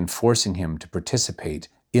wishing and forcing him to participate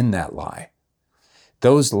in that lie.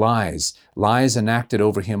 Those lies enacted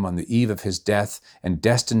over him on the eve of his death and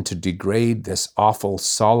destined to degrade this awful,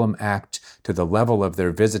 solemn act to the level of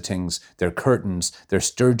their visitings, their curtains, their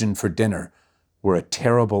sturgeon for dinner, were a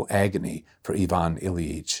terrible agony for Ivan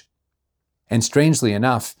Ilyich. And strangely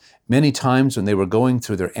enough, many times when they were going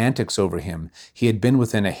through their antics over him, he had been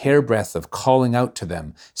within a hairbreadth of calling out to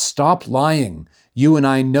them, "Stop lying! You and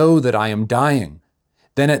I know that I am dying.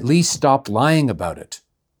 Then at least stop lying about it."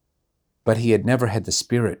 But he had never had the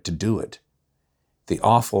spirit to do it. The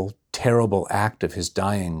awful, terrible act of his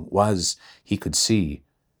dying was, he could see,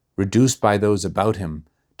 reduced by those about him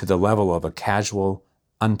to the level of a casual,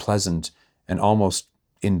 unpleasant, and almost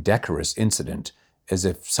indecorous incident, as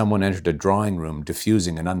if someone entered a drawing room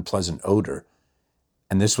diffusing an unpleasant odor.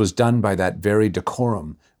 And this was done by that very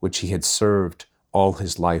decorum which he had served all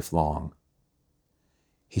his life long.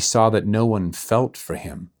 He saw that no one felt for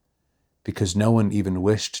him, because no one even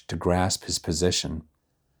wished to grasp his position.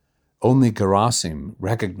 Only Gerasim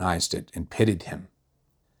recognized it and pitied him.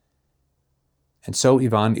 And so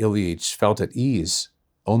Ivan Ilyich felt at ease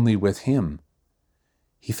only with him.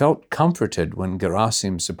 He felt comforted when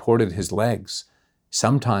Gerasim supported his legs,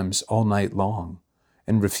 sometimes all night long,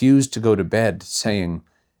 and refused to go to bed, saying,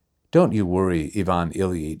 "Don't you worry, Ivan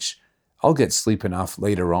Ilyich, I'll get sleep enough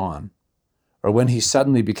later on." Or when he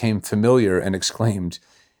suddenly became familiar and exclaimed,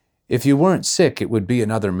 "If you weren't sick, it would be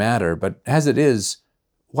another matter, but as it is,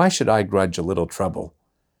 why should I grudge a little trouble?"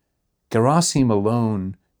 Gerasim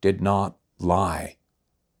alone did not lie.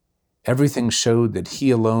 Everything showed that he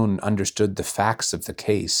alone understood the facts of the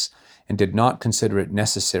case and did not consider it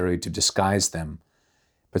necessary to disguise them,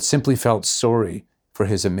 but simply felt sorry for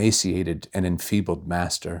his emaciated and enfeebled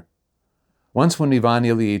master. Once when Ivan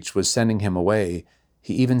Ilyich was sending him away,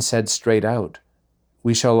 he even said straight out,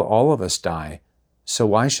 "We shall all of us die, so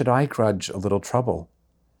why should I grudge a little trouble?"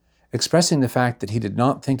 Expressing the fact that he did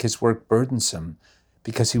not think his work burdensome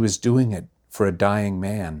because he was doing it for a dying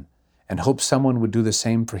man, and hoped someone would do the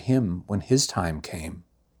same for him when his time came.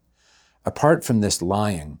 Apart from this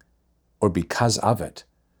lying, or because of it,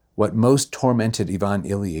 what most tormented Ivan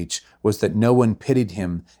Ilyich was that no one pitied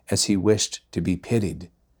him as he wished to be pitied.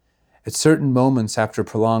 At certain moments after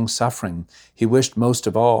prolonged suffering, he wished most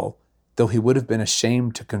of all, though he would have been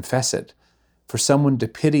ashamed to confess it, for someone to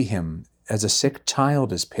pity him as a sick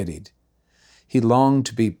child is pitied. He longed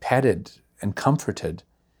to be petted and comforted.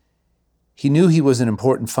 He knew he was an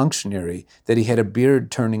important functionary, that he had a beard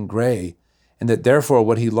turning gray, and that therefore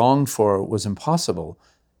what he longed for was impossible.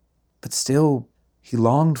 But still, he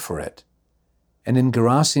longed for it. And in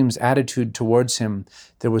Gerasim's attitude towards him,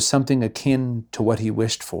 there was something akin to what he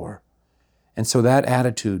wished for. And so that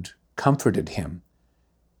attitude comforted him.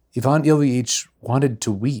 Ivan Ilyich wanted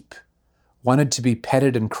to weep, wanted to be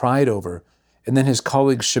petted and cried over, and then his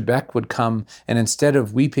colleague Shebek would come, and instead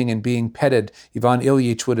of weeping and being petted, Ivan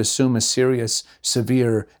Ilyich would assume a serious,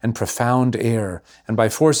 severe, and profound air, and by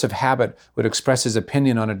force of habit would express his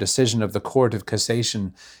opinion on a decision of the Court of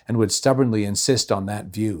Cassation, and would stubbornly insist on that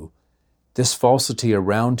view. This falsity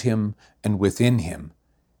around him and within him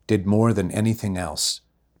did more than anything else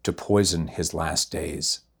to poison his last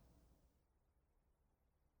days.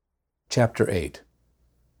 Chapter 8.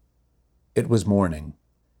 It was morning.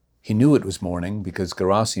 He knew it was morning because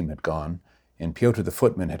Gerasim had gone, and Pyotr the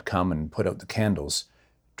footman had come and put out the candles,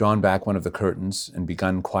 drawn back one of the curtains, and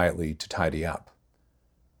begun quietly to tidy up.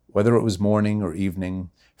 Whether it was morning or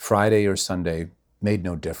evening, Friday or Sunday, made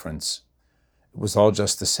no difference. It was all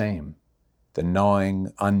just the same. The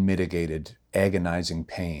gnawing, unmitigated, agonizing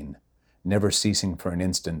pain, never ceasing for an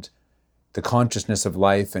instant, the consciousness of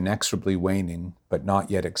life inexorably waning, but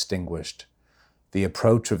not yet extinguished, the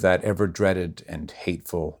approach of that ever-dreaded and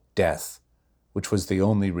hateful death, which was the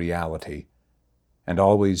only reality, and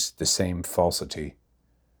always the same falsity.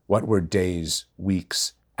 What were days,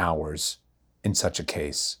 weeks, hours, in such a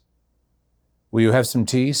case? "Will you have some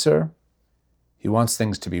tea, sir?" He wants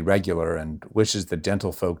things to be regular and wishes the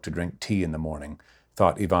dental folk to drink tea in the morning,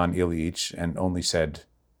 thought Ivan Ilyich, and only said,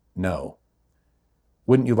 "No."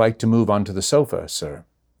 "Wouldn't you like to move onto the sofa, sir?"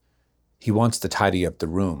 He wants to tidy up the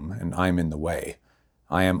room, and I'm in the way.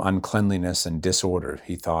 I am uncleanliness and disorder,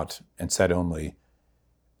 he thought, and said only,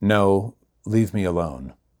 "No, leave me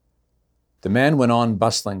alone." The man went on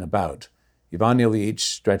bustling about. Ivan Ilyich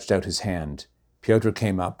stretched out his hand. Pyotr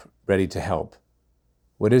came up, ready to help.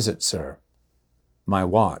 "What is it, sir?" "My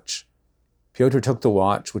watch." Pyotr took the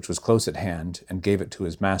watch, which was close at hand, and gave it to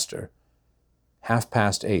his master.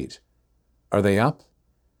 8:30. "Are they up?"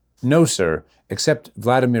 "No, sir, except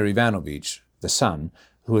Vladimir Ivanovich, the son,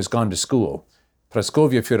 who has gone to school.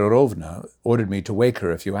 Praskovya Fyodorovna ordered me to wake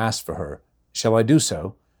her if you asked for her. Shall I do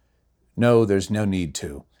so?" "No, there's no need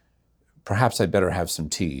to. Perhaps I'd better have some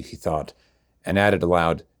tea," he thought, and added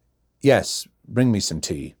aloud, "Yes, bring me some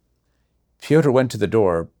tea." Pyotr went to the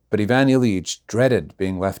door, but Ivan Ilyich dreaded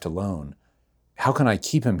being left alone. "How can I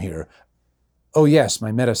keep him here? Oh yes,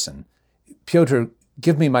 my medicine. Pyotr,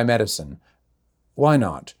 give me my medicine." "Why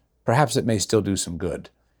not? Perhaps it may still do some good."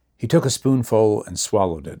 He took a spoonful and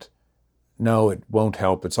swallowed it. No, it won't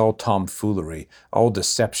help. It's all tomfoolery, all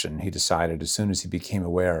deception, he decided as soon as he became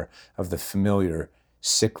aware of the familiar,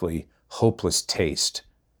 sickly, hopeless taste.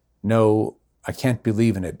 No, I can't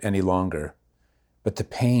believe in it any longer. But the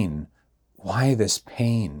pain, why this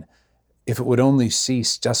pain? If it would only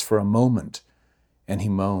cease just for a moment. And he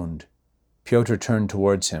moaned. Pyotr turned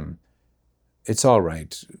towards him. "It's all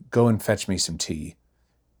right. Go and fetch me some tea."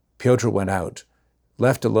 Pyotr went out.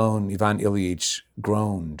 Left alone, Ivan Ilyich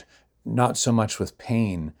groaned, not so much with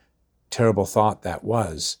pain, terrible thought that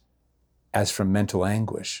was, as from mental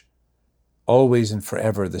anguish. Always and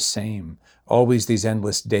forever the same, always these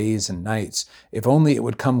endless days and nights. If only it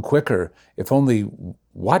would come quicker, if only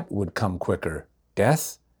what would come quicker?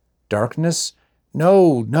 Death? Darkness?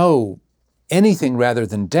 No, no, anything rather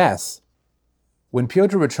than death." When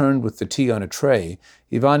Pyotr returned with the tea on a tray,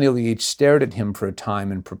 Ivan Ilyich stared at him for a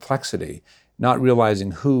time in perplexity, not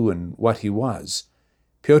realizing who and what he was.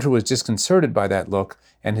 Pyotr was disconcerted by that look,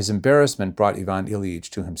 and his embarrassment brought Ivan Ilyich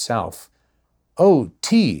to himself. "Oh,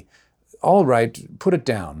 tea. All right, put it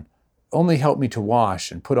down. Only help me to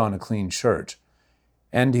wash and put on a clean shirt."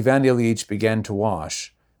 And Ivan Ilyich began to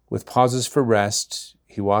wash. With pauses for rest,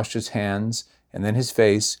 he washed his hands and then his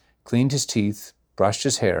face, cleaned his teeth, brushed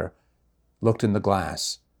his hair, looked in the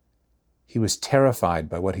glass. He was terrified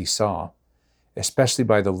by what he saw, especially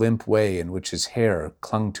by the limp way in which his hair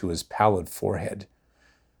clung to his pallid forehead.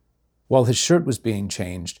 While his shirt was being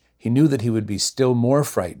changed, he knew that he would be still more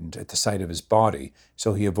frightened at the sight of his body,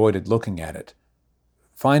 so he avoided looking at it.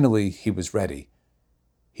 Finally, he was ready.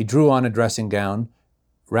 He drew on a dressing gown,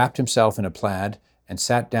 wrapped himself in a plaid, and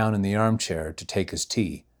sat down in the armchair to take his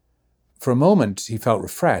tea. For a moment, he felt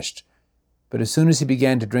refreshed, but as soon as he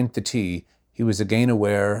began to drink the tea, he was again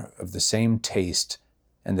aware of the same taste,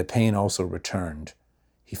 and the pain also returned.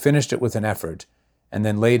 He finished it with an effort, and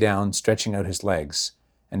then lay down, stretching out his legs,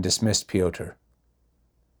 and dismissed Pyotr.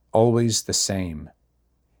 Always the same.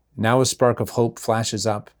 Now a spark of hope flashes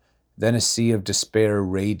up, then a sea of despair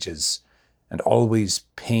rages, and always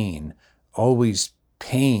pain, always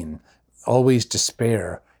despair,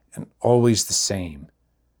 and always the same.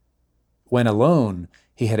 When alone,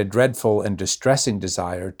 he had a dreadful and distressing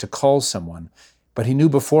desire to call someone, but he knew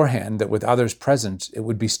beforehand that with others present it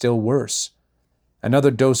would be still worse. Another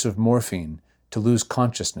dose of morphine, to lose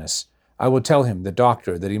consciousness. I will tell him, the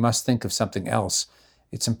doctor, that he must think of something else.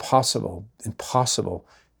 It's impossible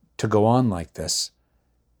to go on like this.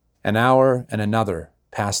 An hour and another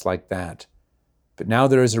passed like that. But now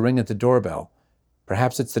there is a ring at the doorbell.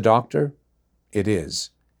 Perhaps it's the doctor? It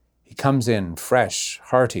is. He comes in, fresh,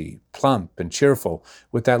 hearty, plump, and cheerful,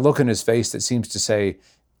 with that look in his face that seems to say,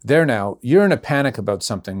 "There now, you're in a panic about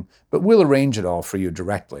something, but we'll arrange it all for you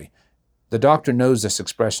directly." The doctor knows this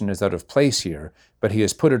expression is out of place here, but he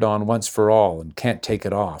has put it on once for all and can't take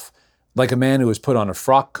it off, like a man who has put on a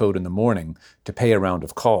frock coat in the morning to pay a round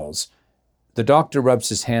of calls. The doctor rubs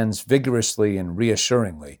his hands vigorously and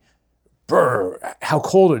reassuringly. "Brr, how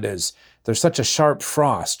cold it is. There's such a sharp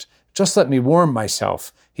frost. Just let me warm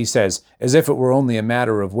myself," he says, as if it were only a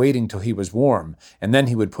matter of waiting till he was warm, and then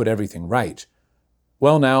he would put everything right.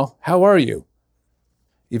 "Well now, how are you?"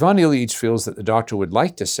 Ivan Ilyich feels that the doctor would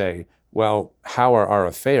like to say, "Well, how are our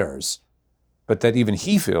affairs?" but that even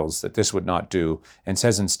he feels that this would not do, and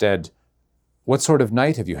says instead, "What sort of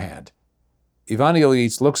night have you had?" Ivan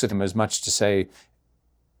Ilyich looks at him as much to say,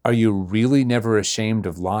 "Are you really never ashamed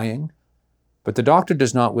of lying?" But the doctor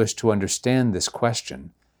does not wish to understand this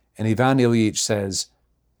question, and Ivan Ilyich says,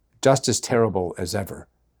 "Just as terrible as ever.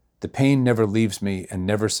 The pain never leaves me and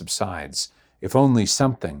never subsides. If only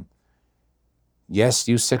something." "Yes,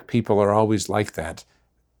 you sick people are always like that.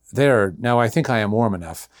 There, now I think I am warm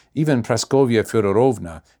enough. Even Praskovya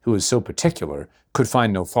Fyodorovna, who is so particular, could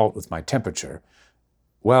find no fault with my temperature.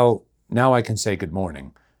 Well, now I can say good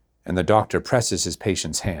morning." And the doctor presses his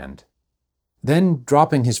patient's hand. Then,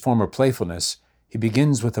 dropping his former playfulness, he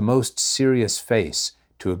begins with a most serious face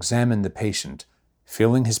to examine the patient,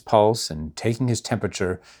 feeling his pulse and taking his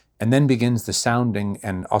temperature, and then begins the sounding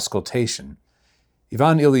and auscultation.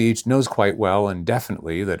 Ivan Ilyich knows quite well and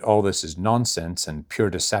definitely that all this is nonsense and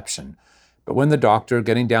pure deception. But when the doctor,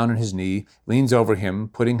 getting down on his knee, leans over him,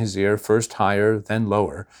 putting his ear first higher, then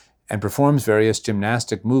lower, and performs various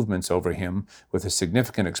gymnastic movements over him with a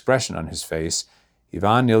significant expression on his face,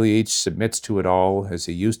 Ivan Ilyich submits to it all as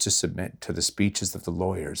he used to submit to the speeches of the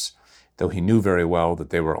lawyers, though he knew very well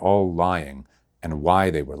that they were all lying and why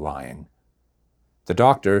they were lying. The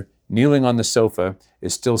doctor, kneeling on the sofa,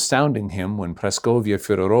 is still sounding him when Praskovya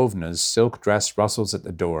Fyodorovna's silk dress rustles at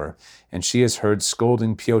the door, and she is heard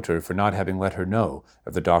scolding Pyotr for not having let her know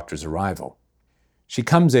of the doctor's arrival. She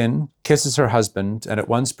comes in, kisses her husband, and at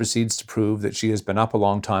once proceeds to prove that she has been up a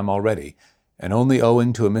long time already, and only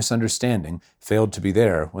owing to a misunderstanding failed to be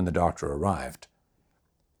there when the doctor arrived.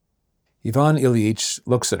 Ivan Ilyich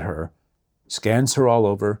looks at her, scans her all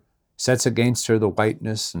over, sets against her the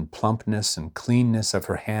whiteness and plumpness and cleanness of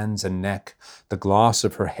her hands and neck, the gloss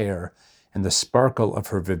of her hair, and the sparkle of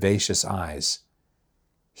her vivacious eyes.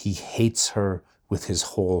 He hates her with his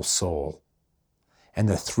whole soul, and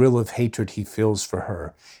the thrill of hatred he feels for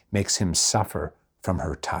her makes him suffer from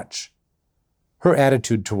her touch. Her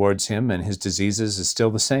attitude towards him and his diseases is still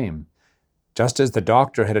the same. Just as the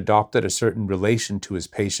doctor had adopted a certain relation to his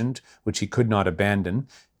patient, which he could not abandon,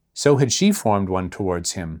 so had she formed one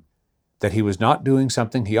towards him, that he was not doing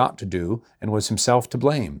something he ought to do and was himself to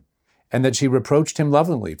blame. and that she reproached him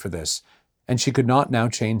lovingly for this, and she could not now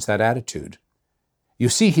change that attitude. You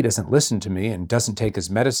see, he doesn't listen to me and doesn't take his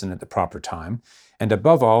medicine at the proper time, and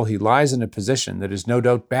above all, he lies in a position that is no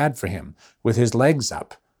doubt bad for him, with his legs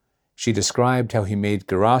up. She described how he made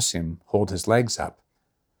Gerasim hold his legs up.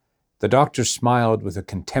 The doctor smiled with a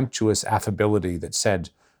contemptuous affability that said,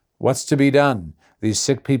 "What's to be done? These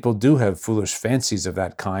sick people do have foolish fancies of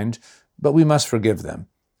that kind, but we must forgive them."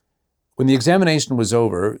 When the examination was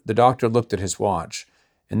over, the doctor looked at his watch,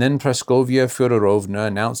 and then Praskovya Fyodorovna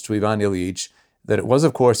announced to Ivan Ilyich that it was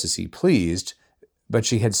of course as he pleased, but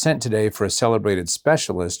she had sent today for a celebrated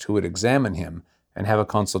specialist who would examine him and have a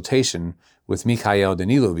consultation with Mikhail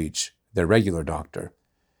Danilovich, their regular doctor.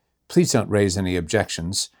 "Please don't raise any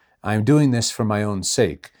objections. I am doing this for my own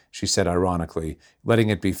sake," she said ironically, letting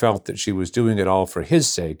it be felt that she was doing it all for his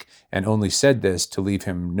sake and only said this to leave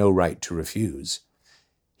him no right to refuse.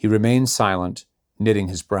 He remained silent, knitting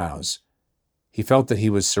his brows. He felt that he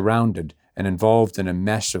was surrounded and involved in a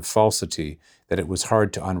mesh of falsity that it was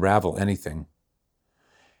hard to unravel anything.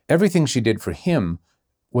 Everything she did for him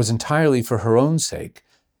was entirely for her own sake,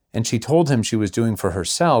 and she told him she was doing for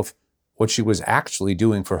herself what she was actually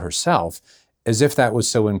doing for herself, as if that was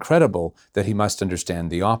so incredible that he must understand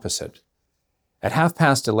the opposite. At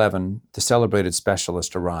 11:30, the celebrated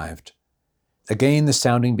specialist arrived. Again the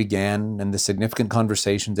sounding began, and the significant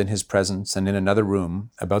conversations in his presence and in another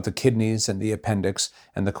room about the kidneys and the appendix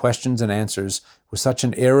and the questions and answers with such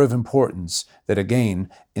an air of importance that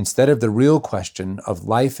again, instead of the real question of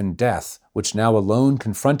life and death, which now alone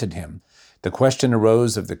confronted him, the question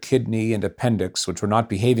arose of the kidney and appendix, which were not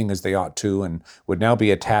behaving as they ought to and would now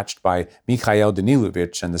be attached by Mikhail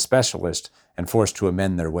Danilovich and the specialist and forced to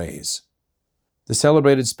amend their ways. The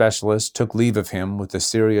celebrated specialist took leave of him with a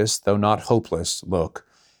serious, though not hopeless, look,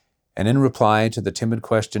 and in reply to the timid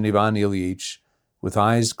question Ivan Ilyich, with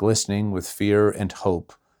eyes glistening with fear and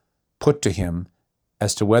hope, put to him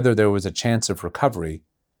as to whether there was a chance of recovery,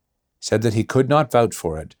 said that he could not vouch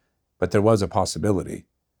for it, but there was a possibility.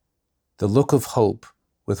 The look of hope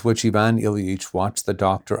with which Ivan Ilyich watched the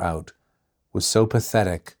doctor out was so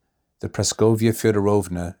pathetic that Praskovya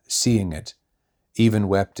Fyodorovna, seeing it, even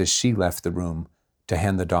wept as she left the room to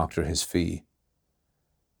hand the doctor his fee.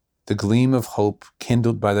 The gleam of hope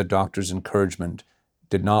kindled by the doctor's encouragement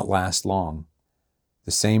did not last long.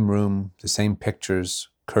 The same room, the same pictures,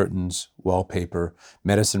 curtains, wallpaper,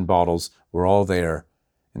 medicine bottles were all there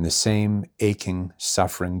in the same aching,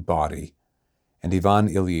 suffering body, and Ivan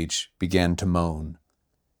Ilyich began to moan.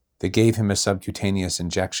 They gave him a subcutaneous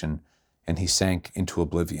injection, and he sank into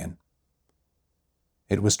oblivion.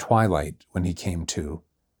 It was twilight when he came to.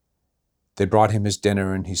 They brought him his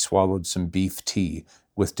dinner, and he swallowed some beef tea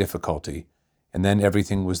with difficulty, and then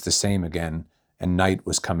everything was the same again, and night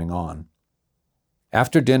was coming on.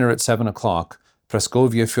 After dinner at 7:00,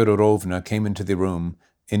 Praskovya Fyodorovna came into the room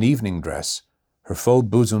in evening dress, her full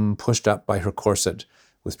bosom pushed up by her corset,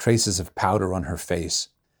 with traces of powder on her face.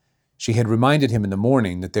 She had reminded him in the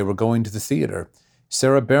morning that they were going to the theater.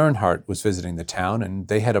 Sarah Bernhardt was visiting the town, and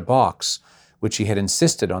they had a box, which he had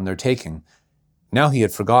insisted on their taking. Now he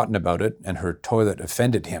had forgotten about it, and her toilet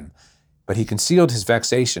offended him, but he concealed his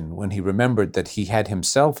vexation when he remembered that he had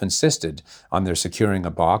himself insisted on their securing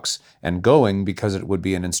a box and going because it would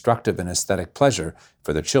be an instructive and aesthetic pleasure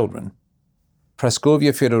for the children.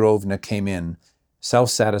 Praskovya Fyodorovna came in,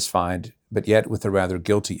 self-satisfied, but yet with a rather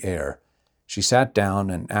guilty air. She sat down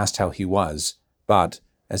and asked how he was, but,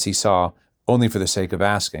 as he saw, only for the sake of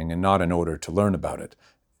asking and not in order to learn about it,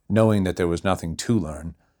 knowing that there was nothing to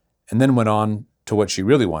learn, and then went on to what she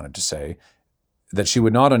really wanted to say, that she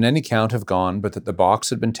would not on any count have gone, but that the box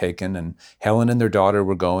had been taken, and Helen and their daughter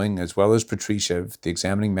were going, as well as Petrishev, the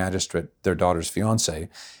examining magistrate, their daughter's fiancé,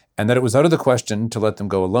 and that it was out of the question to let them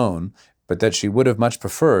go alone, but that she would have much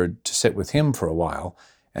preferred to sit with him for a while,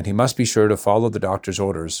 and he must be sure to follow the doctor's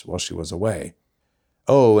orders while she was away.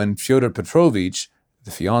 Oh, and Fyodor Petrovitch,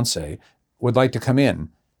 the fiancé, would like to come in.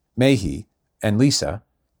 May he? And Lisa?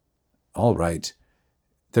 All right.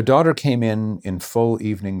 The daughter came in full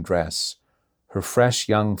evening dress, her fresh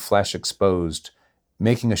young flesh exposed,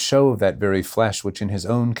 making a show of that very flesh which in his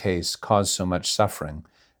own case caused so much suffering.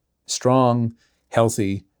 Strong,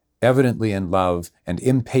 healthy, evidently in love, and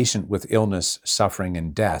impatient with illness, suffering,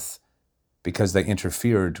 and death, because they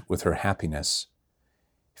interfered with her happiness.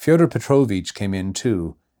 Fyodor Petrovitch came in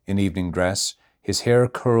too, in evening dress, his hair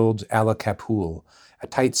curled a la Capoul, a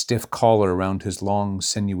tight stiff collar around his long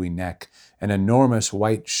sinewy neck, an enormous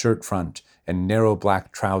white shirt front, and narrow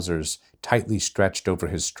black trousers tightly stretched over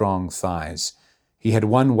his strong thighs. He had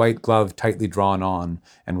one white glove tightly drawn on,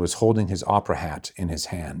 and was holding his opera hat in his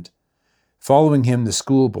hand. Following him, the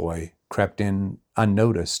schoolboy, crept in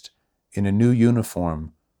unnoticed, in a new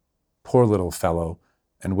uniform, poor little fellow,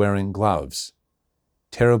 and wearing gloves.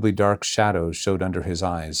 Terribly dark shadows showed under his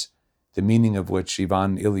eyes, the meaning of which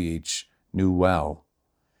Ivan Ilyich knew well.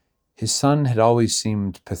 His son had always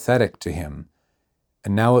seemed pathetic to him,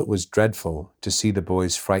 and now it was dreadful to see the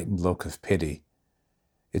boy's frightened look of pity.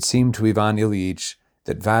 It seemed to Ivan Ilyich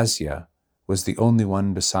that Vasya was the only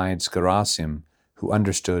one besides Gerasim who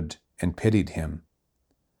understood and pitied him.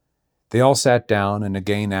 They all sat down and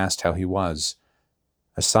again asked how he was.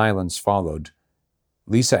 A silence followed.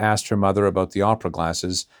 Lisa asked her mother about the opera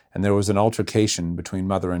glasses, and there was an altercation between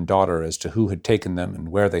mother and daughter as to who had taken them and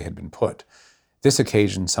where they had been put. This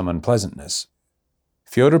occasioned some unpleasantness.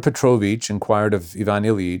 Fyodor Petrovitch inquired of Ivan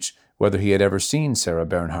Ilyich whether he had ever seen Sarah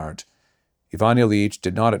Bernhardt. Ivan Ilyich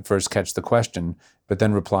did not at first catch the question, but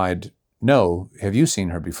then replied, "No, have you seen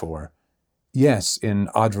her before?" "Yes, in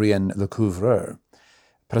Adrien Lecouvreur.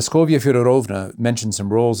 Praskovia Fyodorovna mentioned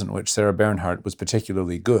some roles in which Sarah Bernhardt was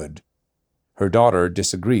particularly good." Her daughter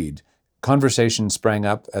disagreed. Conversation sprang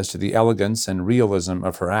up as to the elegance and realism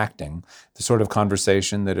of her acting, the sort of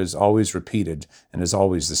conversation that is always repeated and is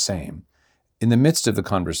always the same. In the midst of the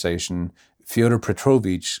conversation, Fyodor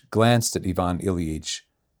Petrovitch glanced at Ivan Ilyich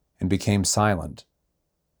and became silent.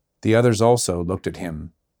 The others also looked at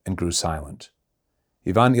him and grew silent.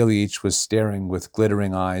 Ivan Ilyich was staring with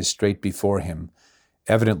glittering eyes straight before him,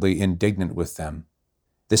 evidently indignant with them.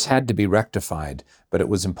 This had to be rectified, but it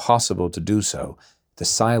was impossible to do so. The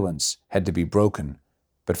silence had to be broken,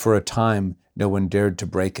 but for a time no one dared to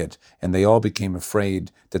break it, and they all became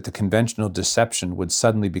afraid that the conventional deception would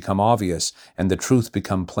suddenly become obvious and the truth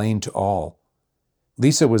become plain to all.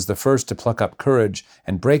 Lisa was the first to pluck up courage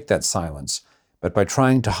and break that silence, but by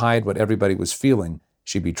trying to hide what everybody was feeling,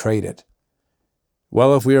 she betrayed it.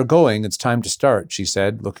 "Well, if we are going, it's time to start," she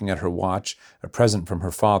said, looking at her watch, a present from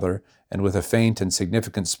her father, and with a faint and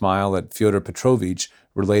significant smile at Fyodor Petrovitch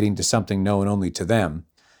relating to something known only to them.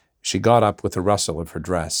 She got up with a rustle of her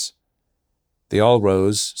dress. They all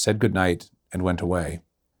rose, said good night, and went away.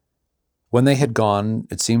 When they had gone,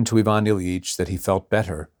 it seemed to Ivan Ilyich that he felt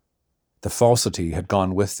better. The falsity had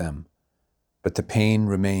gone with them, but the pain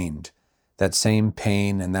remained, that same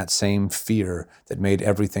pain and that same fear that made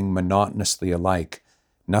everything monotonously alike,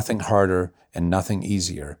 nothing harder and nothing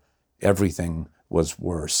easier. Everything was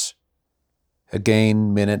worse.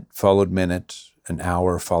 Again, minute followed minute, an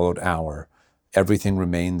hour followed hour. Everything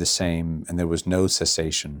remained the same, and there was no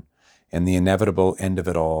cessation, and the inevitable end of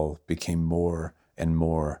it all became more and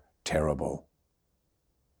more terrible.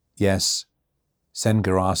 "Yes, send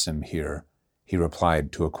Gerasim here," he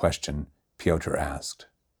replied to a question Pyotr asked.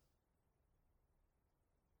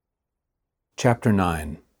 Chapter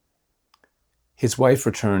 9. His wife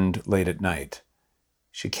returned late at night.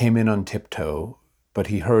 She came in on tiptoe, but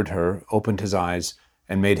he heard her, opened his eyes,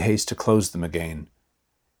 and made haste to close them again.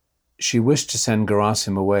 She wished to send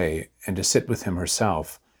Gerasim away and to sit with him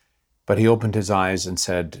herself, but he opened his eyes and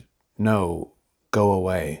said, "No, go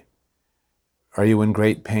away." "Are you in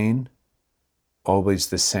great pain?" "Always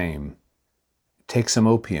the same." "Take some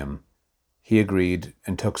opium." He agreed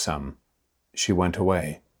and took some. She went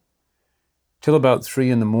away. Till about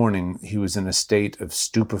 3 a.m, he was in a state of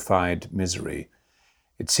stupefied misery.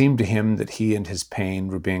 It seemed to him that he and his pain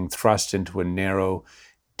were being thrust into a narrow,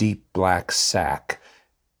 deep black sack,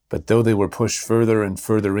 but though they were pushed further and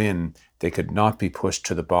further in, they could not be pushed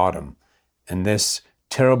to the bottom, and this,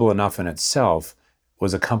 terrible enough in itself,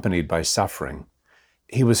 was accompanied by suffering.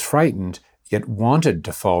 He was frightened, yet wanted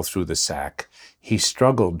to fall through the sack. He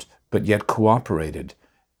struggled, but yet cooperated.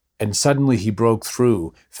 And suddenly he broke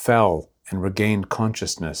through, fell, and regained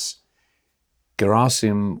consciousness.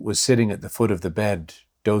 Gerasim was sitting at the foot of the bed,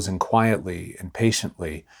 dozing quietly and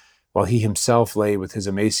patiently, while he himself lay with his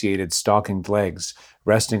emaciated, stockinged legs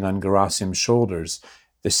resting on Gerasim's shoulders.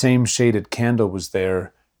 The same shaded candle was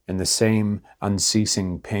there, and the same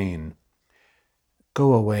unceasing pain.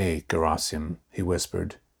 "Go away, Gerasim," he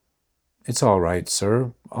whispered. "It's all right,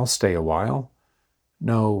 sir. I'll stay a while."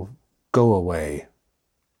 "No, go away."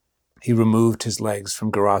 He removed his legs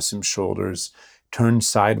from Gerasim's shoulders, turned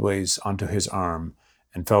sideways onto his arm,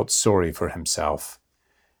 and felt sorry for himself.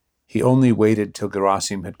 He only waited till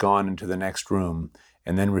Gerasim had gone into the next room,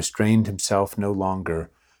 and then restrained himself no longer,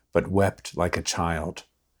 but wept like a child.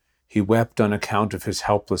 He wept on account of his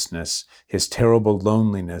helplessness, his terrible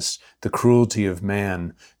loneliness, the cruelty of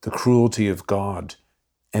man, the cruelty of God,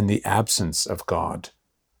 and the absence of God.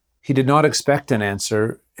 He did not expect an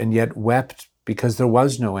answer, and yet wept because there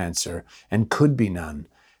was no answer, and could be none.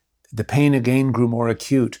 The pain again grew more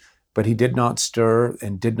acute, but he did not stir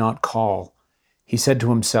and did not call. He said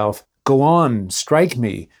to himself, "Go on, strike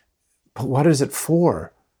me," But what is it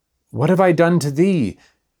for? What have I done to thee?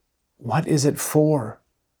 What is it for?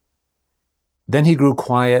 Then he grew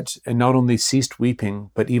quiet and not only ceased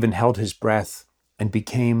weeping, but even held his breath and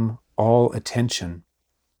became all attention.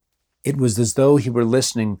 It was as though he were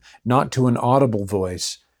listening not to an audible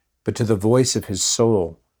voice, but to the voice of his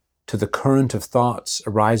soul, to the current of thoughts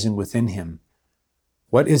arising within him.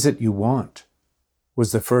 What is it you want?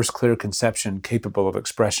 Was the first clear conception capable of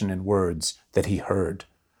expression in words that he heard.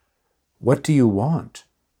 What do you want?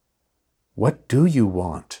 What do you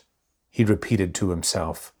want? He repeated to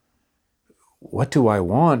himself. What do I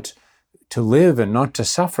want? To live and not to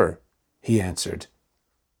suffer, he answered.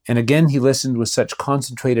 And again he listened with such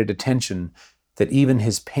concentrated attention that even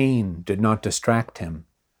his pain did not distract him.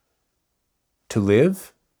 To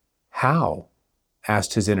live? How?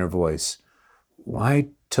 Asked his inner voice. Why,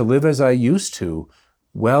 to live as I used to,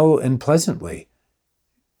 well and pleasantly.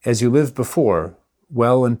 As you lived before,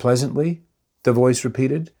 well and pleasantly? The voice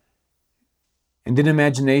repeated. And in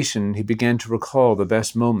imagination he began to recall the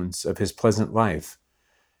best moments of his pleasant life.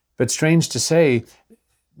 But strange to say,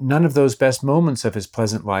 none of those best moments of his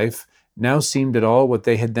pleasant life now seemed at all what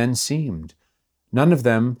they had then seemed. None of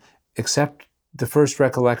them except the first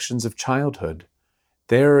recollections of childhood.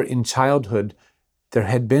 There in childhood there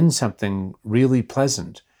had been something really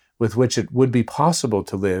pleasant with which it would be possible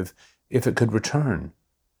to live if it could return.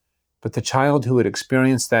 But the child who had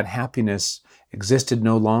experienced that happiness existed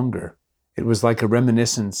no longer. It was like a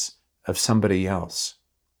reminiscence of somebody else.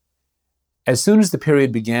 As soon as the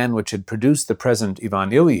period began which had produced the present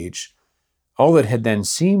Ivan Ilyich, all that had then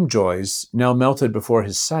seemed joys now melted before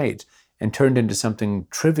his sight and turned into something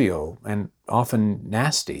trivial and often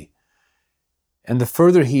nasty. And the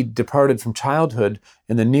further he departed from childhood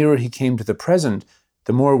and the nearer he came to the present,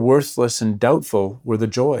 the more worthless and doubtful were the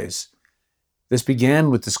joys. This began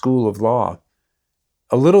with the school of law.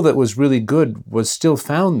 A little that was really good was still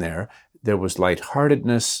found there. There was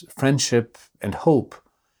light-heartedness, friendship, and hope.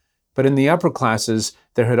 But in the upper classes,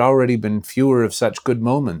 there had already been fewer of such good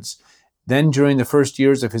moments. Then, during the first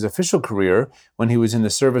years of his official career, when he was in the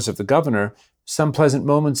service of the governor, some pleasant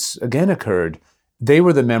moments again occurred. They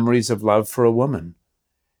were the memories of love for a woman.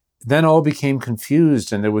 Then all became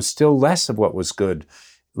confused, and there was still less of what was good.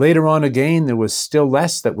 Later on again, there was still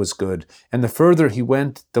less that was good, and the further he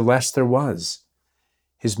went, the less there was.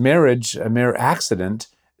 His marriage, a mere accident,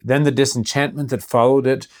 then the disenchantment that followed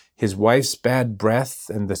it, his wife's bad breath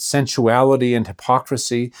and the sensuality and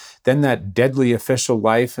hypocrisy, then that deadly official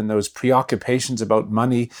life and those preoccupations about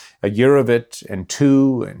money, a year of it, and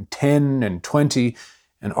 2, and 10, and 20,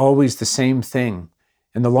 and always the same thing.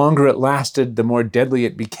 And the longer it lasted, the more deadly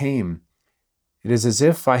it became. It is as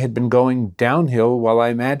if I had been going downhill while I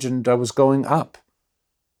imagined I was going up.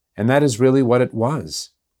 And that is really what it was.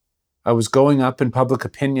 I was going up in public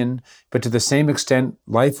opinion, but to the same extent,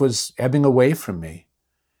 life was ebbing away from me.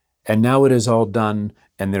 And now it is all done,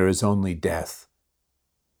 and there is only death.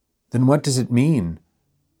 Then what does it mean?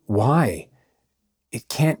 Why? It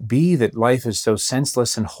can't be that life is so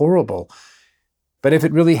senseless and horrible. But if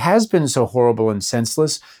it really has been so horrible and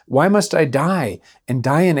senseless, why must I die, and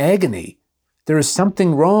die in agony? There is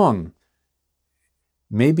something wrong.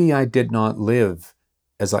 Maybe I did not live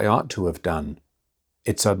as I ought to have done,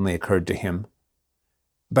 it suddenly occurred to him.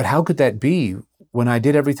 But how could that be when I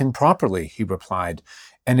did everything properly, he replied,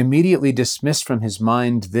 and immediately dismissed from his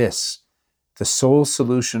mind this, the sole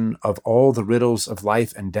solution of all the riddles of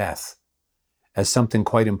life and death, as something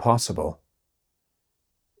quite impossible.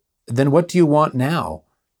 Then what do you want now?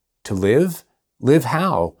 To live? Live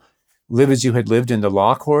how? Live as you had lived in the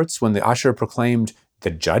law courts when the usher proclaimed,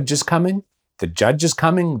 "The judge is coming? The judge is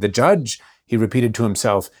coming? The judge!" He repeated to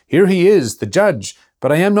himself, "Here he is, the judge!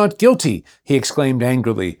 But I am not guilty!" he exclaimed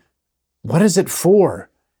angrily. "What is it for?"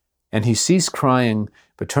 And he ceased crying,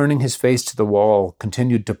 but turning his face to the wall,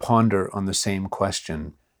 continued to ponder on the same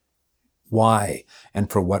question. Why, and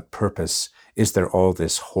for what purpose, is there all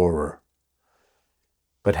this horror?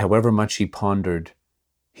 But however much he pondered,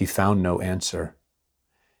 he found no answer.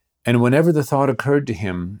 And whenever the thought occurred to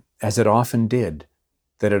him, as it often did,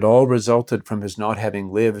 that it all resulted from his not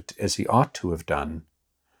having lived as he ought to have done,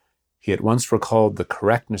 he at once recalled the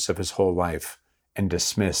correctness of his whole life and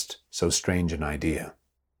dismissed so strange an idea.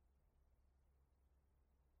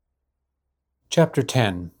 Chapter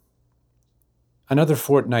 10. Another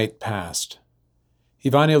fortnight passed.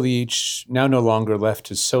 Ivan Ilyich now no longer left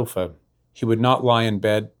his sofa. He would not lie in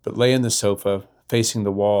bed, but lay in the sofa, facing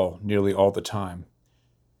the wall nearly all the time.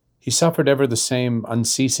 He suffered ever the same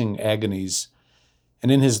unceasing agonies,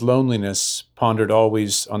 and in his loneliness pondered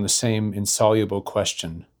always on the same insoluble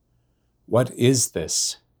question. What is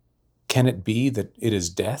this? Can it be that it is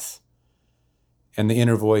death? And the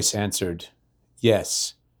inner voice answered,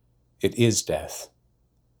 "Yes, it is death."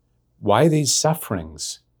 "Why these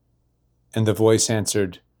sufferings?" And the voice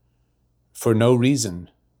answered, "For no reason,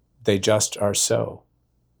 they just are so."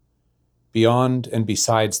 Beyond and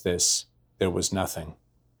besides this, there was nothing.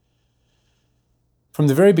 From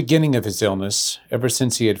the very beginning of his illness, ever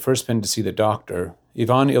since he had first been to see the doctor,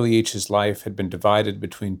 Ivan Ilyich's life had been divided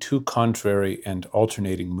between two contrary and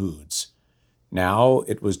alternating moods. Now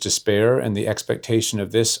it was despair and the expectation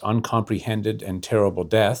of this uncomprehended and terrible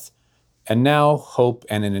death, and now hope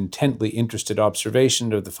and an intently interested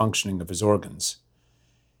observation of the functioning of his organs.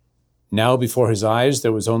 Now before his eyes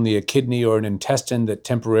there was only a kidney or an intestine that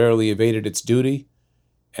temporarily evaded its duty,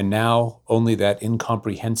 and now only that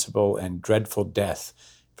incomprehensible and dreadful death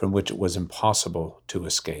from which it was impossible to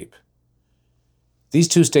escape. These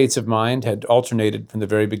two states of mind had alternated from the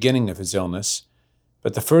very beginning of his illness,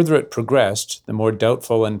 but the further it progressed, the more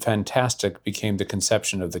doubtful and fantastic became the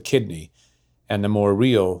conception of the kidney, and the more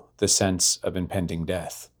real the sense of impending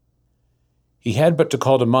death. He had but to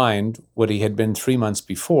call to mind what he had been 3 months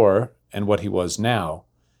before and what he was now,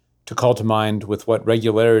 to call to mind with what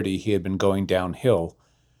regularity he had been going downhill,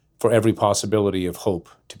 for every possibility of hope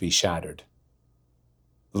to be shattered.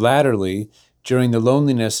 Latterly, during the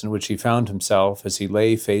loneliness in which he found himself as he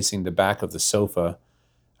lay facing the back of the sofa,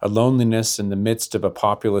 a loneliness in the midst of a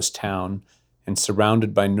populous town and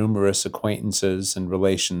surrounded by numerous acquaintances and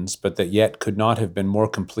relations, but that yet could not have been more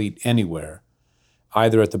complete anywhere,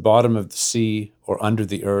 either at the bottom of the sea or under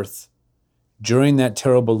the earth. During that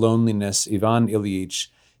terrible loneliness, Ivan Ilyich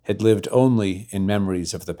had lived only in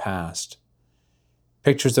memories of the past.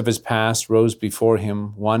 Pictures of his past rose before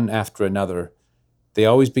him one after another. They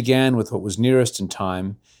always began with what was nearest in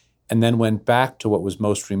time, and then went back to what was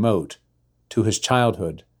most remote, to his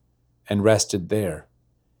childhood, and rested there.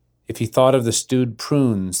 If he thought of the stewed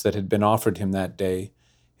prunes that had been offered him that day,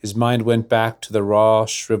 his mind went back to the raw,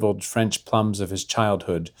 shriveled French plums of his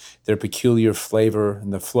childhood, their peculiar flavor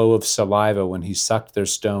and the flow of saliva when he sucked their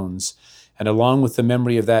stones, and along with the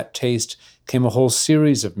memory of that taste came a whole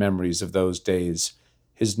series of memories of those days,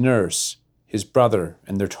 his nurse, his brother,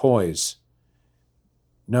 and their toys.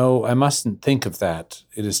 "No, I mustn't think of that.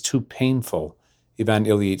 It is too painful," Ivan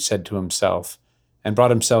Ilyich said to himself, and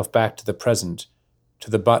brought himself back to the present,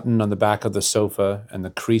 to the button on the back of the sofa and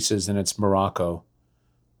the creases in its morocco.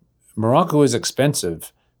 Morocco is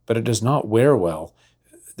expensive, but it does not wear well.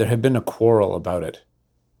 There had been a quarrel about it.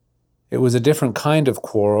 It was a different kind of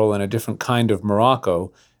quarrel and a different kind of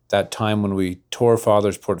morocco, that time when we tore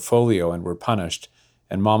Father's portfolio and were punished,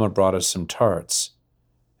 and Mama brought us some tarts.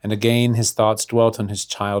 And again his thoughts dwelt on his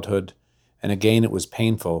childhood, and again it was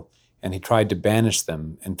painful, and he tried to banish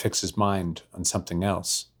them and fix his mind on something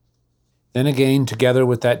else. Then again, together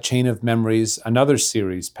with that chain of memories, another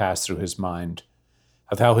series passed through his mind,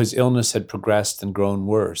 of how his illness had progressed and grown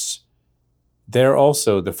worse. There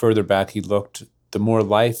also, the further back he looked, the more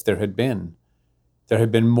life there had been. There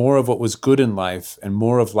had been more of what was good in life and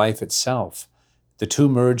more of life itself. The two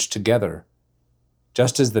merged together.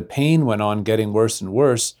 Just as the pain went on getting worse and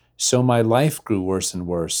worse, so my life grew worse and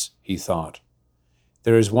worse, he thought.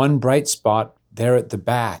 There is one bright spot there at the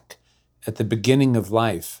back, at the beginning of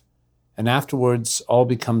life, and afterwards all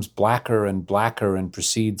becomes blacker and blacker and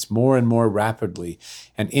proceeds more and more rapidly,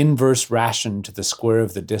 an inverse ration to the square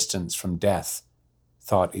of the distance from death,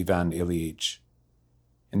 thought Ivan Ilyich.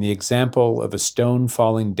 And the example of a stone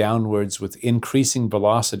falling downwards with increasing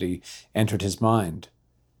velocity entered his mind.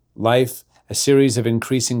 Life, a series of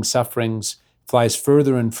increasing sufferings, flies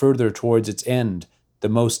further and further towards its end, the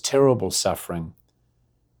most terrible suffering.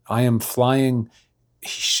 I am flying, he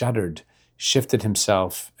shuddered, shifted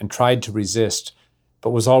himself, and tried to resist, but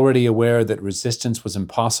was already aware that resistance was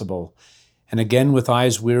impossible, and again with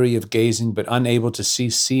eyes weary of gazing but unable to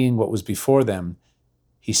cease seeing what was before them,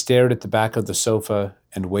 he stared at the back of the sofa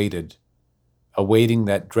and waited, awaiting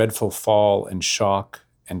that dreadful fall and shock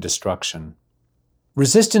and destruction.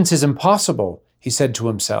 "Resistance is impossible," he said to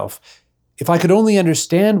himself. "If I could only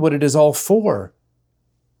understand what it is all for.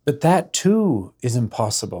 But that, too, is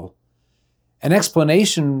impossible. An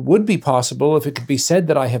explanation would be possible if it could be said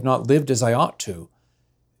that I have not lived as I ought to.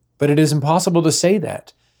 But it is impossible to say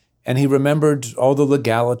that." And he remembered all the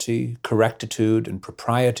legality, correctitude, and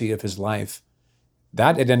propriety of his life.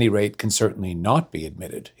 That, at any rate, can certainly not be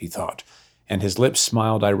admitted, he thought, and his lips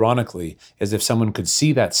smiled ironically, as if someone could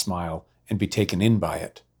see that smile and be taken in by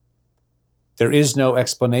it. There is no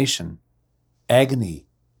explanation. Agony,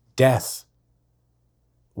 death.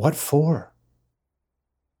 What for?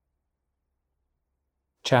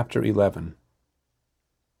 Chapter 11.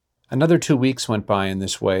 Another 2 weeks went by in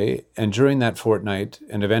this way, and during that fortnight,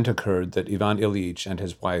 an event occurred that Ivan Ilyich and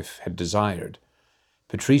his wife had desired.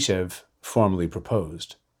 Patrushev formally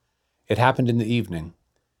proposed. It happened in the evening.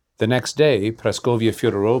 The next day, Praskovya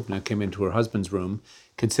Fyodorovna came into her husband's room,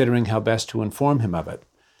 considering how best to inform him of it.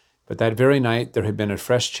 But that very night there had been a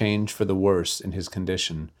fresh change for the worse in his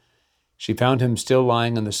condition. She found him still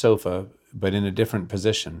lying on the sofa, but in a different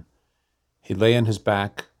position. He lay on his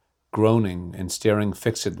back, groaning and staring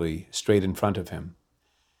fixedly straight in front of him.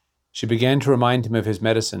 She began to remind him of his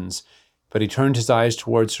medicines, but he turned his eyes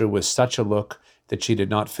towards her with such a look that she did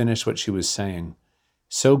not finish what she was saying.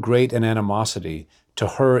 So great an animosity, to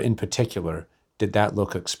her in particular, did that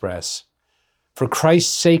look express. "For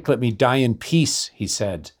Christ's sake, let me die in peace," he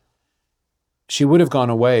said. She would have gone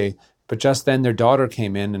away, but just then their daughter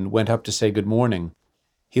came in and went up to say good morning.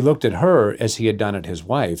 He looked at her as he had done at his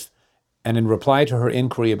wife, and in reply to her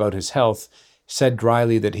inquiry about his health, said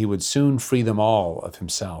dryly that he would soon free them all of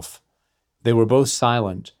himself. They were both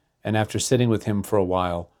silent, and after sitting with him for a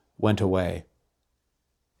while, went away.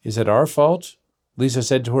 "Is it our fault?" Lisa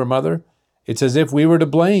said to her mother. "It's as if we were to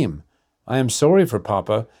blame. I am sorry for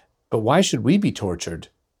Papa, but why should we be tortured?"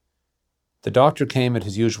 The doctor came at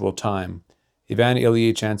his usual time. Ivan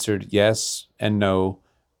Ilyich answered yes and no,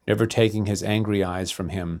 never taking his angry eyes from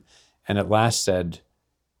him, and at last said,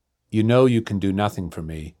 "You know you can do nothing for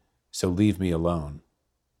me, so leave me alone.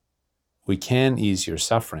 We can ease your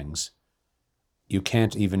sufferings. You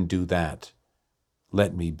can't even do that.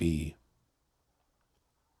 Let me be."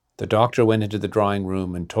 The doctor went into the drawing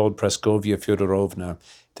room and told Praskovya Fyodorovna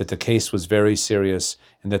that the case was very serious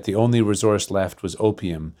and that the only resource left was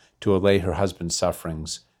opium to allay her husband's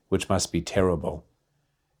sufferings, which must be terrible.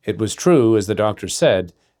 It was true, as the doctor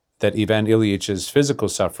said, that Ivan Ilyich's physical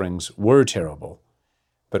sufferings were terrible.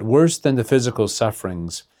 But worse than the physical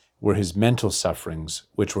sufferings were his mental sufferings,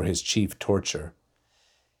 which were his chief torture.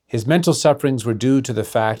 His mental sufferings were due to the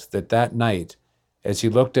fact that that night, as he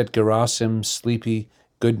looked at Gerasim's sleepy,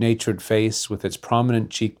 good-natured face with its prominent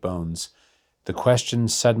cheekbones, the question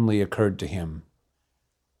suddenly occurred to him: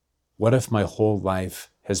 what if my whole life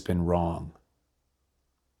has been wrong?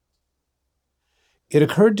 It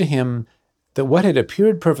occurred to him that what had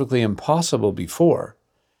appeared perfectly impossible before,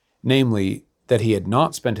 namely, that he had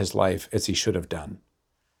not spent his life as he should have done,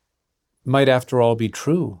 might after all be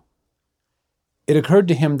true. It occurred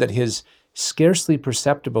to him that his scarcely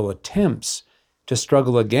perceptible attempts to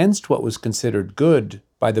struggle against what was considered good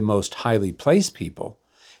by the most highly placed people,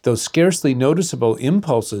 those scarcely noticeable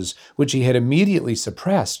impulses which he had immediately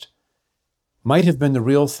suppressed, might have been the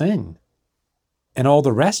real thing, and all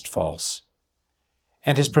the rest false.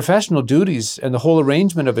 And his professional duties and the whole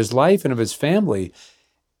arrangement of his life and of his family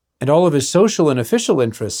and all of his social and official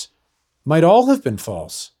interests might all have been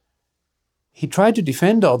false. He tried to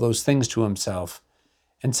defend all those things to himself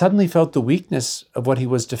and suddenly felt the weakness of what he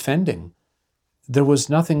was defending. There was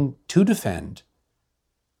nothing to defend.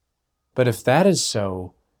 But if that is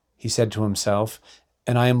so, he said to himself,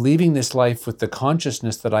 and I am leaving this life with the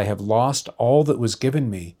consciousness that I have lost all that was given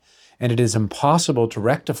me, and it is impossible to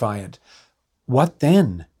rectify it, what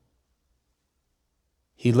then?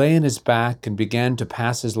 He lay on his back and began to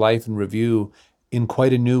pass his life in review in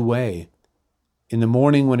quite a new way. In the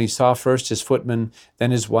morning, when he saw first his footman,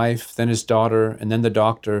 then his wife, then his daughter, and then the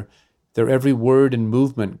doctor, their every word and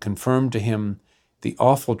movement confirmed to him the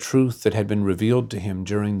awful truth that had been revealed to him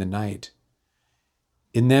during the night.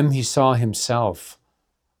 In them he saw himself,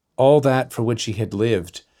 all that for which he had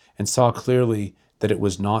lived, and saw clearly that it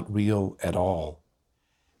was not real at all,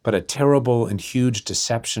 but a terrible and huge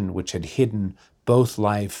deception which had hidden both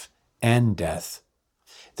life and death.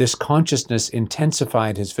 This consciousness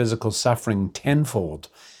intensified his physical suffering tenfold.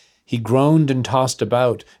 He groaned and tossed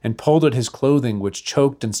about and pulled at his clothing, which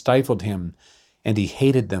choked and stifled him, and he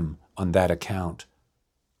hated them on that account.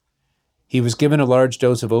 He was given a large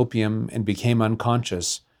dose of opium and became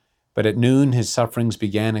unconscious, but at noon his sufferings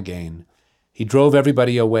began again. He drove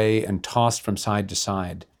everybody away and tossed from side to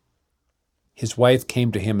side. His wife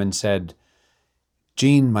came to him and said,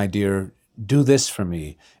 "Jean, my dear, do this for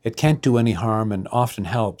me. It can't do any harm and often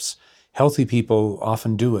helps. Healthy people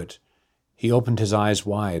often do it." He opened his eyes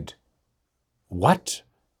wide. "What?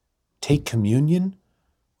 Take communion?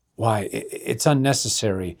 Why, it's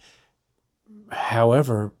unnecessary.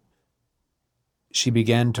 However..." She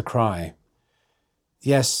began to cry.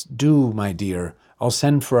 "Yes, do, my dear. I'll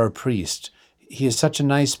send for our priest. He is such a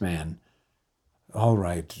nice man." "All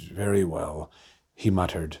right, very well," he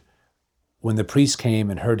muttered. When the priest came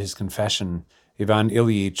and heard his confession, Ivan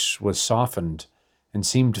Ilyich was softened, and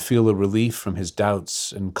seemed to feel a relief from his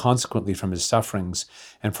doubts and consequently from his sufferings,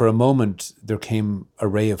 and for a moment there came a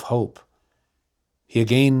ray of hope. He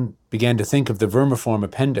again began to think of the vermiform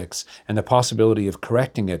appendix and the possibility of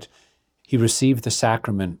correcting it. He received the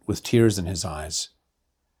sacrament with tears in his eyes.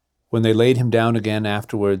 When they laid him down again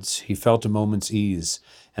afterwards, he felt a moment's ease,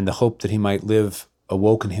 and the hope that he might live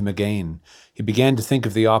awoke in him again. He began to think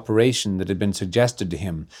of the operation that had been suggested to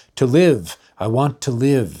him. "To live! I want to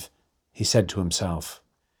live!" he said to himself.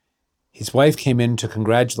 His wife came in to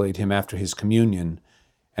congratulate him after his communion,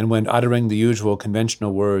 and when uttering the usual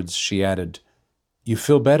conventional words, she added, "You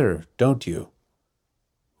feel better, don't you?"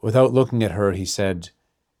 Without looking at her, he said,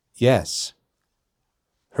 "Yes."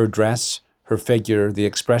 Her dress, her figure, the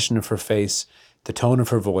expression of her face, the tone of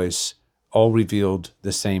her voice, all revealed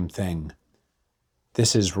the same thing.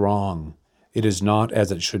 This is wrong. It is not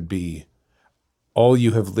as it should be. All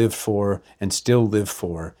you have lived for and still live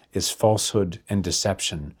for is falsehood and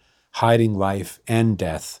deception, hiding life and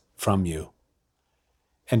death from you.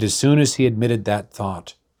 And as soon as he admitted that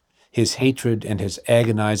thought, his hatred and his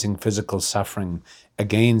agonizing physical suffering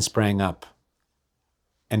again sprang up.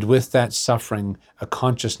 And with that suffering, a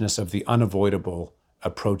consciousness of the unavoidable,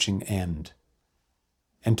 approaching end.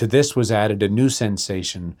 And to this was added a new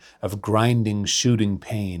sensation of grinding, shooting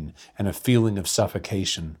pain and a feeling of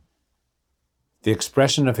suffocation. The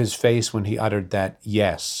expression of his face when he uttered that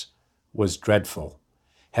 "yes" was dreadful.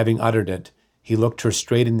 Having uttered it, he looked her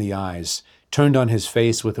straight in the eyes, turned on his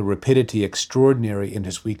face with a rapidity extraordinary in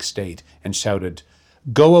his weak state, and shouted,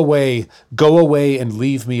 go away, and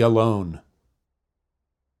leave me alone."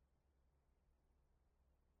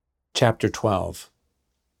 Chapter 12.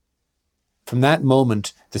 From that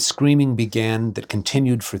moment, the screaming began that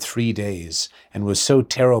continued for 3 days, and was so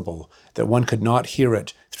terrible that one could not hear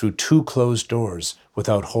it through 2 closed doors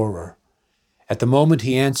without horror. At the moment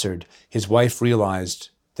he answered, his wife realized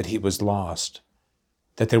that he was lost,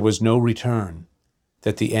 that there was no return,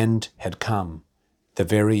 that the end had come, the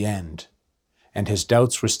very end, and his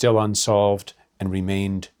doubts were still unsolved and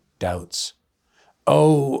remained doubts.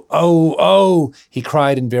 "Oh, oh, oh," he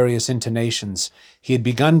cried in various intonations. He had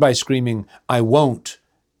begun by screaming, "I won't,"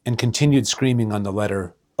 and continued screaming on the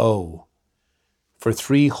letter O. For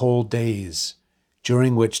 3 whole days,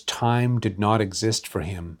 during which time did not exist for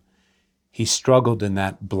him, he struggled in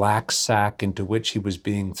that black sack into which he was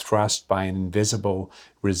being thrust by an invisible,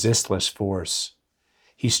 resistless force.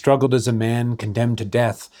 He struggled as a man condemned to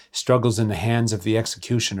death struggles in the hands of the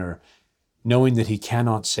executioner, knowing that he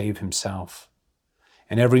cannot save himself.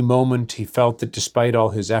 And every moment he felt that despite all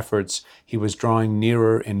his efforts, he was drawing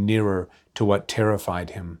nearer and nearer to what terrified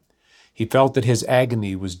him. He felt that his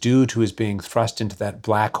agony was due to his being thrust into that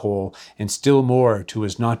black hole, and still more to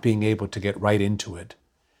his not being able to get right into it.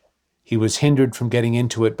 He was hindered from getting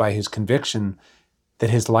into it by his conviction that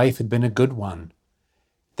his life had been a good one.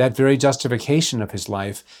 That very justification of his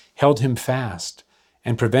life held him fast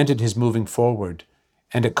and prevented his moving forward,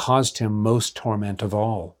 and it caused him most torment of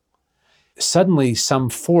all. Suddenly, some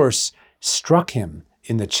force struck him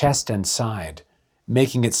in the chest and side,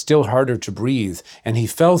 making it still harder to breathe, and he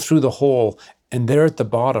fell through the hole, and there at the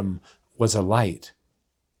bottom was a light.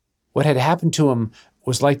 What had happened to him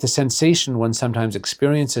was like the sensation one sometimes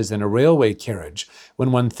experiences in a railway carriage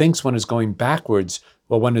when one thinks one is going backwards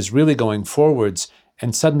while one is really going forwards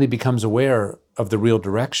and suddenly becomes aware of the real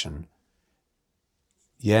direction.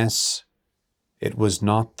 Yes, it was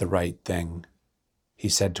not the right thing, he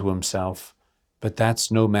said to himself, but that's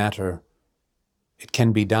no matter. It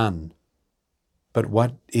can be done. But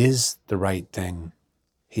what is the right thing?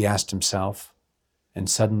 He asked himself, and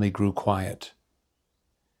suddenly grew quiet.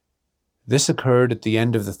 This occurred at the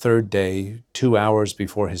end of the 3rd day, 2 hours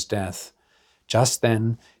before his death. Just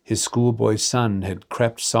then, his schoolboy son had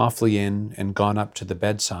crept softly in and gone up to the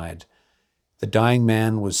bedside. The dying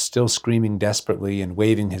man was still screaming desperately and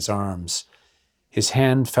waving his arms. His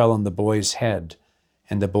hand fell on the boy's head,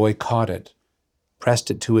 and the boy caught it,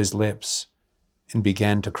 pressed it to his lips, and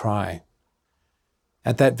began to cry.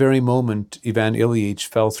 At that very moment, Ivan Ilyich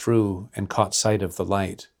fell through and caught sight of the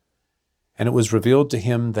light, and it was revealed to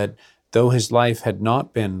him that though his life had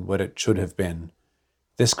not been what it should have been,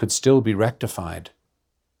 this could still be rectified.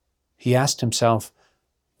 He asked himself,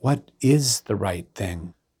 what is the right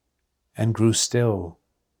thing? And grew still,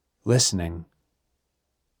 listening.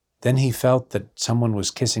 Then he felt that someone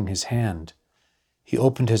was kissing his hand. He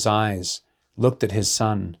opened his eyes, looked at his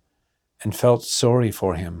son, and felt sorry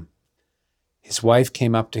for him. His wife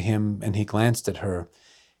came up to him, and he glanced at her.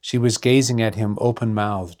 She was gazing at him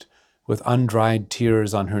open-mouthed, with undried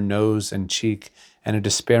tears on her nose and cheek, and a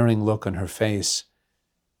despairing look on her face.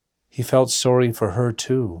 He felt sorry for her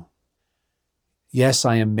too. Yes,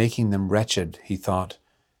 I am making them wretched, he thought.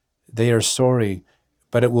 They are sorry,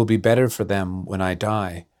 but it will be better for them when I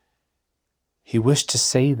die. He wished to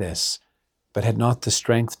say this, but had not the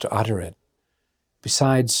strength to utter it.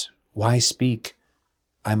 Besides, why speak?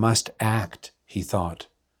 I must act, he thought.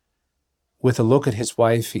 With a look at his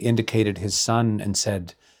wife, he indicated his son and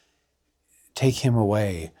said, Take him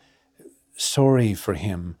away. Sorry for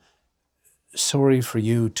him. Sorry for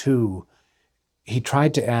you, too. He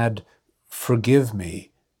tried to add, Forgive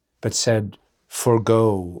me, but said,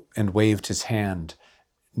 Forgo, and waved his hand,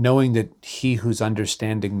 knowing that he whose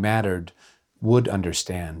understanding mattered would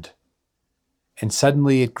understand. And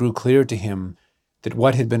suddenly it grew clear to him that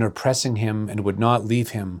what had been oppressing him and would not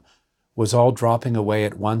leave him was all dropping away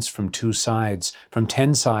at once from 2 sides, from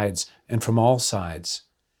 10 sides, and from all sides.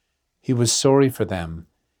 He was sorry for them.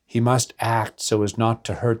 He must act so as not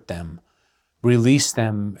to hurt them, release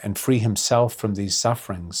them and free himself from these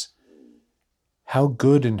sufferings. How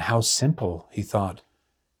good and how simple, he thought.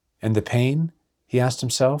 And the pain? He asked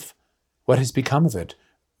himself. What has become of it?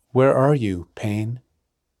 Where are you, pain?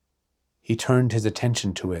 He turned his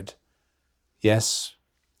attention to it. Yes,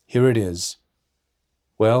 here it is.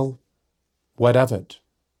 Well, what of it?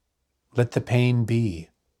 Let the pain be.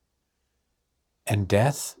 And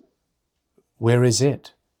death? Where is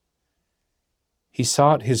it? He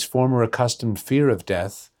sought his former accustomed fear of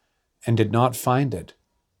death and did not find it.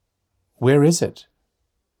 Where is it?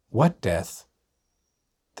 What death?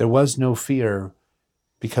 There was no fear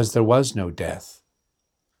because there was no death.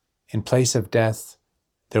 In place of death,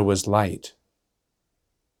 there was light.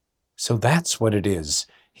 So that's what it is,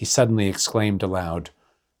 he suddenly exclaimed aloud.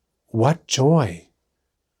 What joy!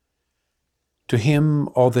 To him,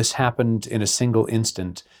 all this happened in a single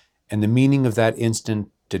instant, and the meaning of that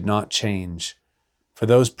instant did not change. For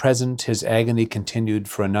those present, his agony continued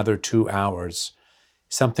for another 2 hours.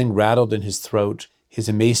 Something rattled in his throat, his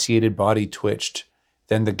emaciated body twitched,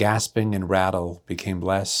 then the gasping and rattle became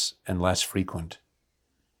less and less frequent.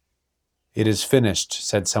 It is finished,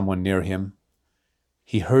 said someone near him.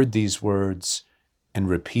 He heard these words and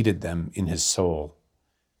repeated them in his soul.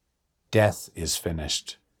 Death is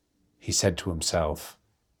finished, he said to himself.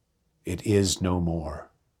 It is no more.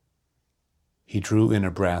 He drew in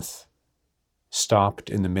a breath, stopped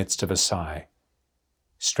in the midst of a sigh,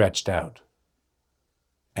 stretched out,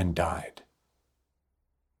 and died.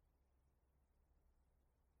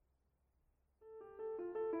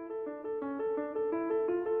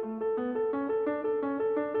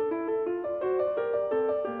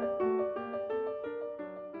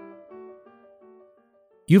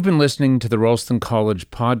 You've been listening to the Ralston College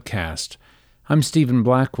podcast. I'm Stephen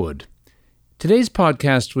Blackwood. Today's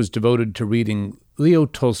podcast was devoted to reading Leo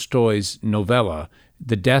Tolstoy's novella,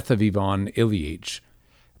 The Death of Ivan Ilyich.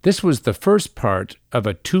 This was the first part of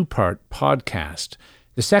a 2-part podcast.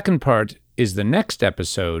 The second part is the next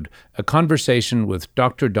episode, a conversation with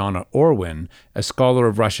Dr. Donna Orwin, a scholar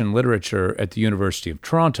of Russian literature at the University of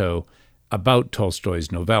Toronto, about Tolstoy's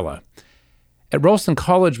novella. At Ralston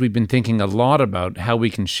College, we've been thinking a lot about how we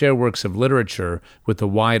can share works of literature with a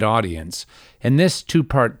wide audience, and this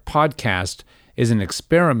 2-part podcast is an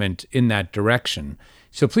experiment in that direction.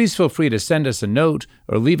 So please feel free to send us a note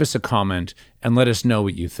or leave us a comment and let us know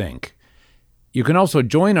what you think. You can also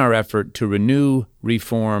join our effort to renew,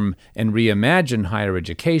 reform, and reimagine higher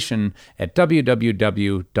education at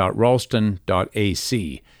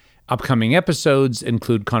www.ralston.ac. Upcoming episodes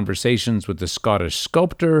include conversations with the Scottish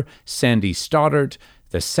sculptor Sandy Stoddart,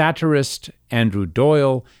 the satirist Andrew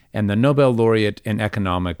Doyle, and the Nobel laureate in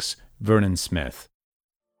economics Vernon Smith.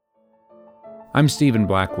 I'm Stephen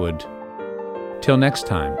Blackwood. Till next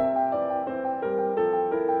time.